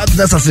Conectados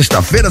nessa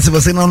sexta-feira. Se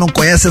você ainda não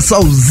conhece essa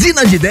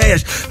usina de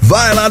ideias,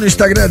 vai lá no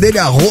Instagram dele,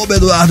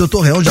 @Eduardo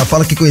Torreão. Já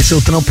fala que conheceu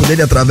o trampo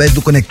dele através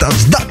do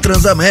Conectados da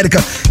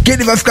Transamérica, que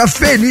ele vai ficar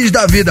feliz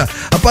da vida.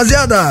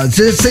 Rapaziada,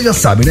 vocês já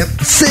sabem, né?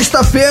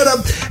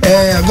 Sexta-feira,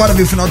 agora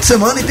vem o final de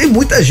semana e tem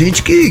muita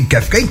gente que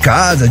quer ficar em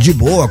casa, de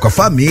boa, com a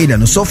família,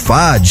 no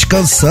sofá,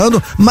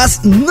 descansando,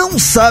 mas não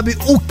sabe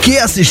o que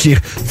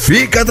assistir.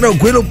 Fica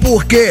tranquilo,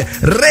 porque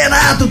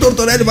Renato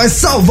Tortorelli vai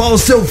salvar o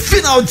seu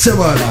final de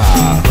semana.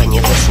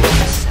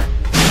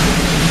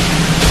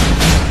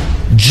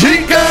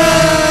 Dicas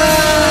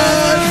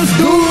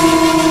do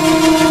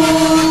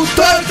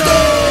Torto.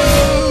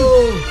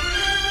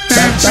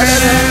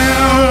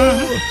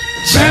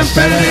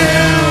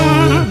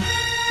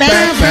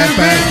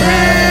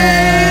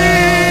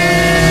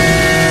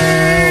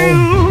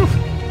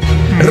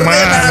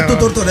 Renato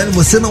Tortorelli,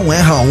 você não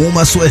erra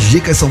uma, suas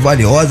dicas são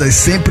valiosas,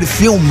 sempre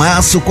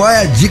filmaço. Qual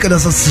é a dica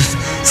dessa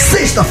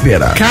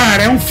sexta-feira?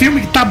 Cara, é um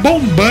filme que tá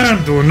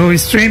bombando no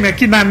stream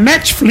aqui na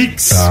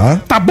Netflix.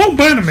 Tá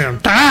bombando mesmo,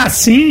 tá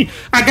assim,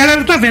 a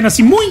galera tá vendo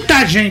assim,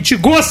 muita gente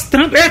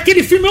gostando, é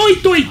aquele filme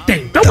 880,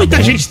 então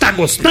muita gente tá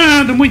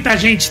gostando, muita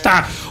gente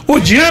tá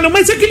odiando,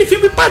 mas é aquele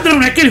filme padrão,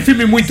 não é aquele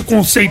filme muito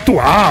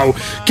conceitual,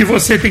 que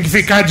você tem que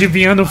ficar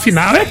adivinhando o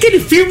final, é aquele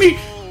filme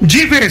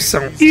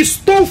diversão.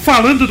 Estou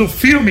falando do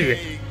filme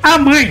A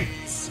Mãe,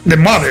 The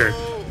Muller.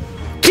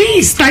 Quem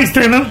está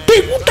estrelando?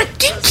 Pergunta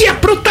quem que é a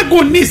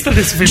protagonista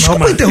desse filme.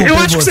 Desculpa interromper. Eu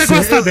acho que você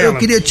gosta dela. Não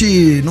queria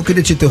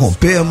te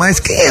interromper, mas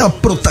quem é a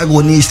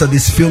protagonista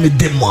desse filme,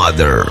 The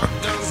Mother?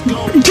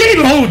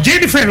 J-Lo,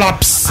 Jennifer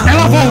Lopez.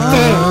 Ela voltou.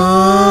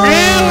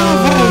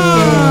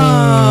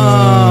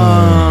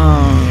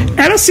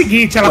 Era o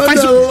seguinte, ela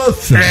faz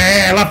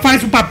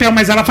o papel,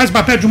 mas ela faz o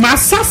papel de uma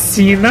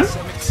assassina.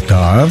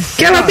 Tá.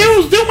 Que ela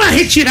deu uma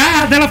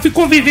retirada, ela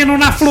ficou vivendo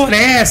na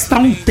floresta há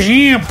um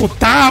tempo,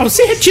 tal,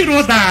 se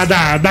retirou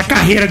da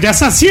carreira de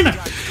assassina.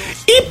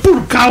 E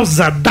por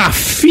causa da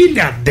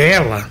filha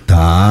dela,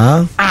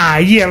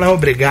 aí ela é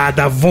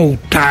obrigada a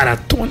voltar à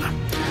tona.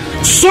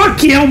 Só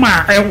que é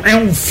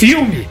um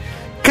filme,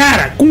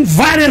 cara, com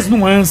várias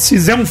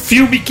nuances. É um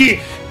filme que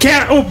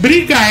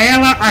obriga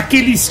ela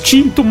àquele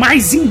instinto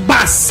mais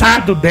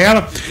embaçado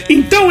dela.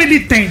 Então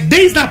ele tem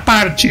desde a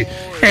parte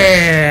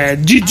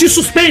de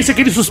suspense,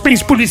 aquele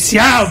suspense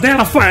policial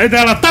dela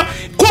tal,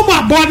 como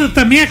aborda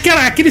também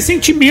aquele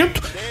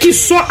sentimento que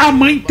só a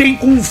mãe tem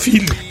com o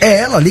filho. É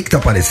ela ali que tá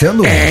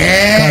aparecendo?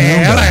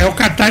 Caramba. Ela é o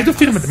cartaz do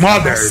filme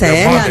Mother.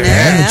 Sério,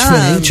 né?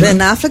 Diferente.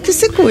 Ben Affleck que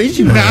se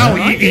cuide. Não,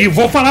 e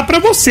vou falar pra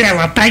você,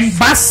 ela tá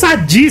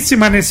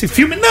embaçadíssima nesse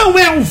filme. Não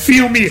é um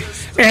filme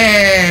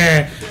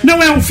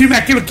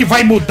aquilo que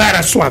vai mudar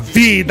a sua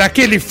vida,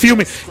 aquele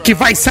filme que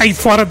vai sair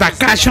fora da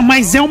caixa,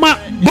 mas é uma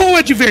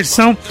boa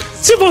diversão.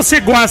 Se você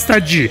gosta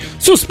de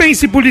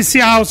suspense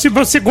policial, se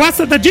você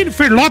gosta da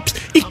Jennifer Lopez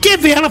e quer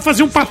ver ela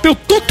fazer um papel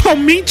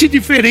totalmente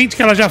diferente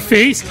que ela já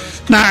fez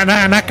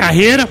na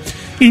carreira,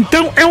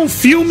 então é um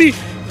filme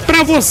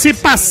pra você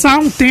passar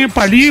um tempo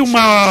ali,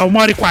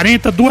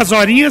 1h40, 2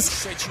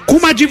 horinhas, com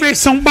uma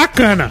diversão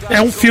bacana. É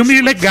um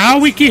filme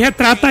legal e que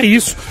retrata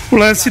isso, o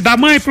lance da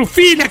mãe pro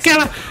filho,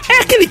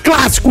 aquele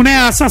clássico, né?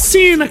 A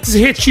assassina que se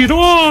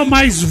retirou,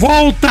 mas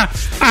volta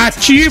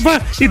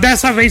ativa, e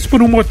dessa vez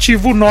por um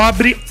motivo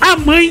nobre. A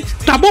Mãe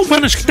tá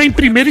bombando, acho que tá em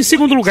primeiro e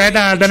segundo lugar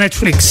da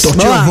Netflix.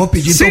 Tortinho, eu vou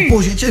pedir então,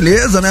 por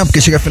gentileza, né? Porque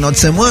chega final de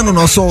semana, o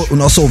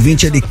nosso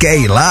ouvinte, ele quer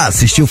ir lá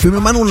assistir o filme,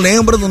 mas não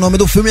lembra do nome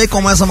do filme, e aí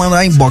começa a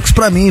mandar inbox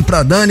pra mim,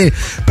 pra Dani,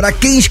 pra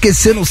quem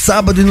esquecer no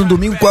sábado e no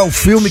domingo qual é o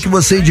filme que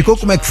você indicou,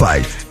 como é que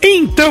faz?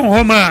 Então,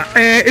 Roman,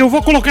 eu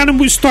vou colocar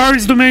no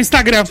stories do meu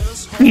Instagram.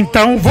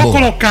 Então, vou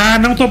colocar,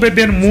 não tô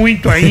bebendo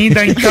muito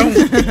ainda, então...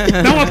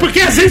 Não,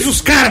 porque às vezes os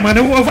caras,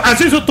 mano, às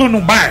vezes eu tô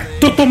num bar,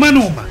 tô tomando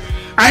uma.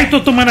 Aí tô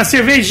tomando a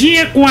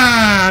cervejinha com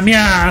a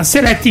minha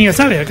seletinha,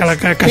 sabe? Aquela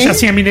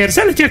cachaçinha mineira.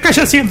 Seletinha,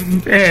 cachaçinha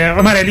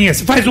amarelinha.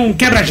 Você faz um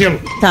quebra-gelo.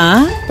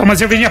 Tá. Toma uma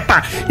cervejinha,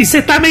 pá. E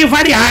você tá meio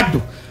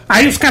variado.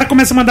 Aí os caras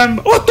começam a mandar...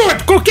 Ô,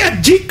 Torto, qual que é a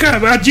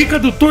dica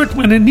do Torto?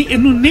 Mano, eu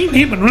nem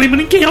lembro. Não lembro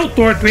nem quem é o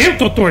Torto. Eu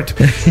tô torto.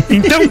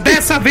 Então,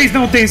 dessa vez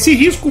não tem esse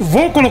risco.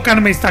 Vou colocar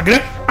no meu Instagram,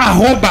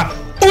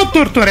 @o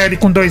Tortorelli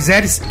com 2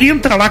 L's.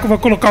 Entra lá que eu vou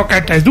colocar o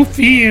cartaz do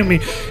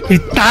filme e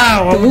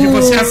tal, onde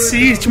você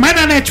assiste. Mas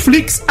na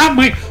Netflix, A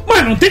Mãe.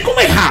 Mano, não tem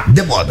como errar.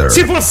 The Mother.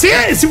 Se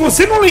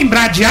você não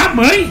lembrar de A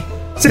Mãe,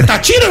 você tá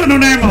tirando,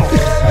 né, irmão?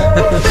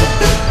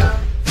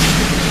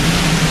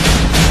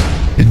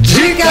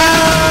 Dicas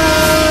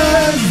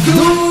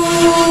do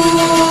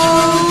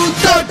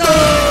Toto.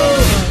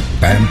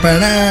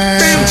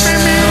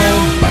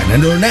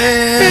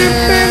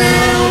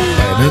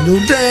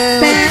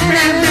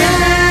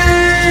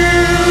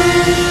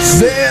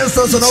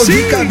 Sensacional,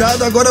 dica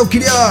dada. Agora eu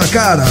queria,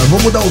 cara, vou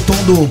mudar o tom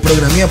do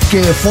programinha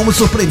porque fomos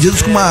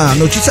surpreendidos com uma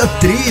notícia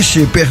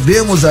triste.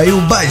 Perdemos aí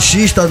o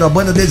baixista da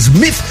banda The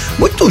Smith,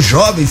 muito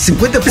jovem,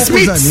 50 e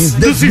poucos aninhos.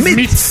 The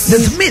Smith.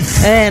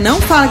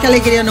 Não fala que a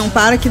alegria não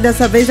para, que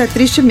dessa vez é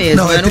triste mesmo.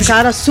 Não, Era um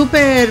cara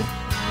super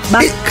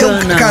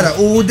bacana.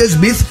 Cara, o The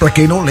Smith, pra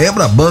quem não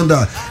lembra, a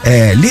banda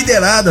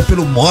liderada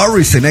pelo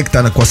Morrison, né, que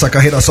tá com essa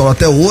carreira solo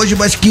até hoje,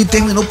 mas que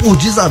terminou por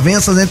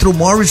desavenças entre o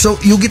Morrison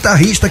e o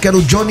guitarrista, que era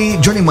o Johnny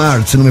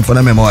Marr, se não me for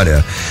na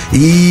memória.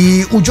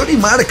 E o Johnny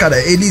Marr, cara,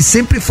 ele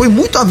sempre foi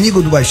muito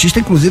amigo do baixista,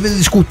 inclusive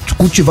eles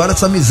cultivaram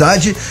essa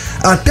amizade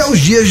até os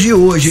dias de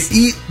hoje.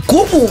 E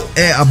como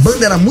a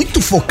banda era muito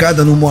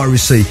focada no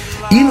Morrison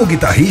e no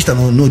guitarrista,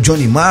 no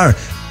Johnny Marr,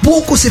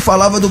 pouco se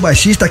falava do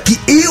baixista, que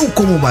eu,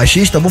 como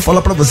baixista, vou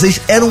falar pra vocês,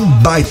 era um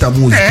baita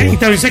músico.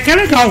 Então isso aqui é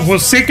legal.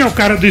 Você que é o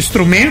cara do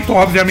instrumento,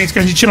 obviamente que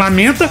a gente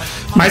lamenta,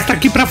 mas tá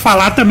aqui pra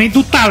falar também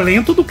do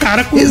talento do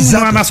cara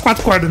nas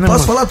 4 cordas, né?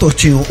 Posso falar,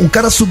 Tortinho? Um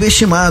cara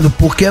subestimado,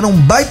 porque era um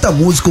baita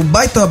músico, um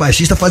baita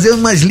baixista, fazendo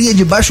umas linhas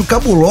de baixo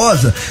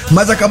cabulosa,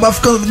 mas acabava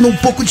ficando num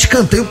pouco de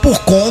escanteio por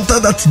conta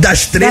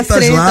das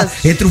tretas lá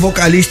entre o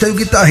vocalista e o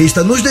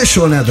guitarrista. Nos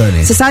deixou, né,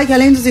 Dani? Você sabe que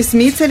além dos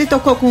Smiths, ele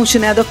tocou com o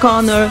Sinéad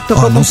O'Connor,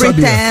 tocou com o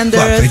Pretenders.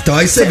 Então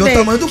aí você vê o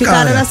tamanho do cara. O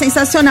cara era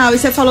sensacional. E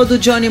você falou do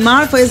Johnny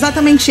Marr, foi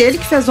exatamente ele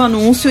que fez o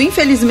anúncio.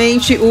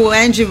 Infelizmente, o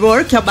Andy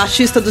Rourke, que é o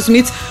baixista dos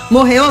Smiths,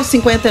 morreu aos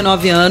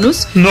 59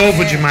 anos.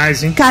 Novo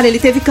demais, hein? Cara, ele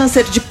teve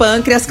câncer de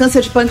pâncreas.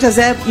 Câncer de pâncreas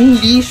é um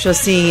lixo,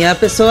 assim. A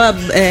pessoa,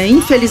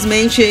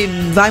 infelizmente,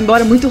 vai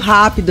embora muito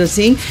rápido,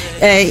 assim.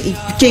 E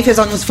quem fez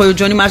o anúncio foi o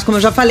Johnny Marr, como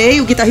eu já falei.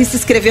 O guitarrista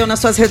escreveu nas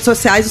suas redes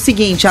sociais o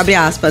seguinte, abre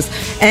aspas: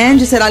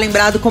 Andy será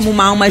lembrado como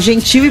uma alma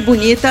gentil e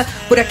bonita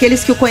por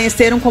aqueles que o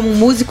conheceram como um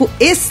músico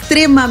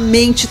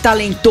extremamente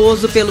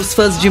talentoso pelos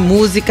fãs de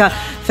música,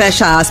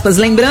 fecha aspas.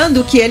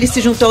 Lembrando que ele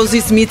se juntou aos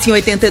Smiths em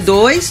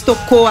 82,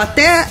 tocou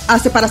até a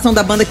separação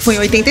da banda, que foi em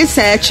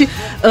 87,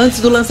 antes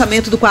do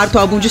lançamento do 4º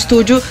álbum de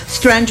estúdio,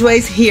 Strange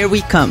Ways, Here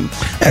We Come.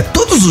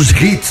 Todos os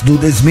hits do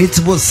The Smiths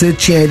você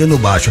tinha ele no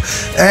baixo.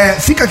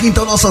 Fica aqui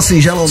então nossa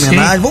singela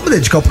homenagem. Sim. Vamos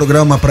dedicar o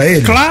programa pra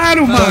ele?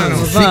 Claro,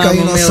 mano. Fica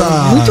aí nossa...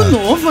 Muito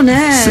novo,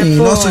 né? Sim,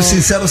 nossos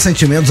sinceros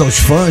sentimentos aos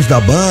fãs da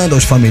banda,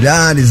 aos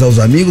familiares, aos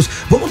amigos.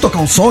 Vamos tocar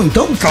um som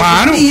então?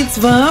 Claro.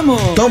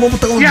 Vamos. Então vamos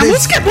tocar um... E a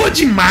música é boa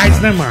demais,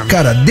 né, mano?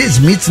 Cara, The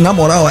Smiths, na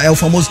moral, é o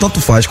famoso tanto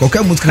faz.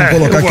 Qualquer música que eu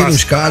colocar aqui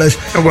nos caras.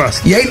 Eu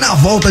gosto. E aí na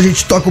volta a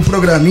gente toca o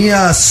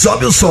programinha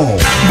Sobe o Som.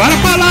 Bora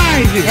pra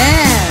live!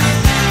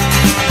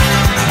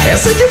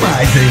 Essa é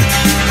demais, hein?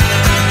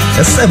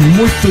 Essa é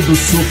muito do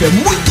Sul, é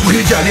muito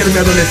Rio de Janeiro,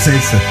 minha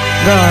adolescência.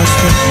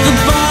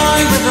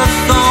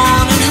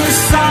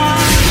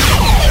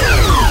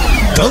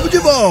 Tamo de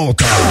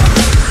volta.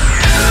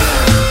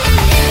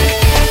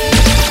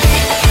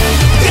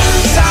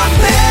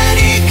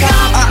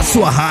 A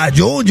sua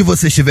rádio, onde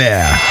você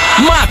estiver.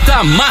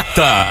 Mata,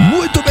 mata.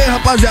 Muito bem,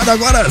 rapaziada,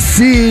 agora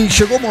sim,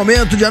 chegou o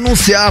momento de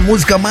anunciar a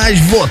música mais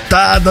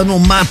votada no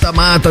Mata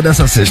Mata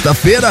dessa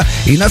sexta-feira.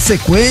 E na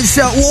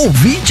sequência, o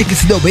ouvinte que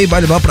se deu bem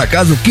vai levar pra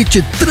casa o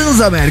kit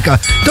Transamérica.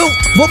 Então,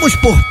 vamos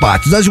por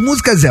partes. As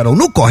músicas eram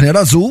No Corner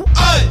Azul.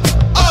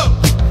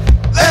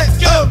 Let's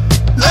go!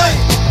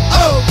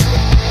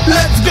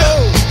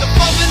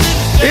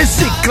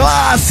 Esse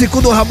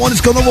clássico do Ramones,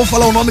 que eu não vou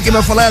falar o nome, quem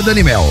vai falar é a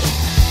Dani Mel.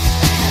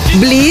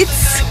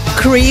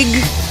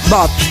 Blitzkrieg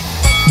Bop.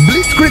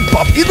 Blitzkrieg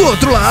Pop. E do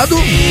outro lado,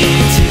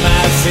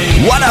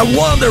 What a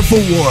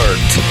Wonderful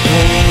World.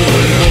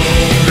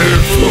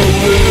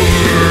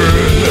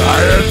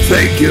 I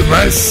thank you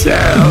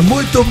myself.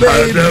 Muito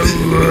bem.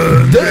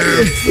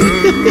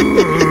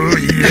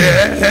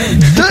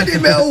 Dani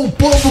Mel, o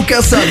povo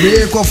quer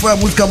saber qual foi a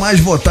música mais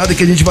votada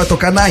que a gente vai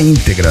tocar na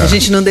íntegra. A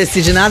gente não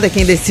decide nada,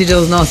 quem decide é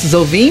os nossos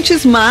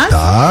ouvintes, mas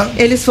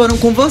eles foram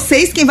com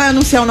vocês. Quem vai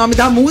anunciar o nome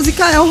da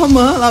música é o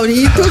Romã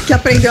Laurito, que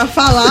aprendeu a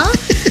falar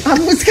a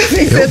música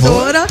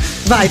vencedora.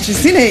 Vai, te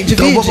ensinei, divide.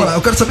 Então vamos lá,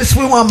 eu quero saber se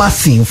foi um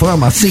amassinho. Foi um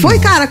amassinho? Foi,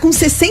 cara, com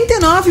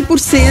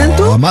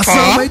 69%.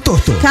 Amassão, hein,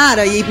 Torto?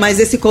 Cara, mas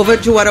esse cover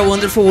de What a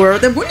Wonderful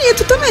World é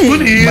bonito também.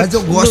 Mas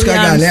eu gosto que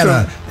a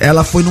galera,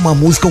 ela foi numa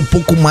música um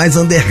pouco mais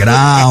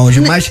underground,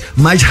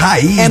 mais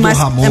raiz do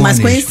Ramones. É mais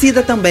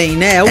conhecida também,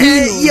 né? É o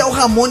hino. E é o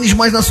Ramones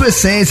mais na sua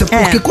essência,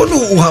 porque quando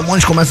o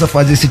Ramones começa a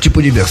fazer esse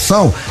tipo de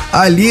versão,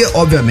 ali,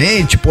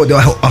 obviamente, pô, deu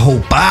a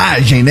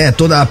roupagem, né?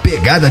 Toda a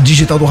pegada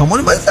digital do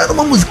Ramones, mas era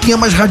uma musiquinha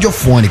mais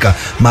radiofônica.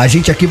 Mas a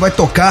gente aqui vai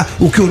tocar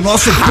o que o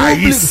nosso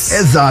público...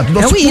 Exato,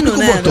 nosso é o hino,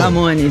 público votou. Do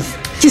Ramones.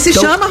 Que se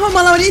chama,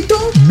 Roma Laurito?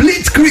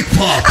 Blitzkrieg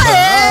Pop.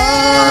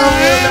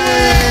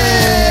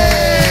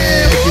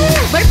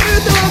 Vai pro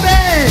YouTube!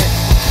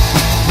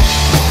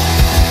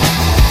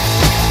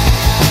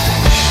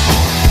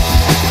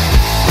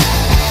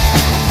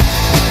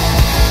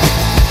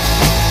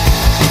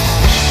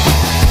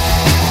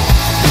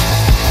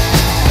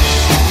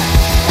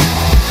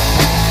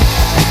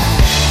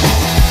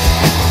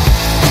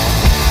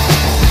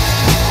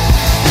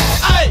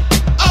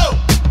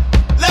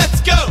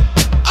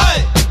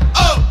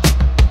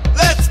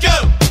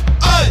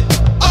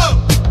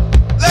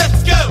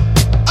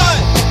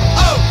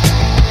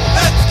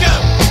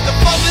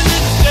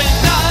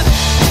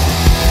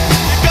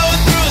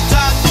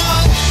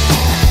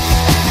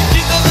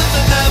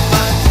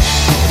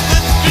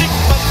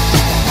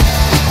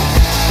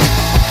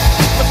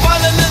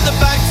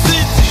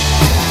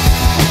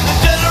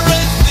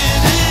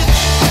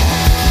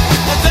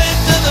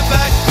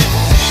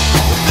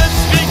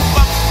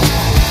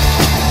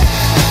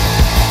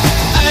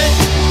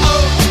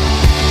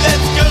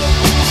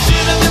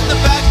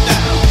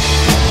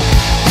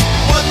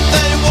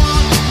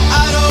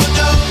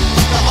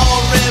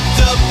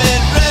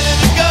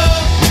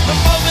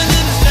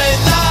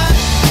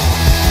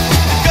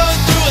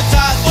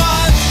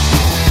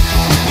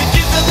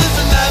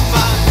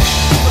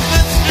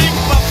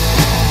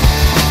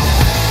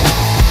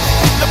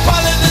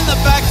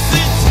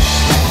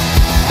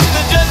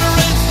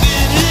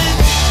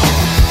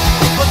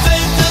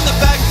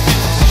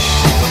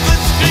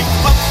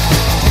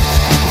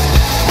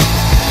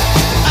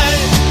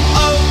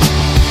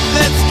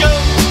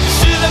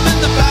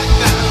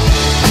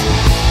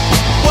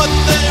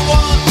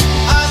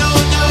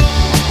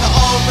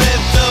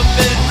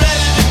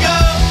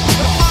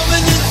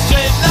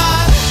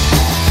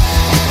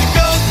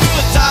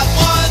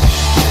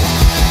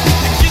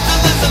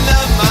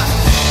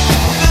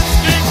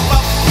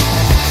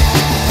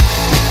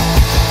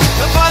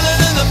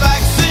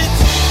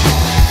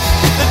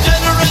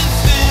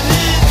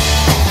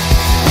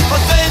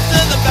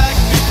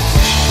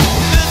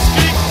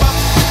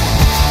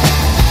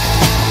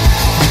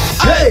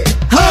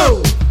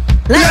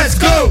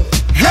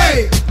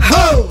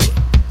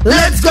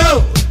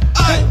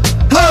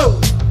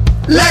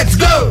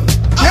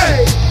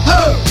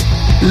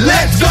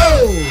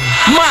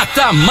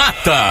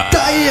 Mata-Mata.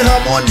 Tá aí,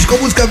 Ramones, com a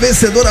música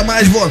vencedora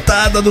mais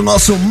votada do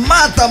nosso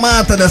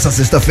Mata-Mata dessa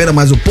sexta-feira,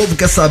 mas o povo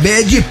quer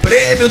saber de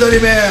prêmio, Dani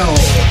Mel.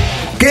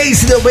 Quem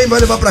se deu bem vai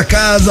levar pra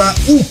casa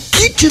o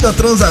kit da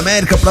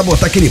Transamérica pra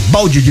botar aquele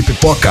balde de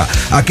pipoca,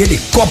 aquele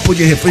copo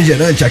de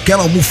refrigerante,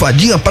 aquela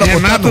almofadinha pra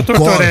botar no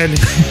Tortorelli.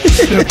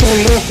 Eu tô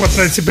louco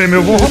atrás desse prêmio,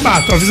 eu vou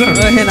roubar, tô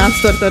avisando.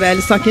 Renato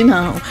Tortorelli, só que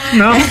não.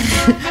 Não?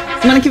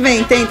 Semana que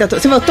vem, tenta.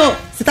 Você votou?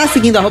 Você tá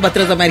seguindo a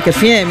 @Transamérica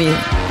FM?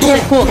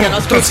 Checou, que a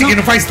nossa tô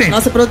seguindo faz tempo.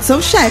 Nossa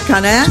produção checa,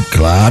 né?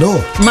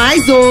 Claro.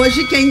 Mas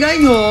hoje quem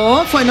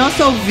ganhou foi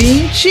nosso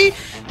ouvinte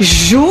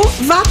Ju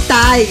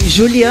Vatai,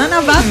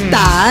 Juliana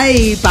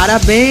Vatai.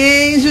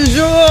 Parabéns,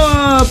 Juju.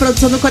 A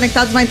produção do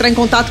Conectados vai entrar em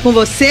contato com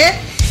você.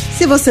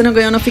 Se você não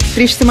ganhou, não fique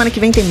triste. Semana que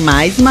vem tem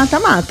mais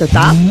Mata-Mata,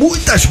 tá?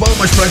 Muitas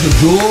palmas pra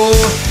Juju.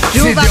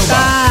 Ju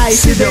Vatai,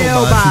 se deu,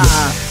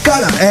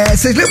 Cara,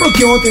 vocês lembram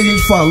que ontem a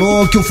gente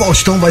falou que o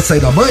Faustão vai sair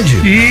da Band?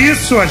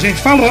 Isso, a gente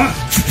falou.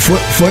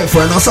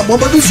 Foi a nossa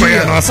bomba do dia. Foi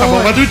a nossa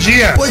bomba do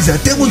dia. Pois é,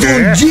 temos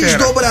um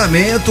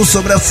desdobramento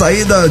sobre a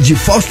saída de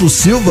Fausto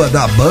Silva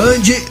da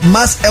Band,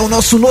 mas é o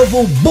nosso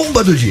novo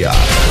bomba do dia.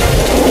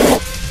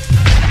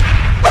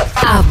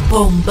 A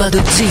bomba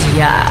do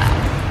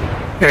dia.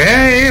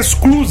 É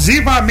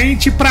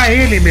exclusivamente pra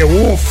ele, meu.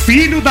 O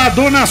filho da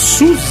dona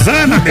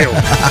Suzana, meu.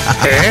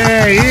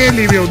 É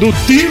ele, meu, do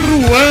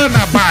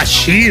Tijuana,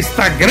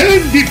 baixista,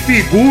 grande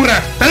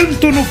figura,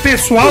 tanto no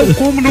pessoal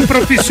como no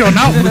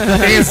profissional.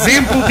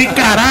 Exemplo de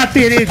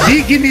caráter e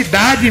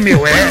dignidade, meu.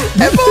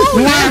 bom,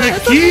 no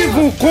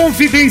arquivo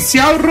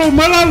confidencial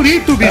Romã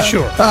Laurito,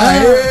 bicho.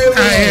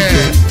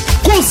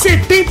 Com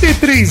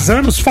 73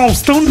 anos,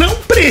 Faustão não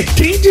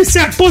pretende se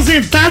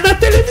aposentar da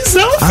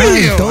televisão,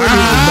 filho. Então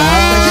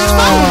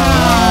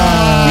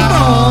Que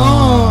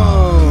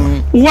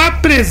bom. O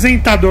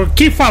apresentador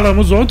que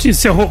falamos ontem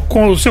encerrou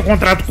com o seu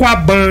contrato com a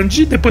Band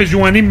depois de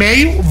 1 ano e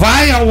meio,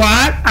 vai ao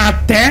ar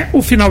até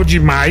o final de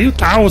maio,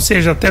 tá? Ou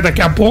seja, até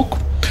daqui a pouco.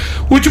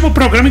 O último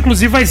programa,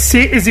 inclusive, vai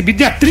ser exibido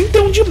dia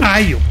 31 de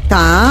maio.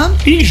 Tá.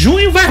 Em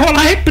junho vai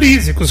rolar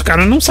reprise, que os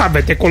caras não sabem,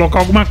 vai ter que colocar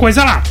alguma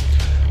coisa lá.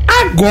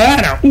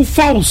 Agora, o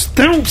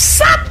Faustão,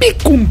 sabe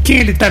com quem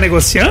ele tá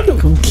negociando?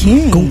 Com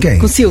quem? Com quem?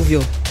 Com o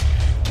Silvio.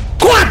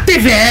 Com a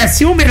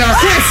TVS, ou melhor,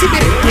 com a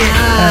SBT.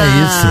 É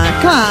isso.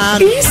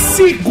 Claro. E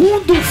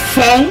segundo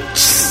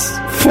fontes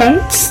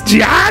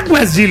de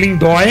Águas de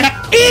Lindóia,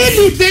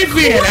 ele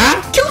deverá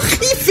Que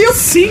horrível.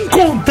 se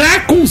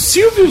encontrar com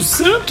Silvio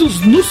Santos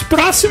nos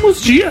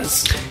próximos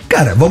dias.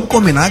 Cara, vamos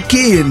combinar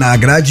que na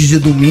grade de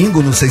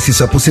domingo, não sei se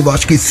isso é possível,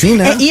 acho que sim,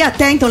 né? E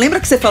até, então,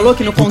 lembra que você falou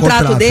que no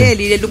contrato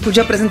dele, ele não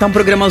podia apresentar um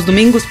programa aos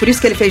domingos, por isso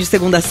que ele fez de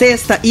segunda a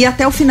sexta, e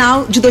até o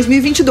final de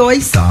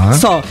 2022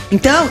 só.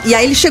 Então, e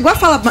aí ele chegou a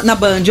falar na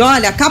Band,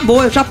 olha,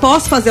 acabou, eu já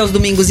posso fazer aos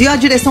domingos. E a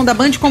direção da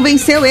Band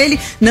convenceu ele,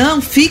 não,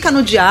 fica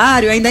no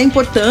diário, ainda é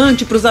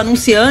importante pros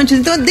anunciantes.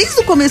 Então, desde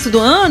o começo do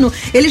ano,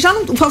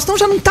 o Faustão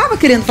já não tava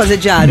querendo fazer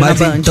diário na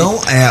Band. Mas então,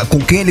 com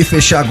quem ele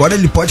fechar agora,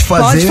 ele pode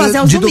fazer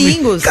aos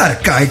domingos. Cara,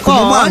 cai como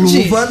uma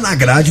luva na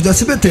grade do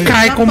SBT.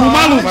 Cai como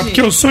uma luva,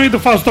 porque o sonho do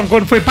Faustão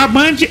quando foi pra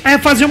Band é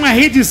fazer uma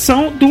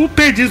reedição do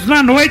Perdidos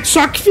na Noite,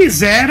 só que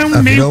fizeram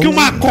meio que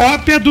uma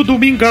cópia do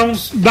Domingão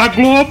da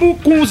Globo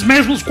com os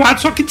mesmos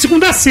quadros, só que de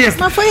segunda a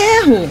sexta. Mas foi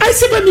erro. Aí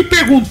você vai me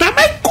perguntar,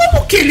 mas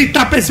como que ele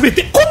tá pra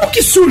SBT? Como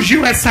que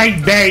surgiu essa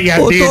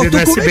ideia dele do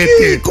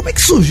SBT? Como é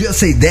que surgiu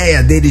essa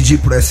ideia dele de ir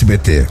pro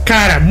SBT?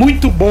 Cara,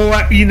 muito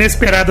boa e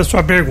inesperada a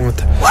sua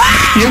pergunta.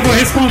 E eu vou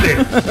responder.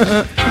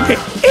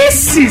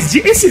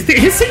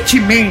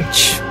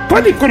 Recentemente,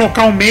 pode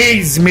colocar um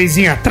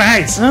mêsinho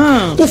atrás,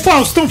 o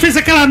Faustão fez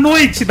aquela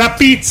noite da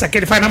pizza que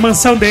ele faz na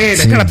mansão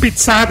dele, aquela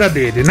pizzada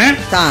dele, né?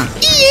 Tá.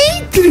 E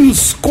entre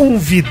os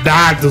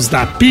convidados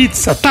da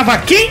pizza, tava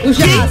quem? O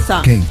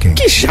Jassa. Quem?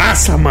 Que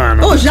Jassa,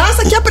 mano? O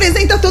Jassa que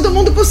apresenta todo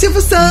mundo pro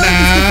Silvio Santos,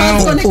 que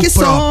faz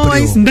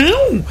conexões.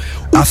 Não!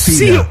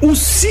 O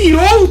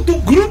CEO do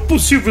grupo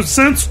Silvio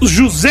Santos, o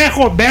José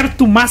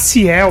Roberto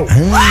Maciel.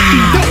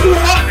 Então,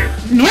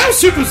 não é o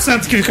Silvio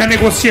Santos que fica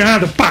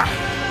negociando, pá.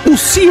 O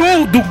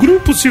CEO do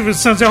grupo Silvio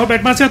Santos é o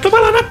Roberto Maciel. Toma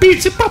lá na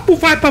pizza e papo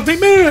vai pra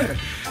ver.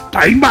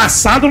 Tá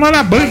embaçado lá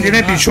na Band,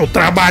 né, bicho?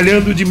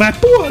 Trabalhando demais.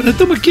 Pô, nós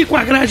estamos aqui com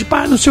a grade,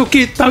 pá, não sei o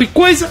que, tal e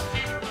coisa.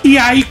 E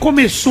aí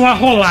começou a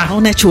rolar. Olha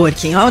o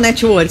networking.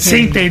 Você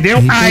entendeu?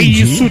 Entendi.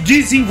 Aí isso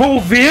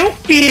desenvolveu,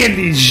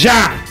 ele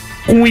já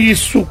com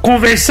isso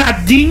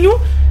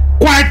conversadinho.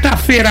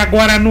 Quarta-feira,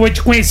 agora à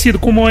noite, conhecido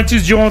como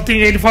antes de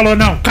ontem, ele falou,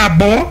 não,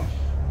 acabou.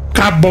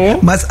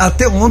 Mas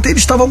até ontem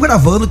eles estavam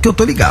gravando, que eu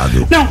tô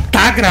ligado. Não,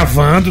 tá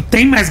gravando,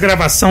 tem mais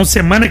gravação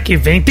semana que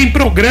vem, tem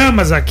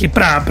programas aqui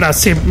pra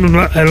ser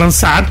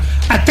lançado.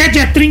 Até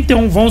dia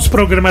 31 vão os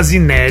programas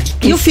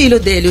inéditos. E o filho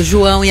dele, o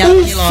João e a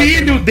Anilota? O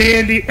filho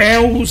dele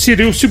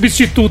seria o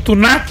substituto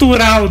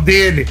natural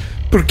dele,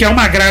 porque é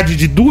uma grade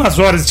de 2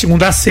 horas de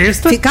segunda a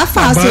sexta. Fica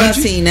fácil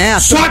assim, né?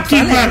 Só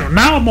que, mano,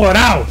 na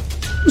moral,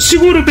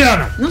 segura o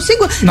Bena. Não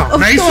segura. Não,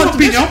 isso é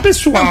opinião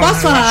pessoal. Não posso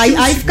falar,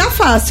 aí fica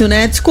fácil,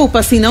 né? Desculpa,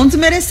 assim, não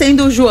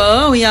desmerecendo o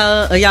João e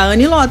a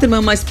Anne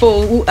Lotterman, mas,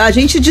 pô, a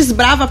gente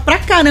desbrava pra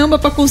caramba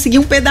pra conseguir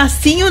um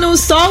pedacinho no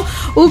sol,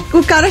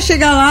 o cara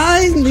chega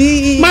lá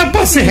e... Mas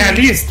posso ser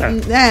realista?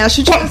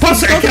 Acho que posso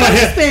ser aquela...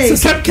 Você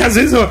sabe que às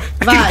vezes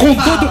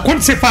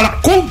quando você fala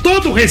com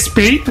todo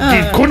respeito,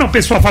 que quando a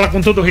pessoa fala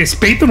com todo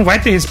respeito, não vai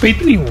ter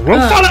respeito nenhum.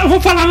 Eu vou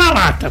falar na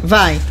lata.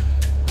 Vai.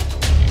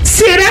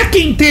 Será que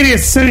é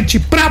interessante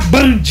pra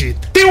Band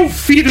ter o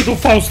filho do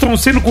Faustão,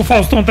 sendo que o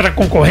Faustão era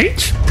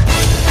concorrente?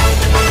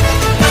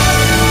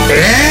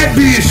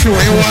 Bicho,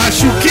 eu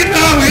acho que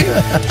não, hein?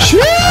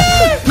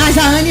 Mas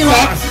a Anne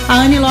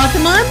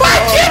Lotterman é boa.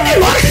 Mas que Anne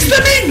Lotterman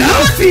também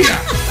não, filha.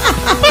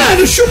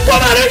 Mano, chupou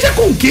laranja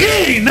com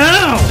quem?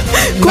 Não.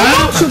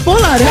 Como? Chupou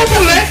laranja? Com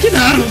moleque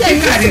não tem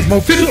carisma.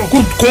 O filho,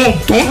 com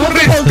todo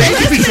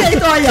respeito, bicho.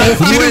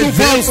 O filho do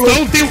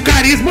Faustão tem o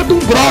carisma de um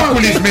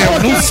brócolis, meu.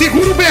 Não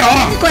segura o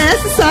B.O. Quem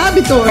conhece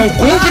sabe, Tô. É o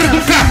compra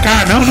do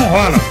Kaká. Não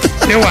rola.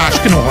 Eu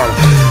acho que não rola.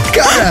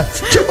 Cara,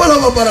 deixa eu falar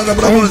uma parada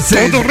pra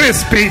vocês. Com todo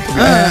respeito.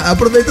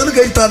 Aproveitando que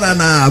a gente tá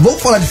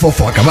Vamos falar de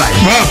fofoca, vai.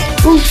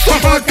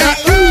 Fofoca.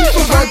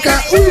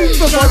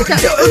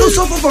 Eu não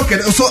sou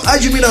fofoqueiro, eu sou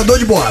admirador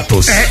de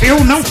boatos.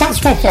 Eu não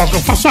faço fofoca,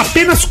 eu faço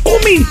apenas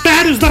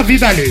comentários da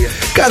vida alheia.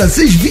 Cara,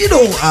 vocês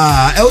viram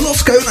o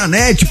nosso Caiu na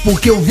Net,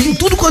 porque eu vi em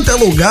tudo quanto é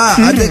lugar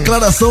a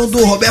declaração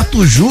do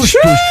Roberto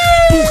Justus.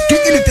 Por que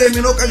ele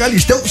terminou com a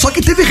Galisteu? Só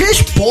que teve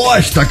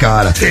resposta,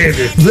 cara.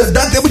 Teve.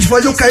 Dá tempo de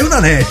fazer o Caiu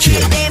na Net.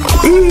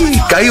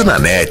 Caiu na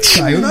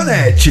Net. Caiu na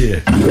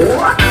Net.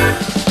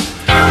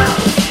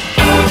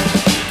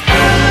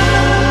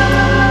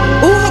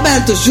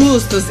 Roberto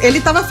Justus,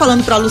 ele tava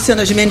falando pra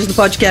Luciana Gimenez no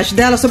podcast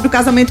dela sobre o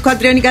casamento com a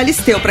Adriane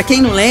Galisteu. Pra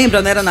quem não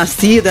lembra, não era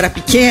nascido, era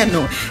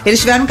pequeno, eles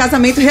tiveram um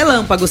casamento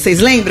relâmpago, vocês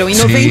lembram? Em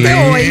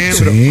 98.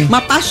 Sim.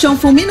 Uma paixão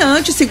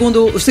fulminante,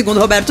 segundo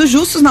Roberto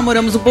Justus,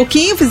 namoramos um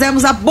pouquinho,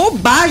 fizemos a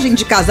bobagem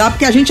de casar,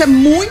 porque a gente é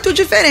muito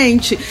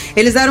diferente.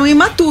 Eles eram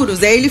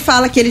imaturos. Aí ele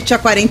fala que ele tinha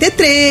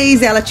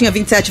 43, ela tinha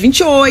 27,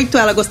 28,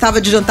 ela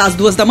gostava de jantar às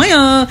 2 da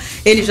manhã,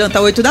 ele janta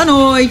às 8 da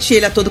noite,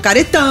 ele é todo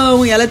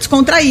caretão e ela é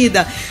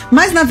descontraída.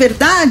 Mas, na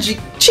verdade,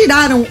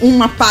 tiraram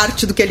uma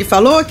parte do que ele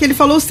falou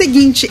o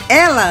seguinte: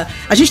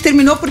 a gente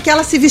terminou porque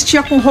ela se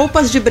vestia com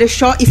roupas de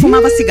brechó e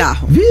fumava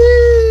cigarro.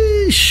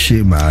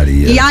 Vixe,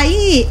 Maria. E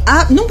aí,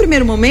 num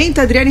primeiro momento,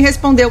 a Adriane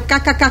respondeu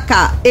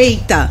kkkk,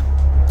 eita,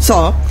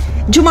 só,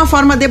 de uma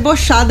forma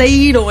debochada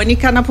e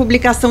irônica na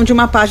publicação de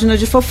uma página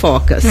de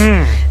fofocas.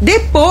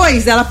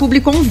 Depois, ela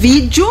publicou um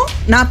vídeo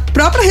na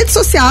própria rede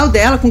social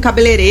dela, com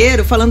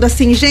cabeleireiro, falando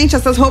assim, gente,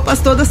 essas roupas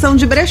todas são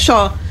de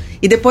brechó.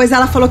 E depois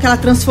ela falou que ela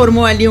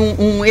transformou ali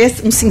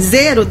um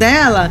cinzeiro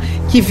dela,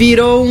 que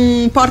virou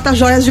um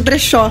porta-joias de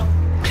brechó,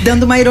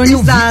 dando uma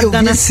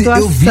ironizada na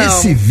situação. Eu vi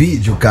esse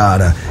vídeo,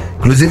 cara.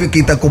 Inclusive,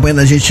 quem tá acompanhando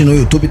a gente no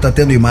YouTube tá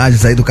tendo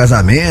imagens aí do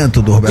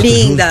casamento do Roberto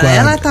Justus. Linda,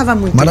 ela tava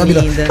muito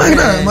linda.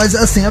 Mas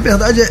assim, a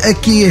verdade é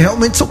que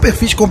realmente são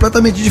perfis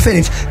completamente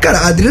diferentes. Cara,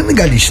 a Adriane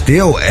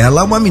Galisteu,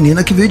 ela é uma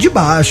menina que veio de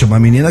baixo, uma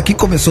menina que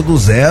começou do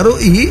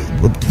zero e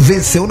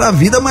venceu na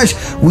vida, mas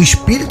o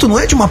espírito não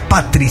é de uma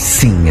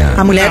patricinha.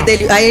 A mulher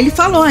dele, aí ele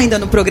falou ainda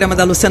no programa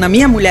da Luciana,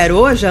 minha mulher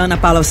hoje, a Ana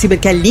Paula Alciber,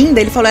 que é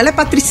linda, ele falou, ela é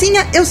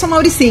patricinha, eu sou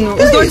Mauricinho.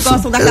 Os dois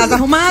gostam da casa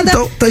arrumada.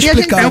 Então, tá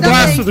explicado. Eu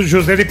gosto do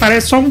José, ele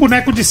parece só um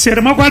boneco de cera,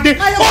 mas eu guardei.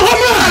 Ô,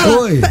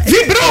 Romano! Oi.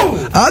 Vibrou!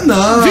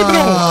 Não!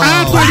 Vibrou!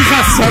 A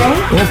atualização.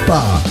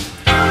 Opa!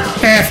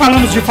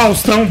 Falamos de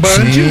Faustão Band,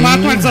 uma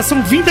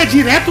atualização vinda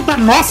direto da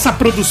nossa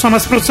produção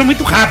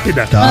muito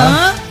rápida.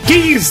 Tá.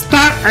 Quem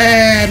está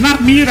na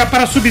mira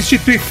para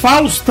substituir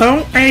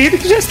Faustão é ele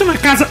que já está na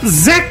casa,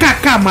 Zeca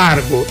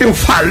Camargo. Eu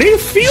falei, o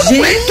filho não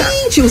aguenta.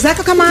 Gente, o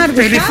Zeca Camargo.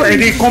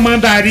 Ele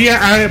comandaria.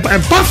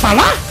 Pode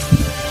falar?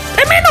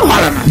 Também não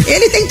rola, não.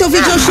 Ele tentou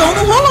video show,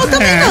 não rolou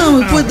também,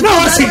 não.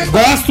 Não, assim,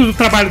 gosto do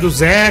trabalho do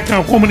Zeca,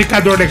 um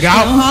comunicador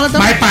legal. Não rola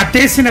também. Mas pra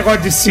ter esse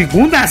negócio de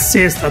segunda a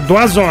sexta,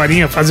 2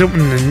 horinhas, fazer Ô,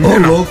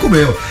 louco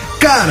meu.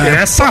 Cara,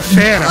 essa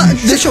fera.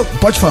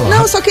 Pode falar.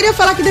 Não, só queria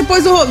falar que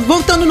depois,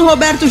 voltando no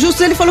Roberto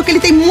Justus, ele falou que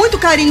ele tem muito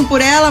carinho por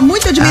ela,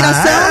 muita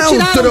admiração.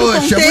 Um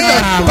trouxa,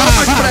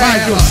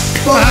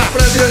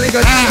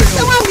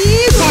 São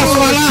amigos. Posso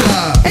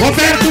falar?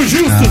 Roberto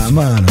Justus.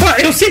 Mano.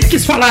 Eu sempre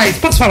quis falar isso.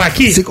 Posso falar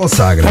aqui? Se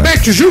consagra.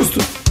 Roberto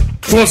Justus,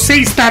 você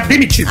está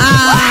demitido.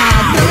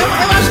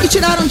 Eu acho que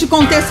tiraram de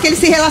contexto que ele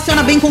se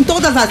relaciona bem com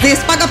todas as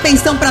vezes, paga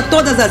pensão pra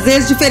todas as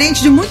vezes,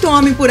 diferente de muito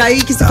homem por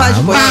aí que se faz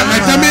de boa.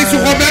 Mas também se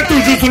o Roberto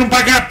Justus não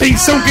pagar a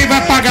pensão, quem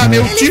vai pagar?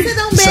 Meu tio?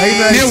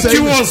 Meu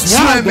tio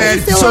Oswaldo.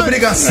 Isso é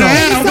obrigação.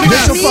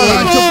 Deixa eu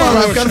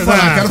falar, eu quero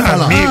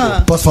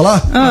falar. Posso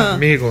falar?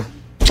 Amigo.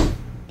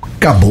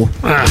 Acabou.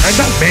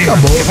 Ainda bem.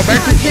 Acabou.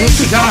 Roberto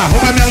Justus já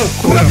rouba minha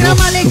loucura.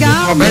 Programa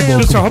legal. Roberto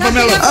Justus rouba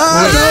minha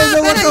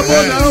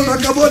loucura. Não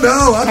acabou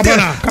não.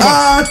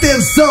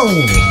 Atenção.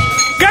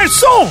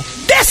 Garçom,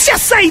 desce a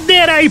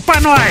saideira aí pra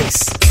nós.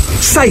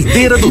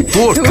 Saideira do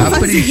Torto.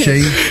 Capricha,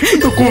 hein?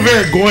 Tô com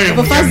vergonha. Eu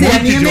vou fazer a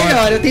minha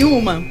melhor, eu tenho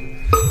uma.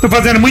 Tô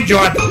fazendo muito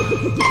idiota.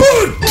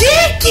 Por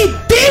que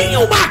tem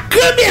uma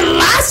cama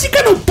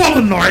elástica no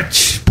Polo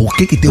Norte? Por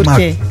que tem uma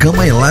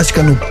cama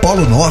elástica no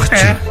Polo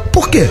Norte?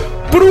 Por quê?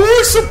 Pro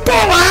urso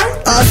polar.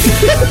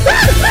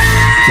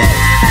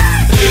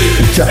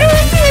 Tchau.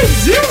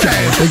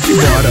 Tem que ir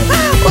embora.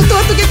 O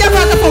Toto, o que a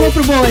vaca falou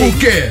pro boi? O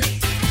quê?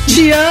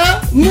 Te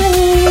amo.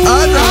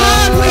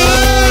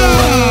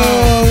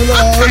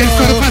 Eles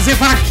foram fazer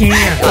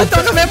vaquinha. Eu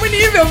tô no mesmo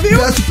nível, viu?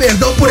 Peço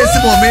perdão por esse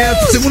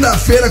momento.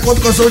 Segunda-feira, conto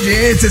com a sua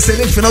audiência.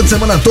 Excelente final de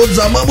semana a todos.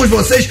 Amamos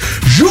vocês.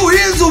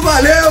 Juízo,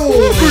 valeu!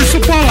 Urso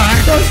polar.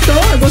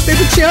 Gostou? Eu gostei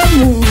do te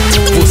amo.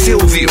 Você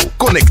ouviu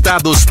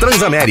Conectados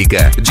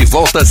Transamérica. De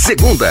volta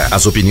segunda.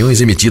 As opiniões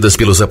emitidas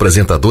pelos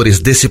apresentadores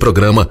desse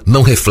programa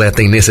não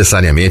refletem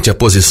necessariamente a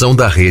posição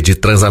da Rede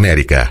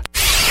Transamérica.